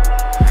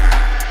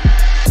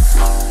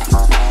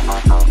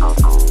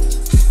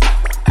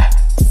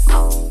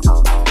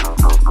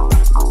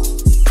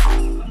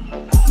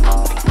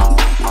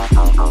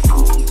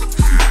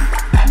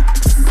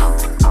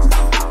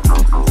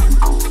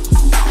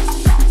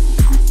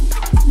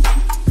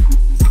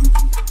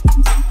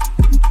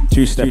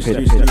 Two-step hit.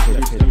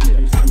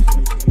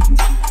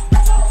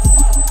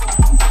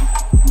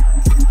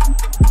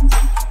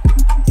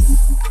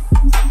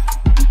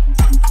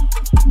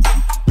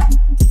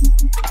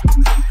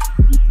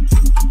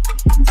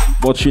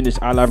 More tune is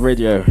iLive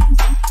Radio.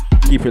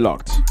 Keep it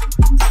locked.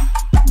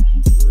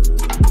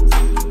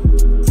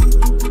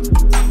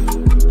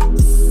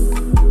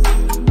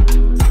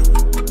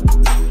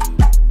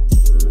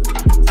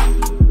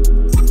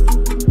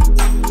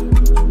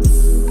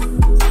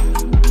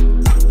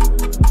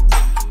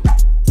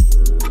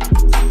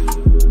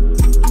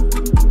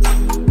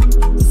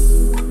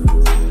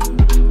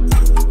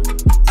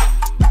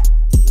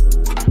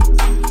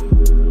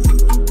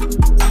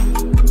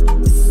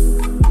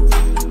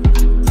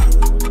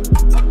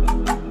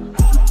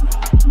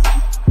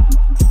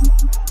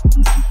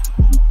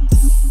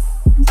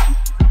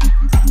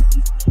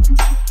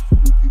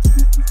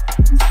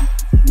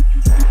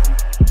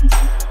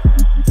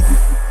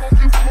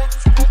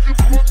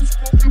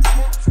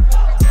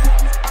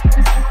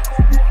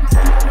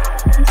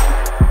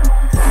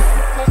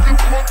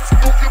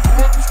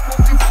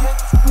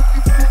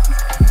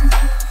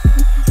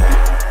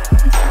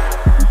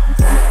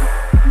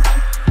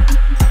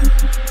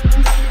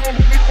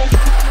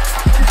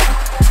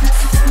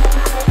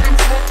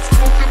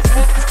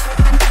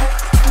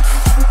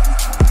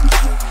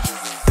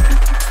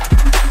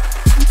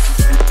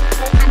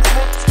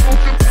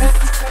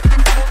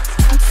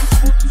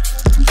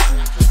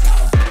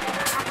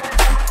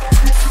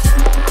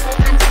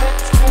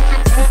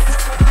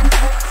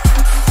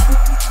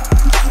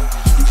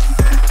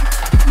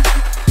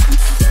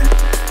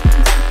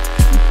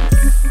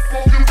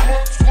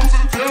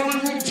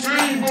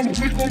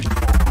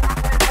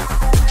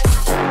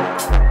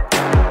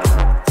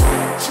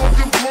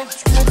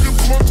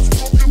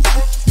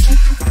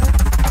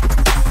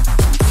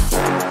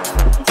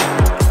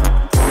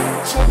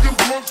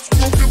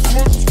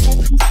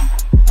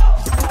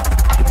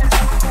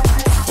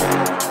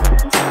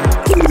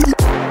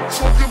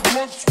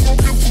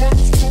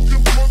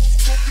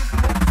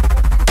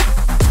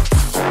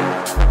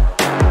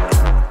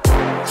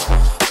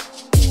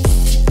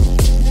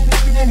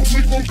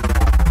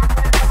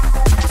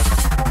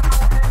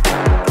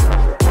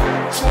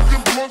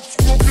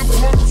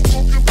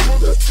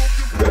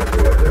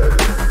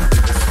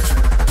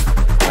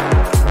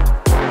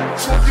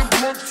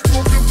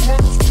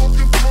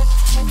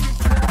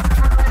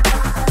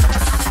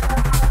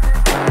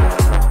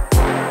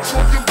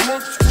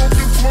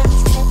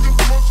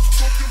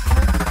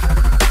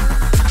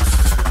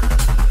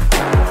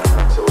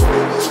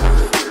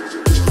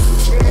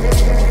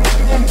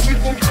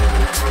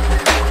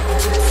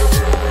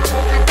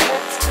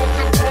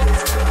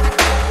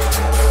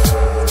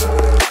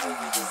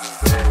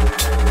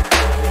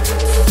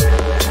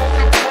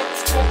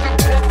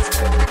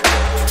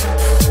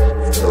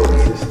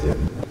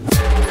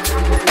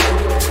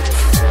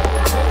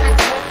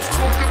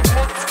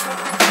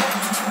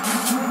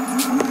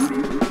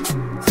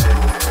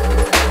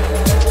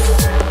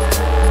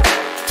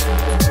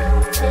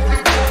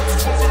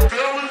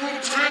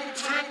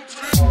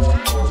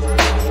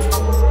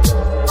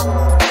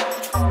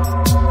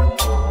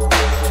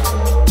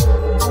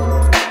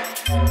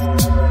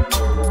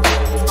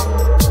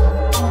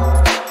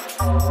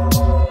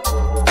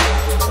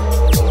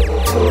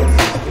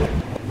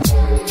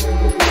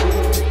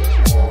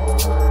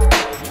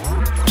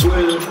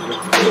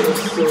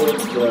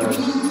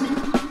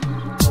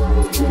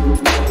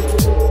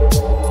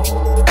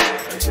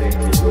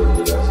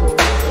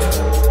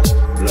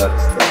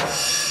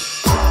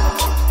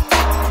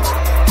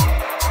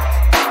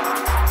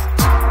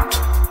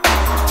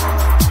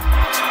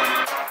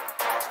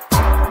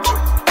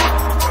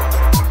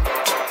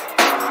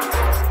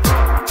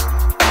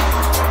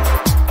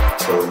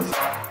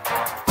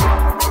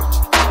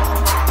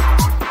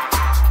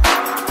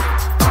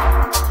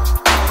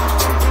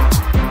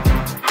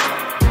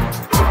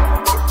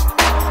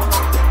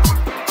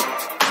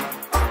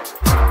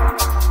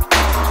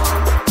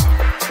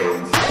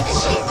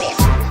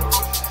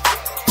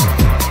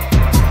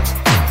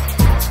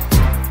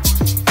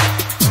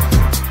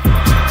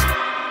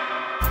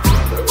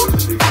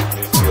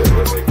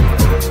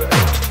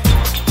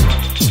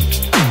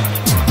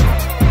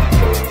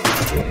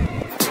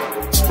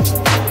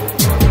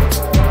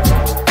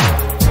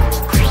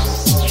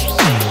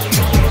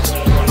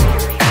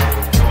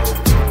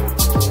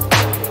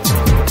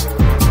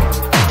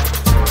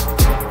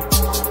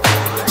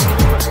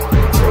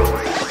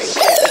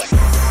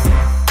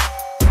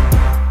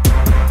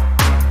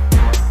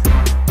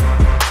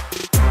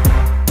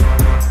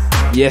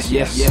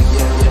 Yes.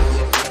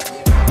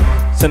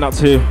 Send out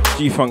to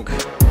G-Funk.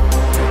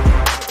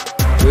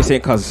 What are you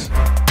saying, cuz?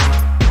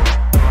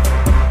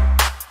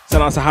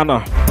 Send out to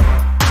Hannah.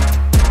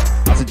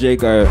 Out to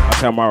Jago. Out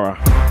to Amara.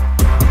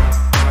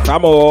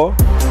 Tamo.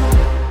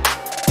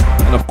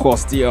 And of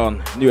course,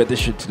 Dion. New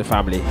addition to the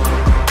family.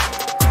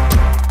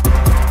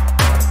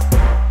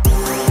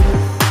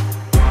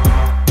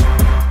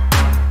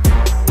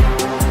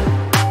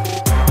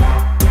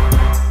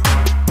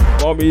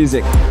 More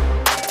music.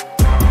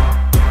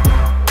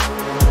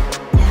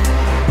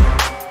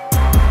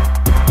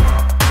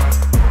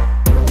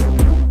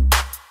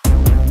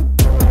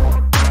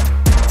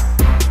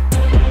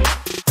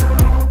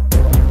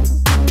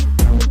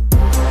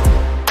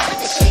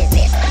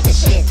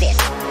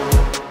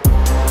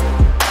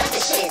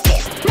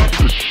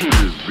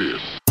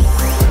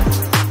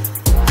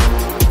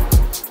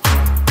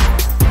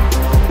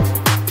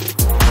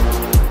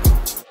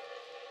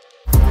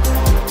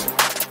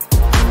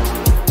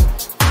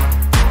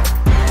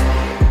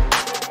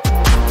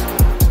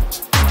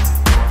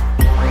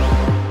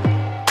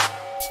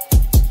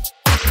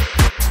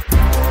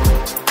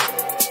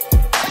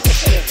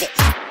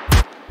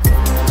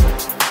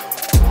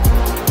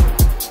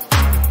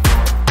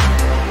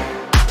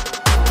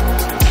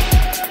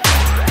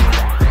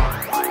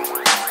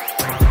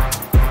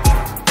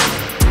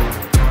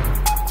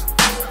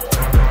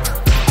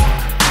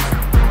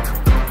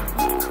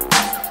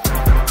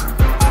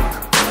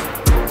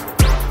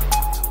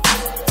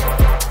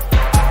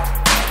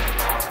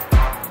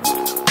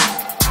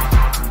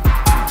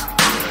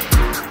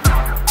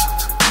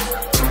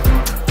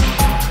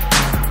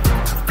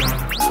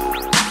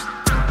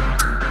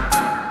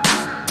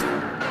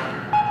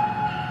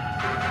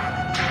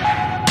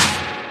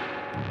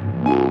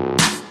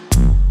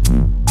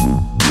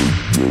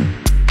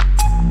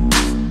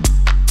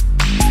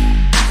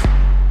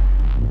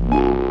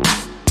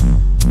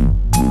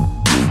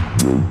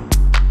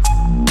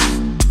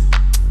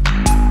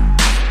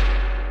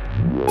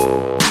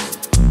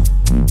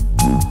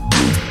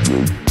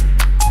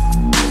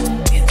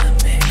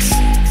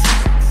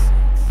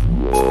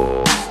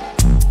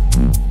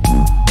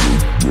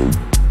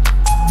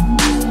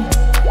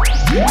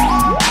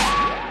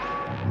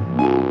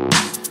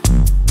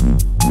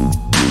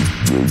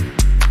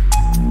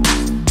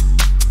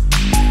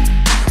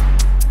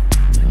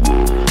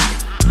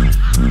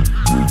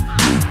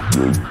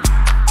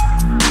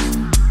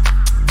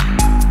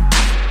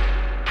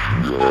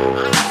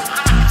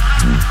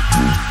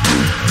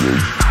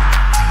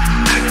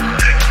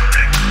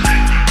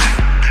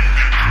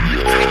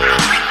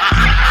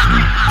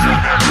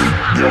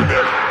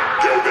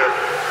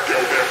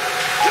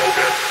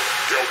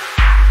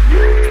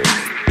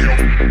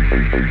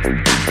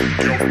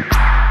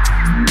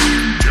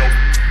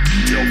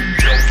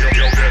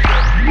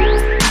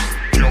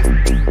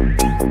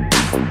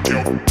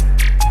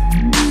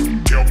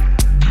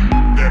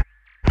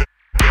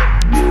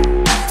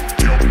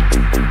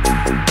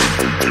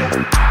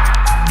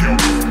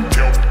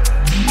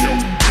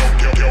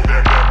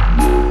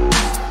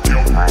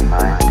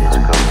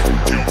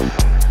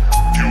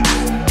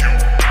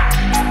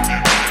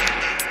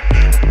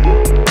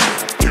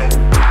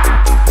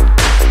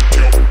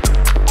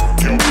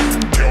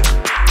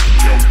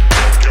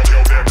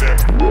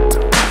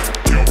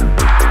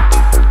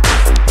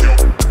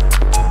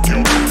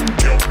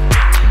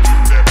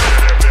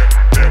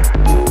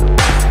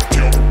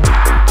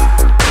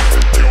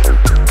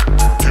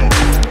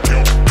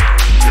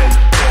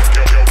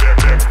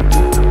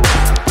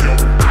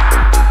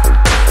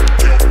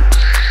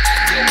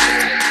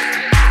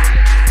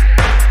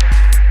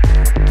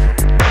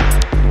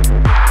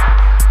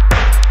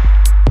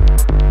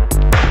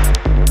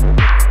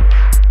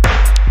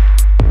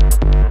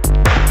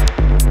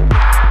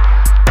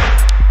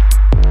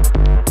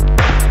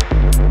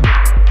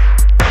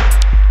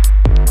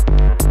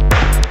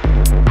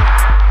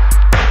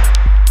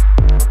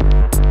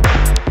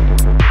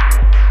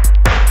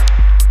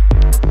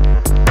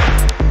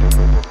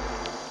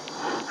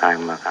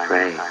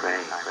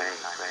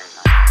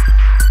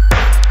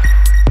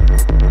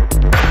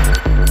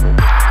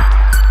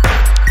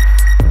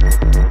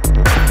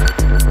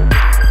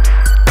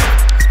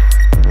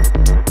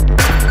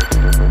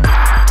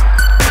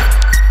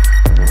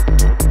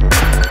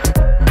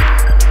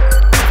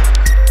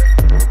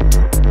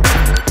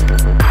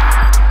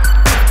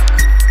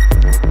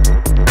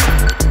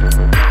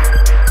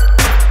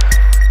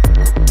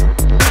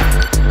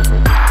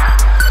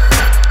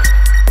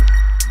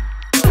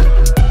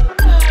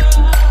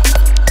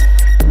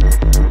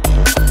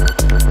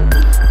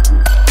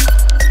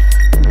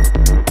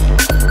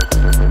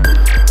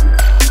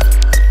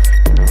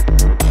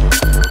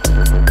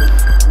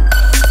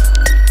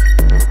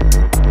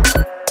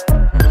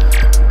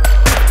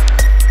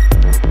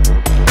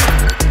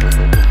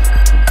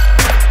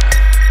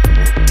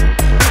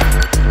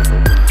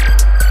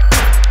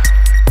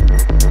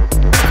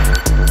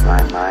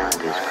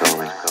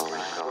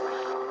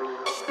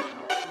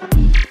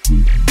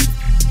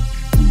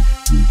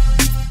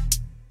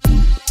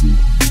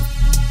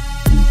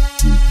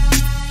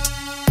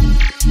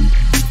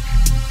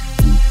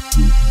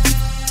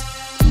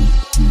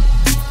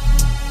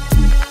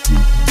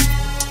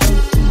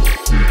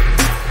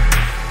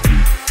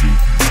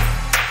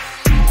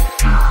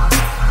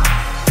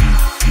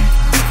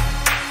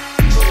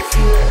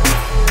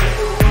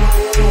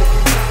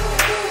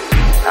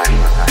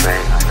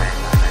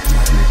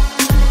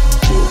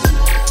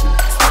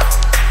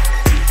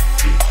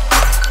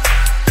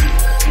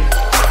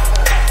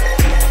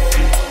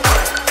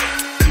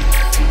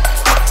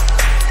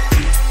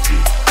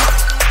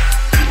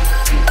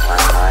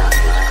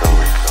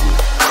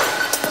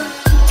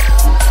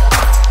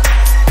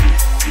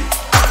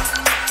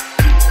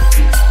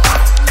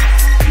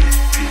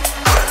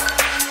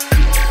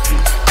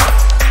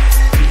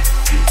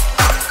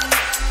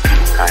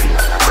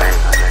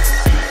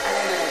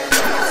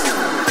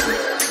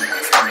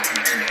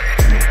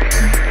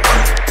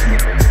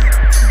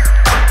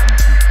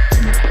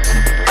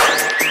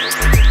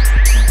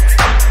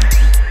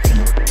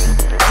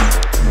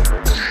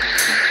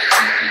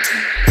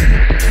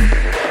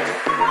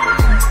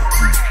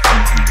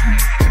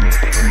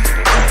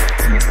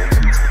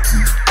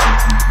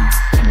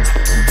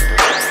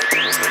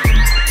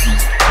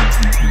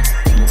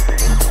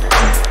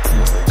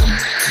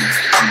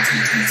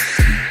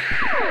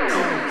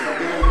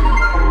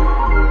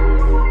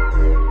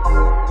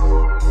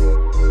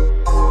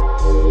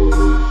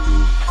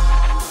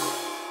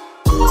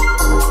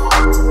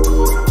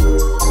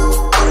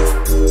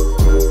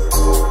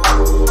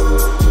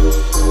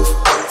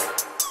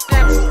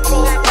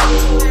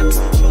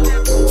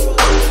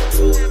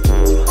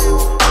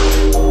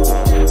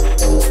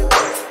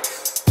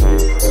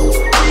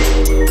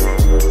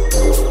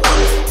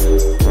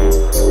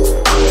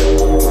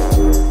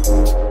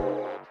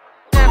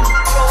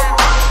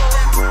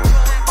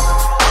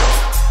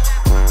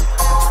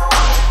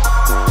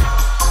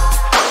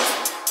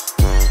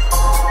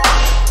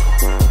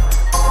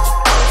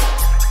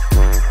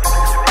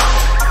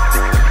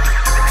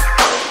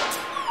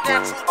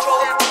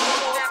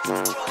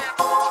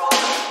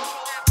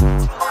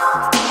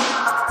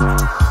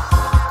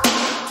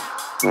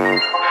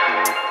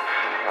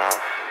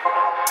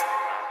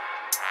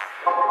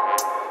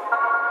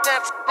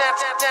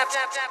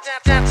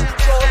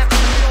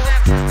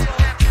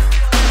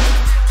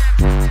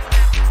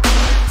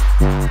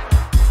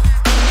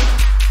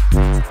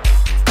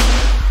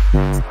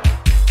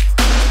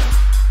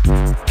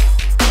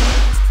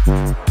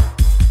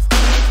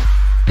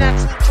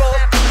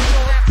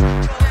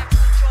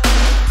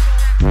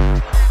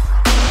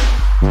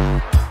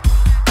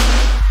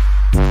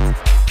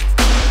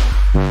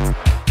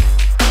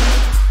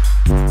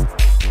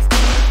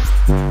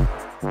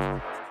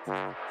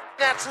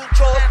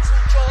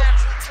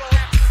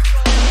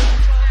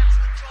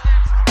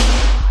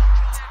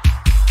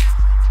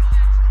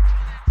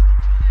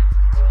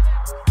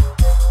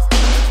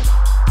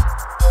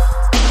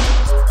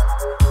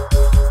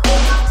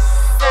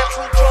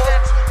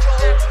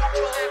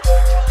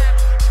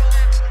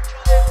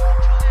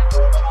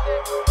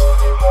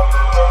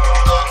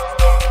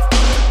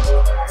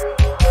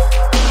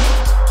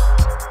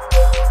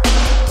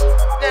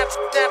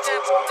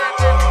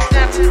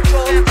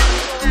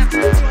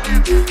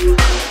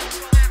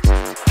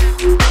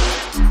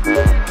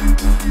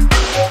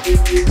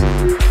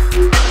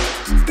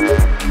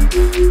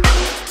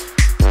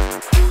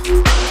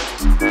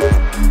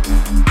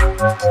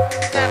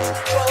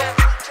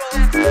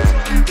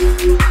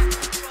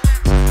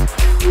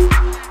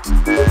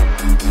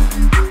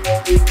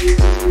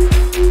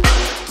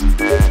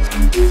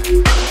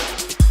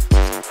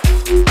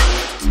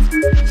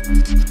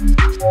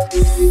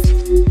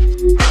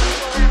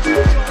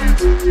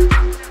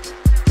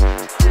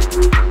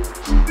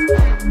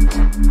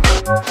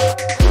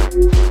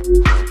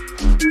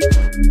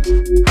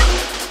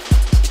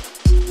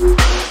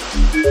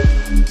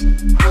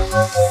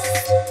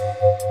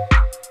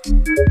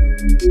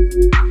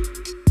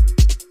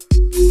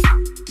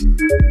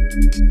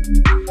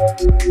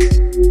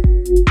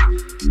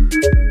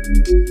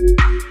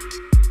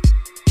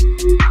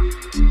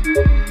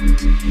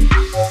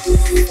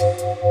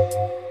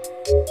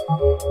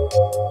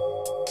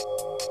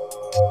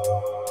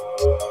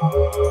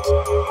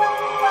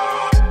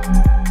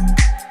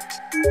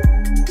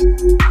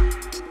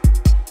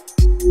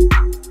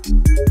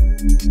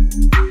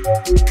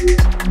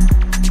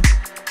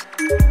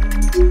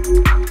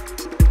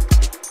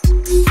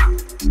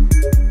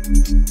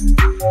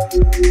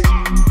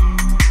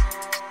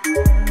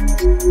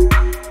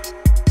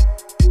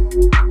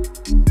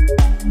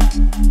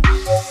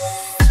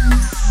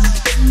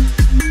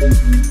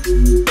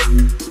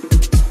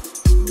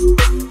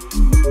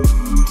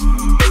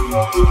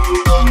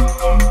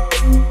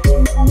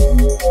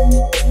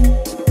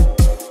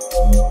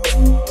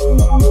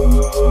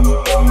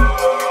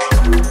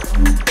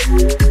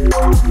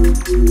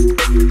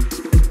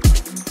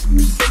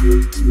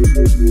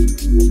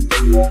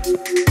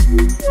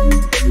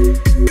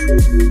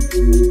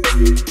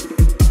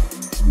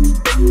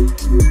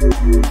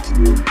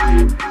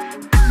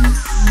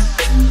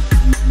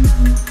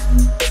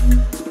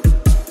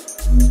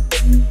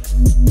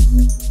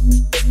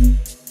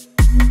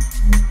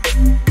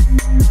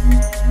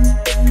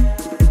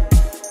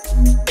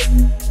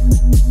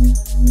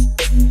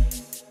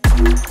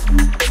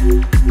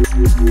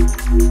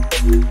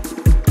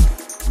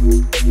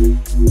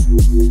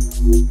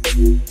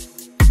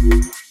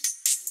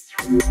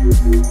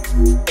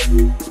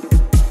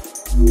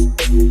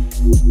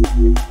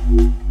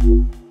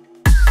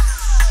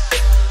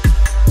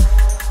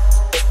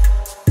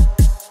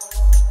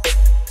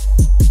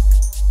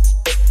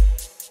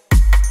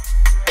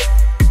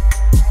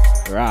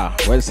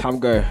 Where's time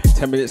go?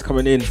 10 minutes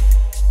coming in.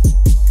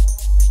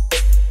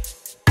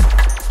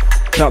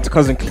 Shout out to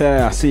cousin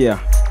Claire, I see ya.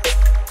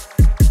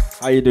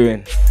 How you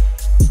doing?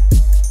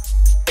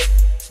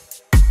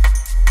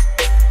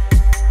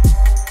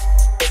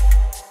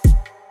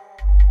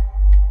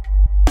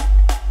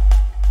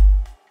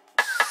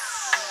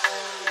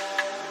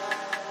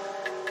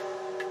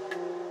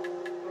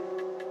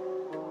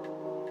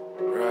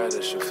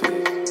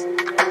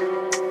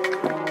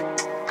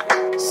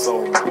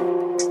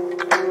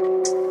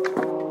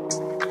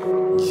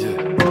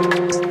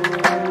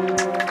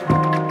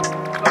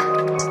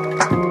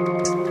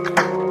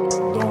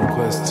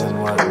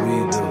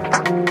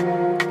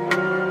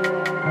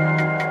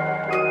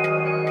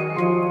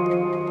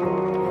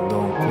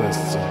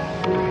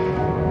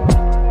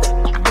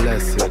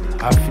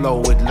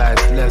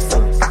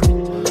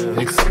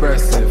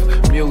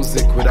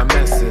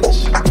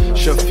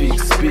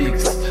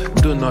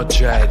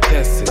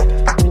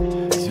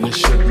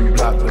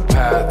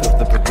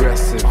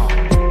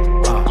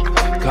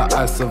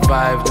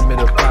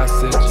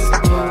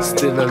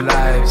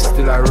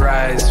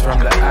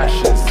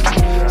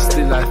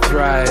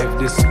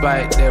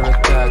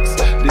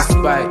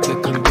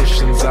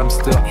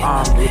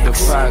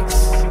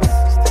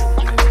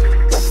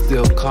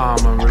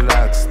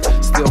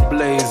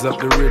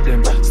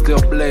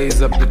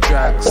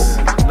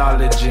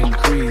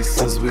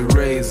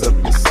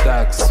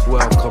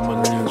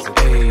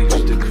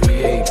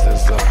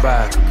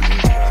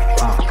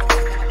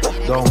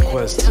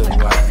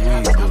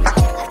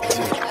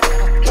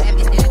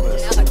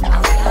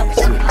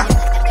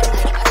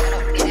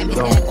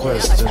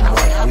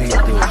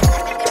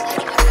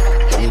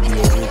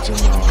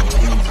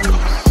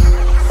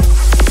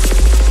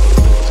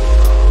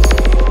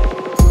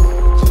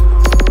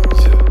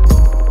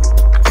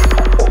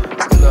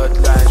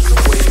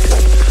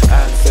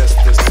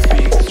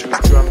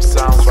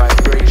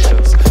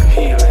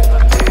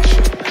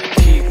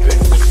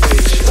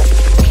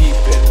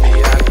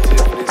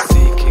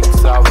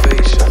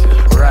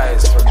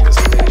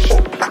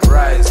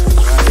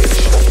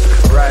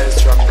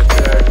 Rise from the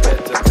dirt,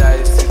 better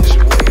die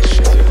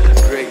situation.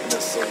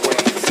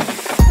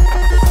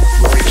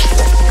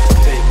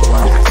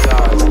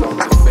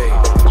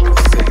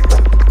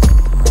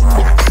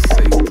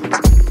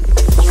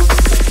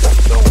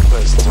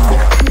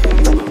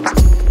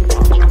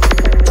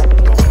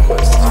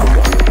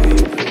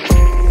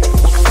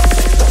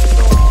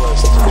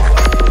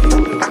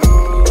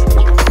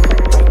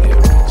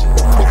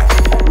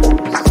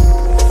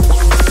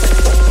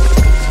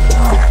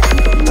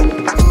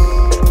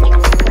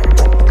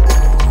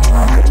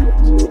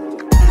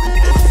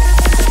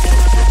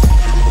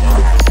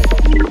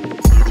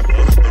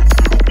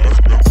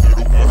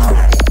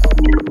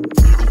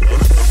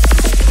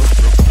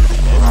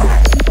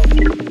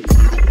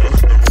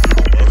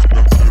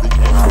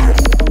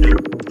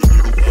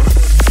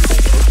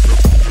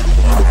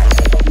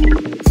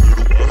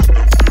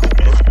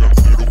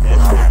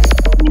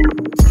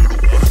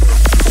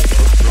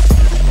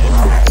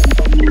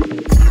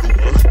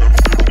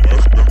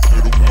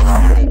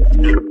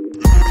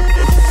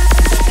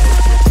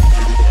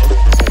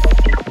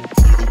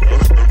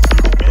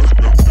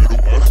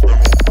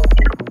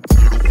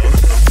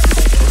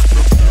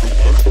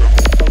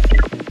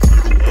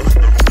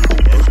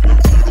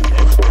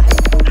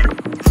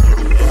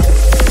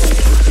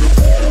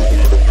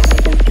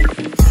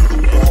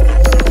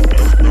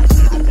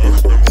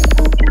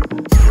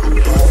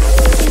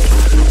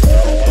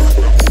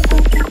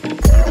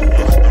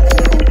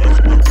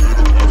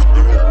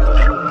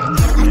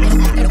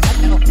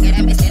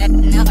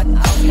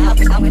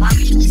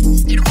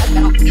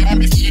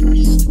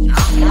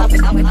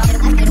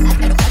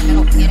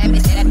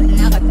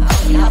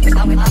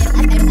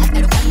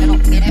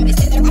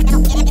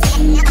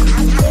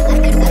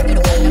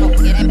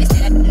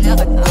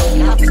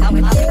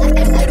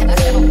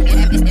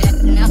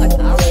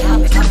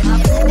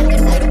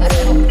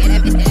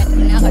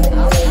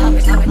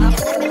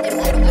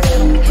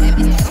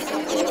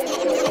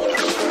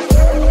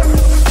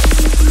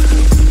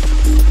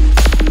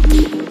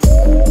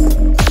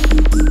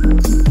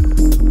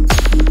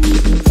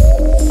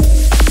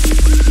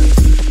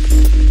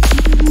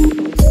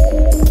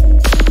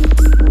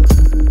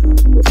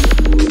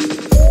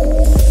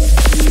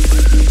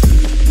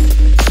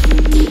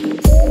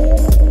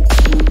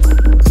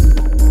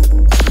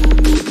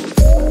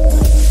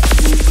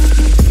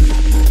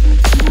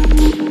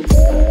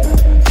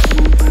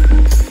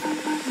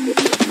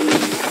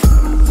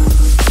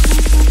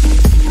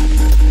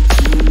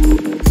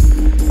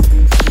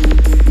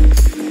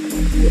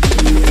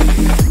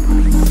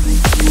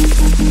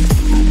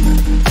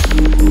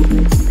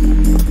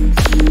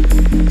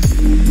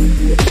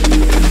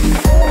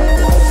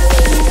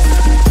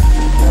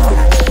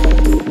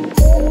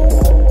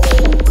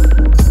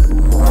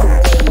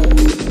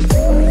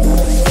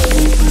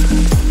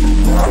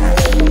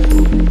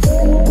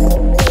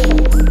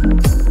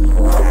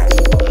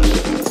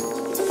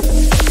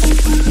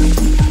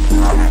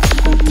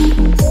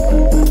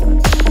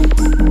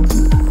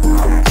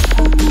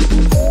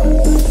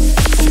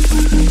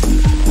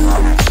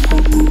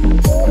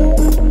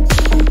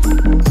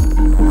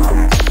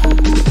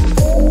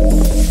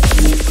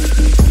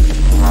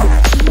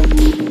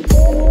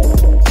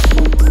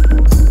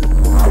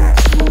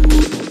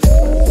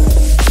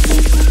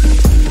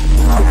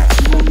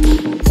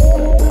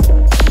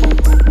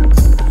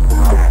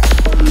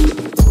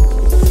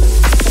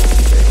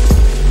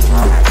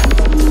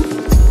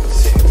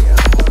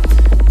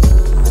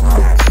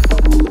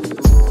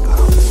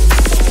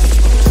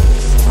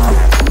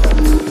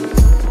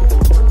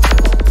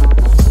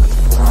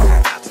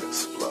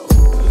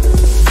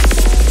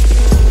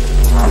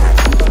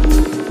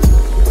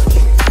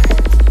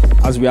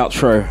 we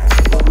outro.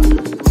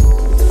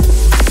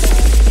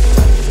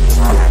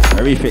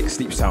 A refix,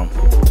 Deepsound.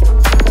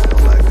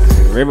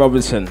 Ray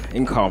Robinson,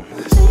 Income.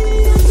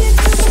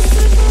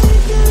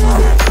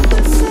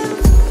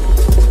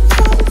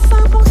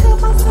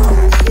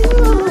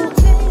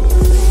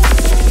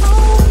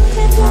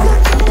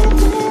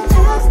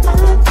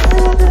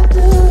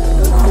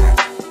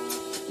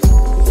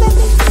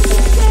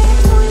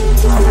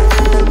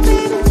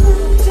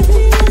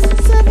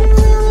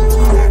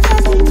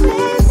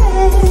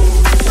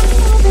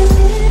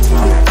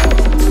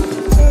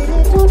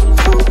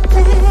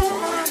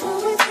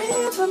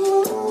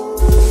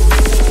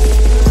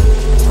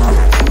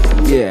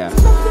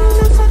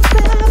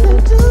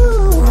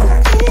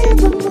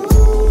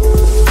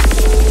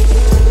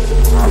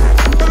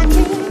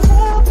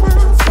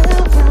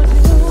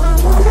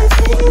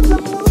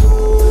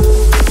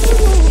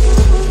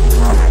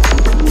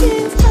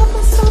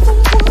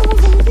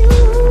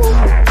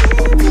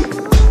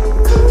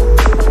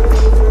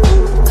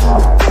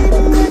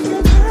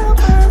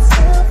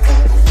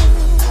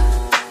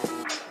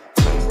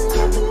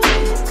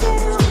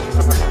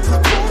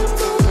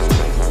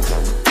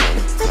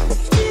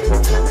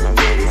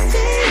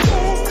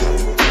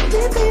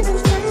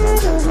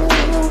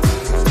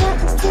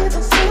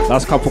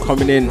 Last couple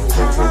coming in.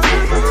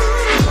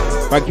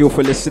 Thank you all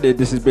for listening.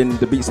 This has been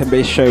the Beats and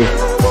Bass Show,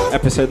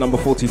 episode number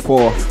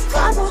 44.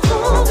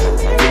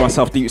 With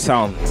myself,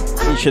 Deepsound,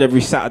 each and every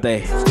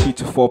Saturday, 2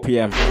 to 4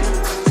 p.m.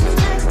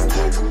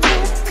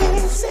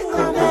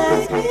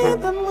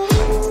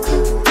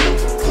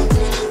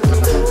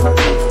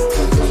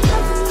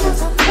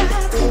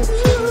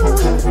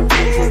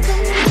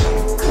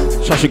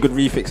 Such a good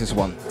refix, this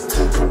one.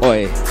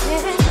 Oi.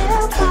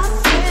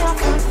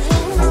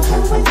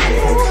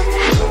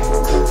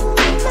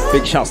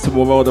 Big shouts to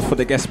Maurauder for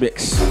the guest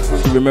mix.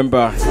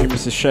 Remember, if you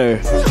missed the show,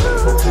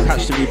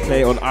 catch the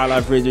replay on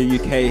iLive Radio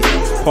UK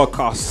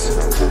podcasts.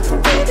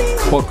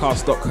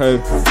 Podcast.co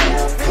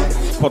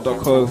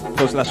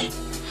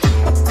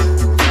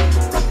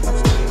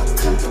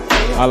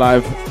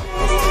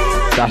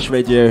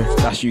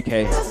iLive-radio-UK. You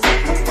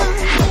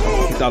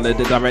can download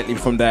it directly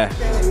from there.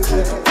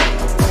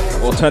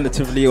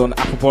 Alternatively on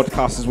Apple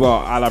Podcasts as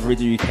well, iLive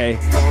Radio UK,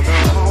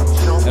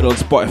 and on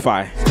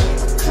Spotify.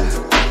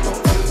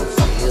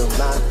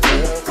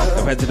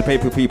 Compared to the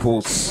Paper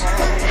Peoples,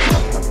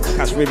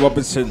 catch Ray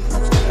Robinson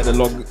and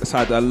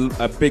alongside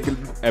a big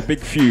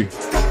few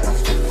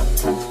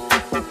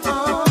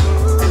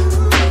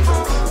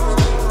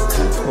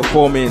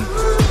performing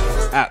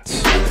at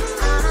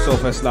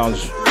Soulfest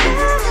Lounge.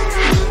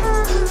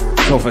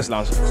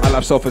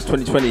 iLive Soulfest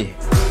 2020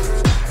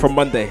 from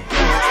Monday.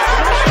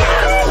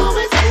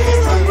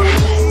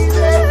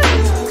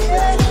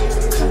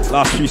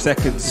 Last few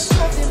seconds.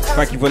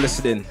 Thank you for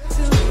listening.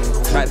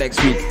 Back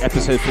next week,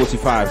 episode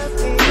 45.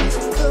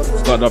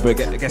 Got another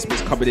guest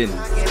mix coming in.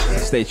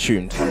 Stay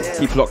tuned.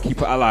 Keep locked,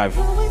 keep it alive.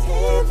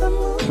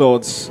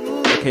 Claudes,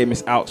 okay,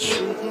 Miss Ouch.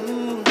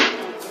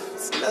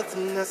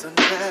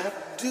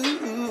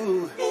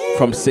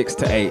 From 6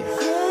 to 8.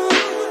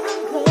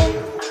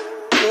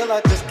 I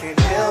just can't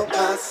help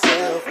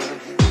myself.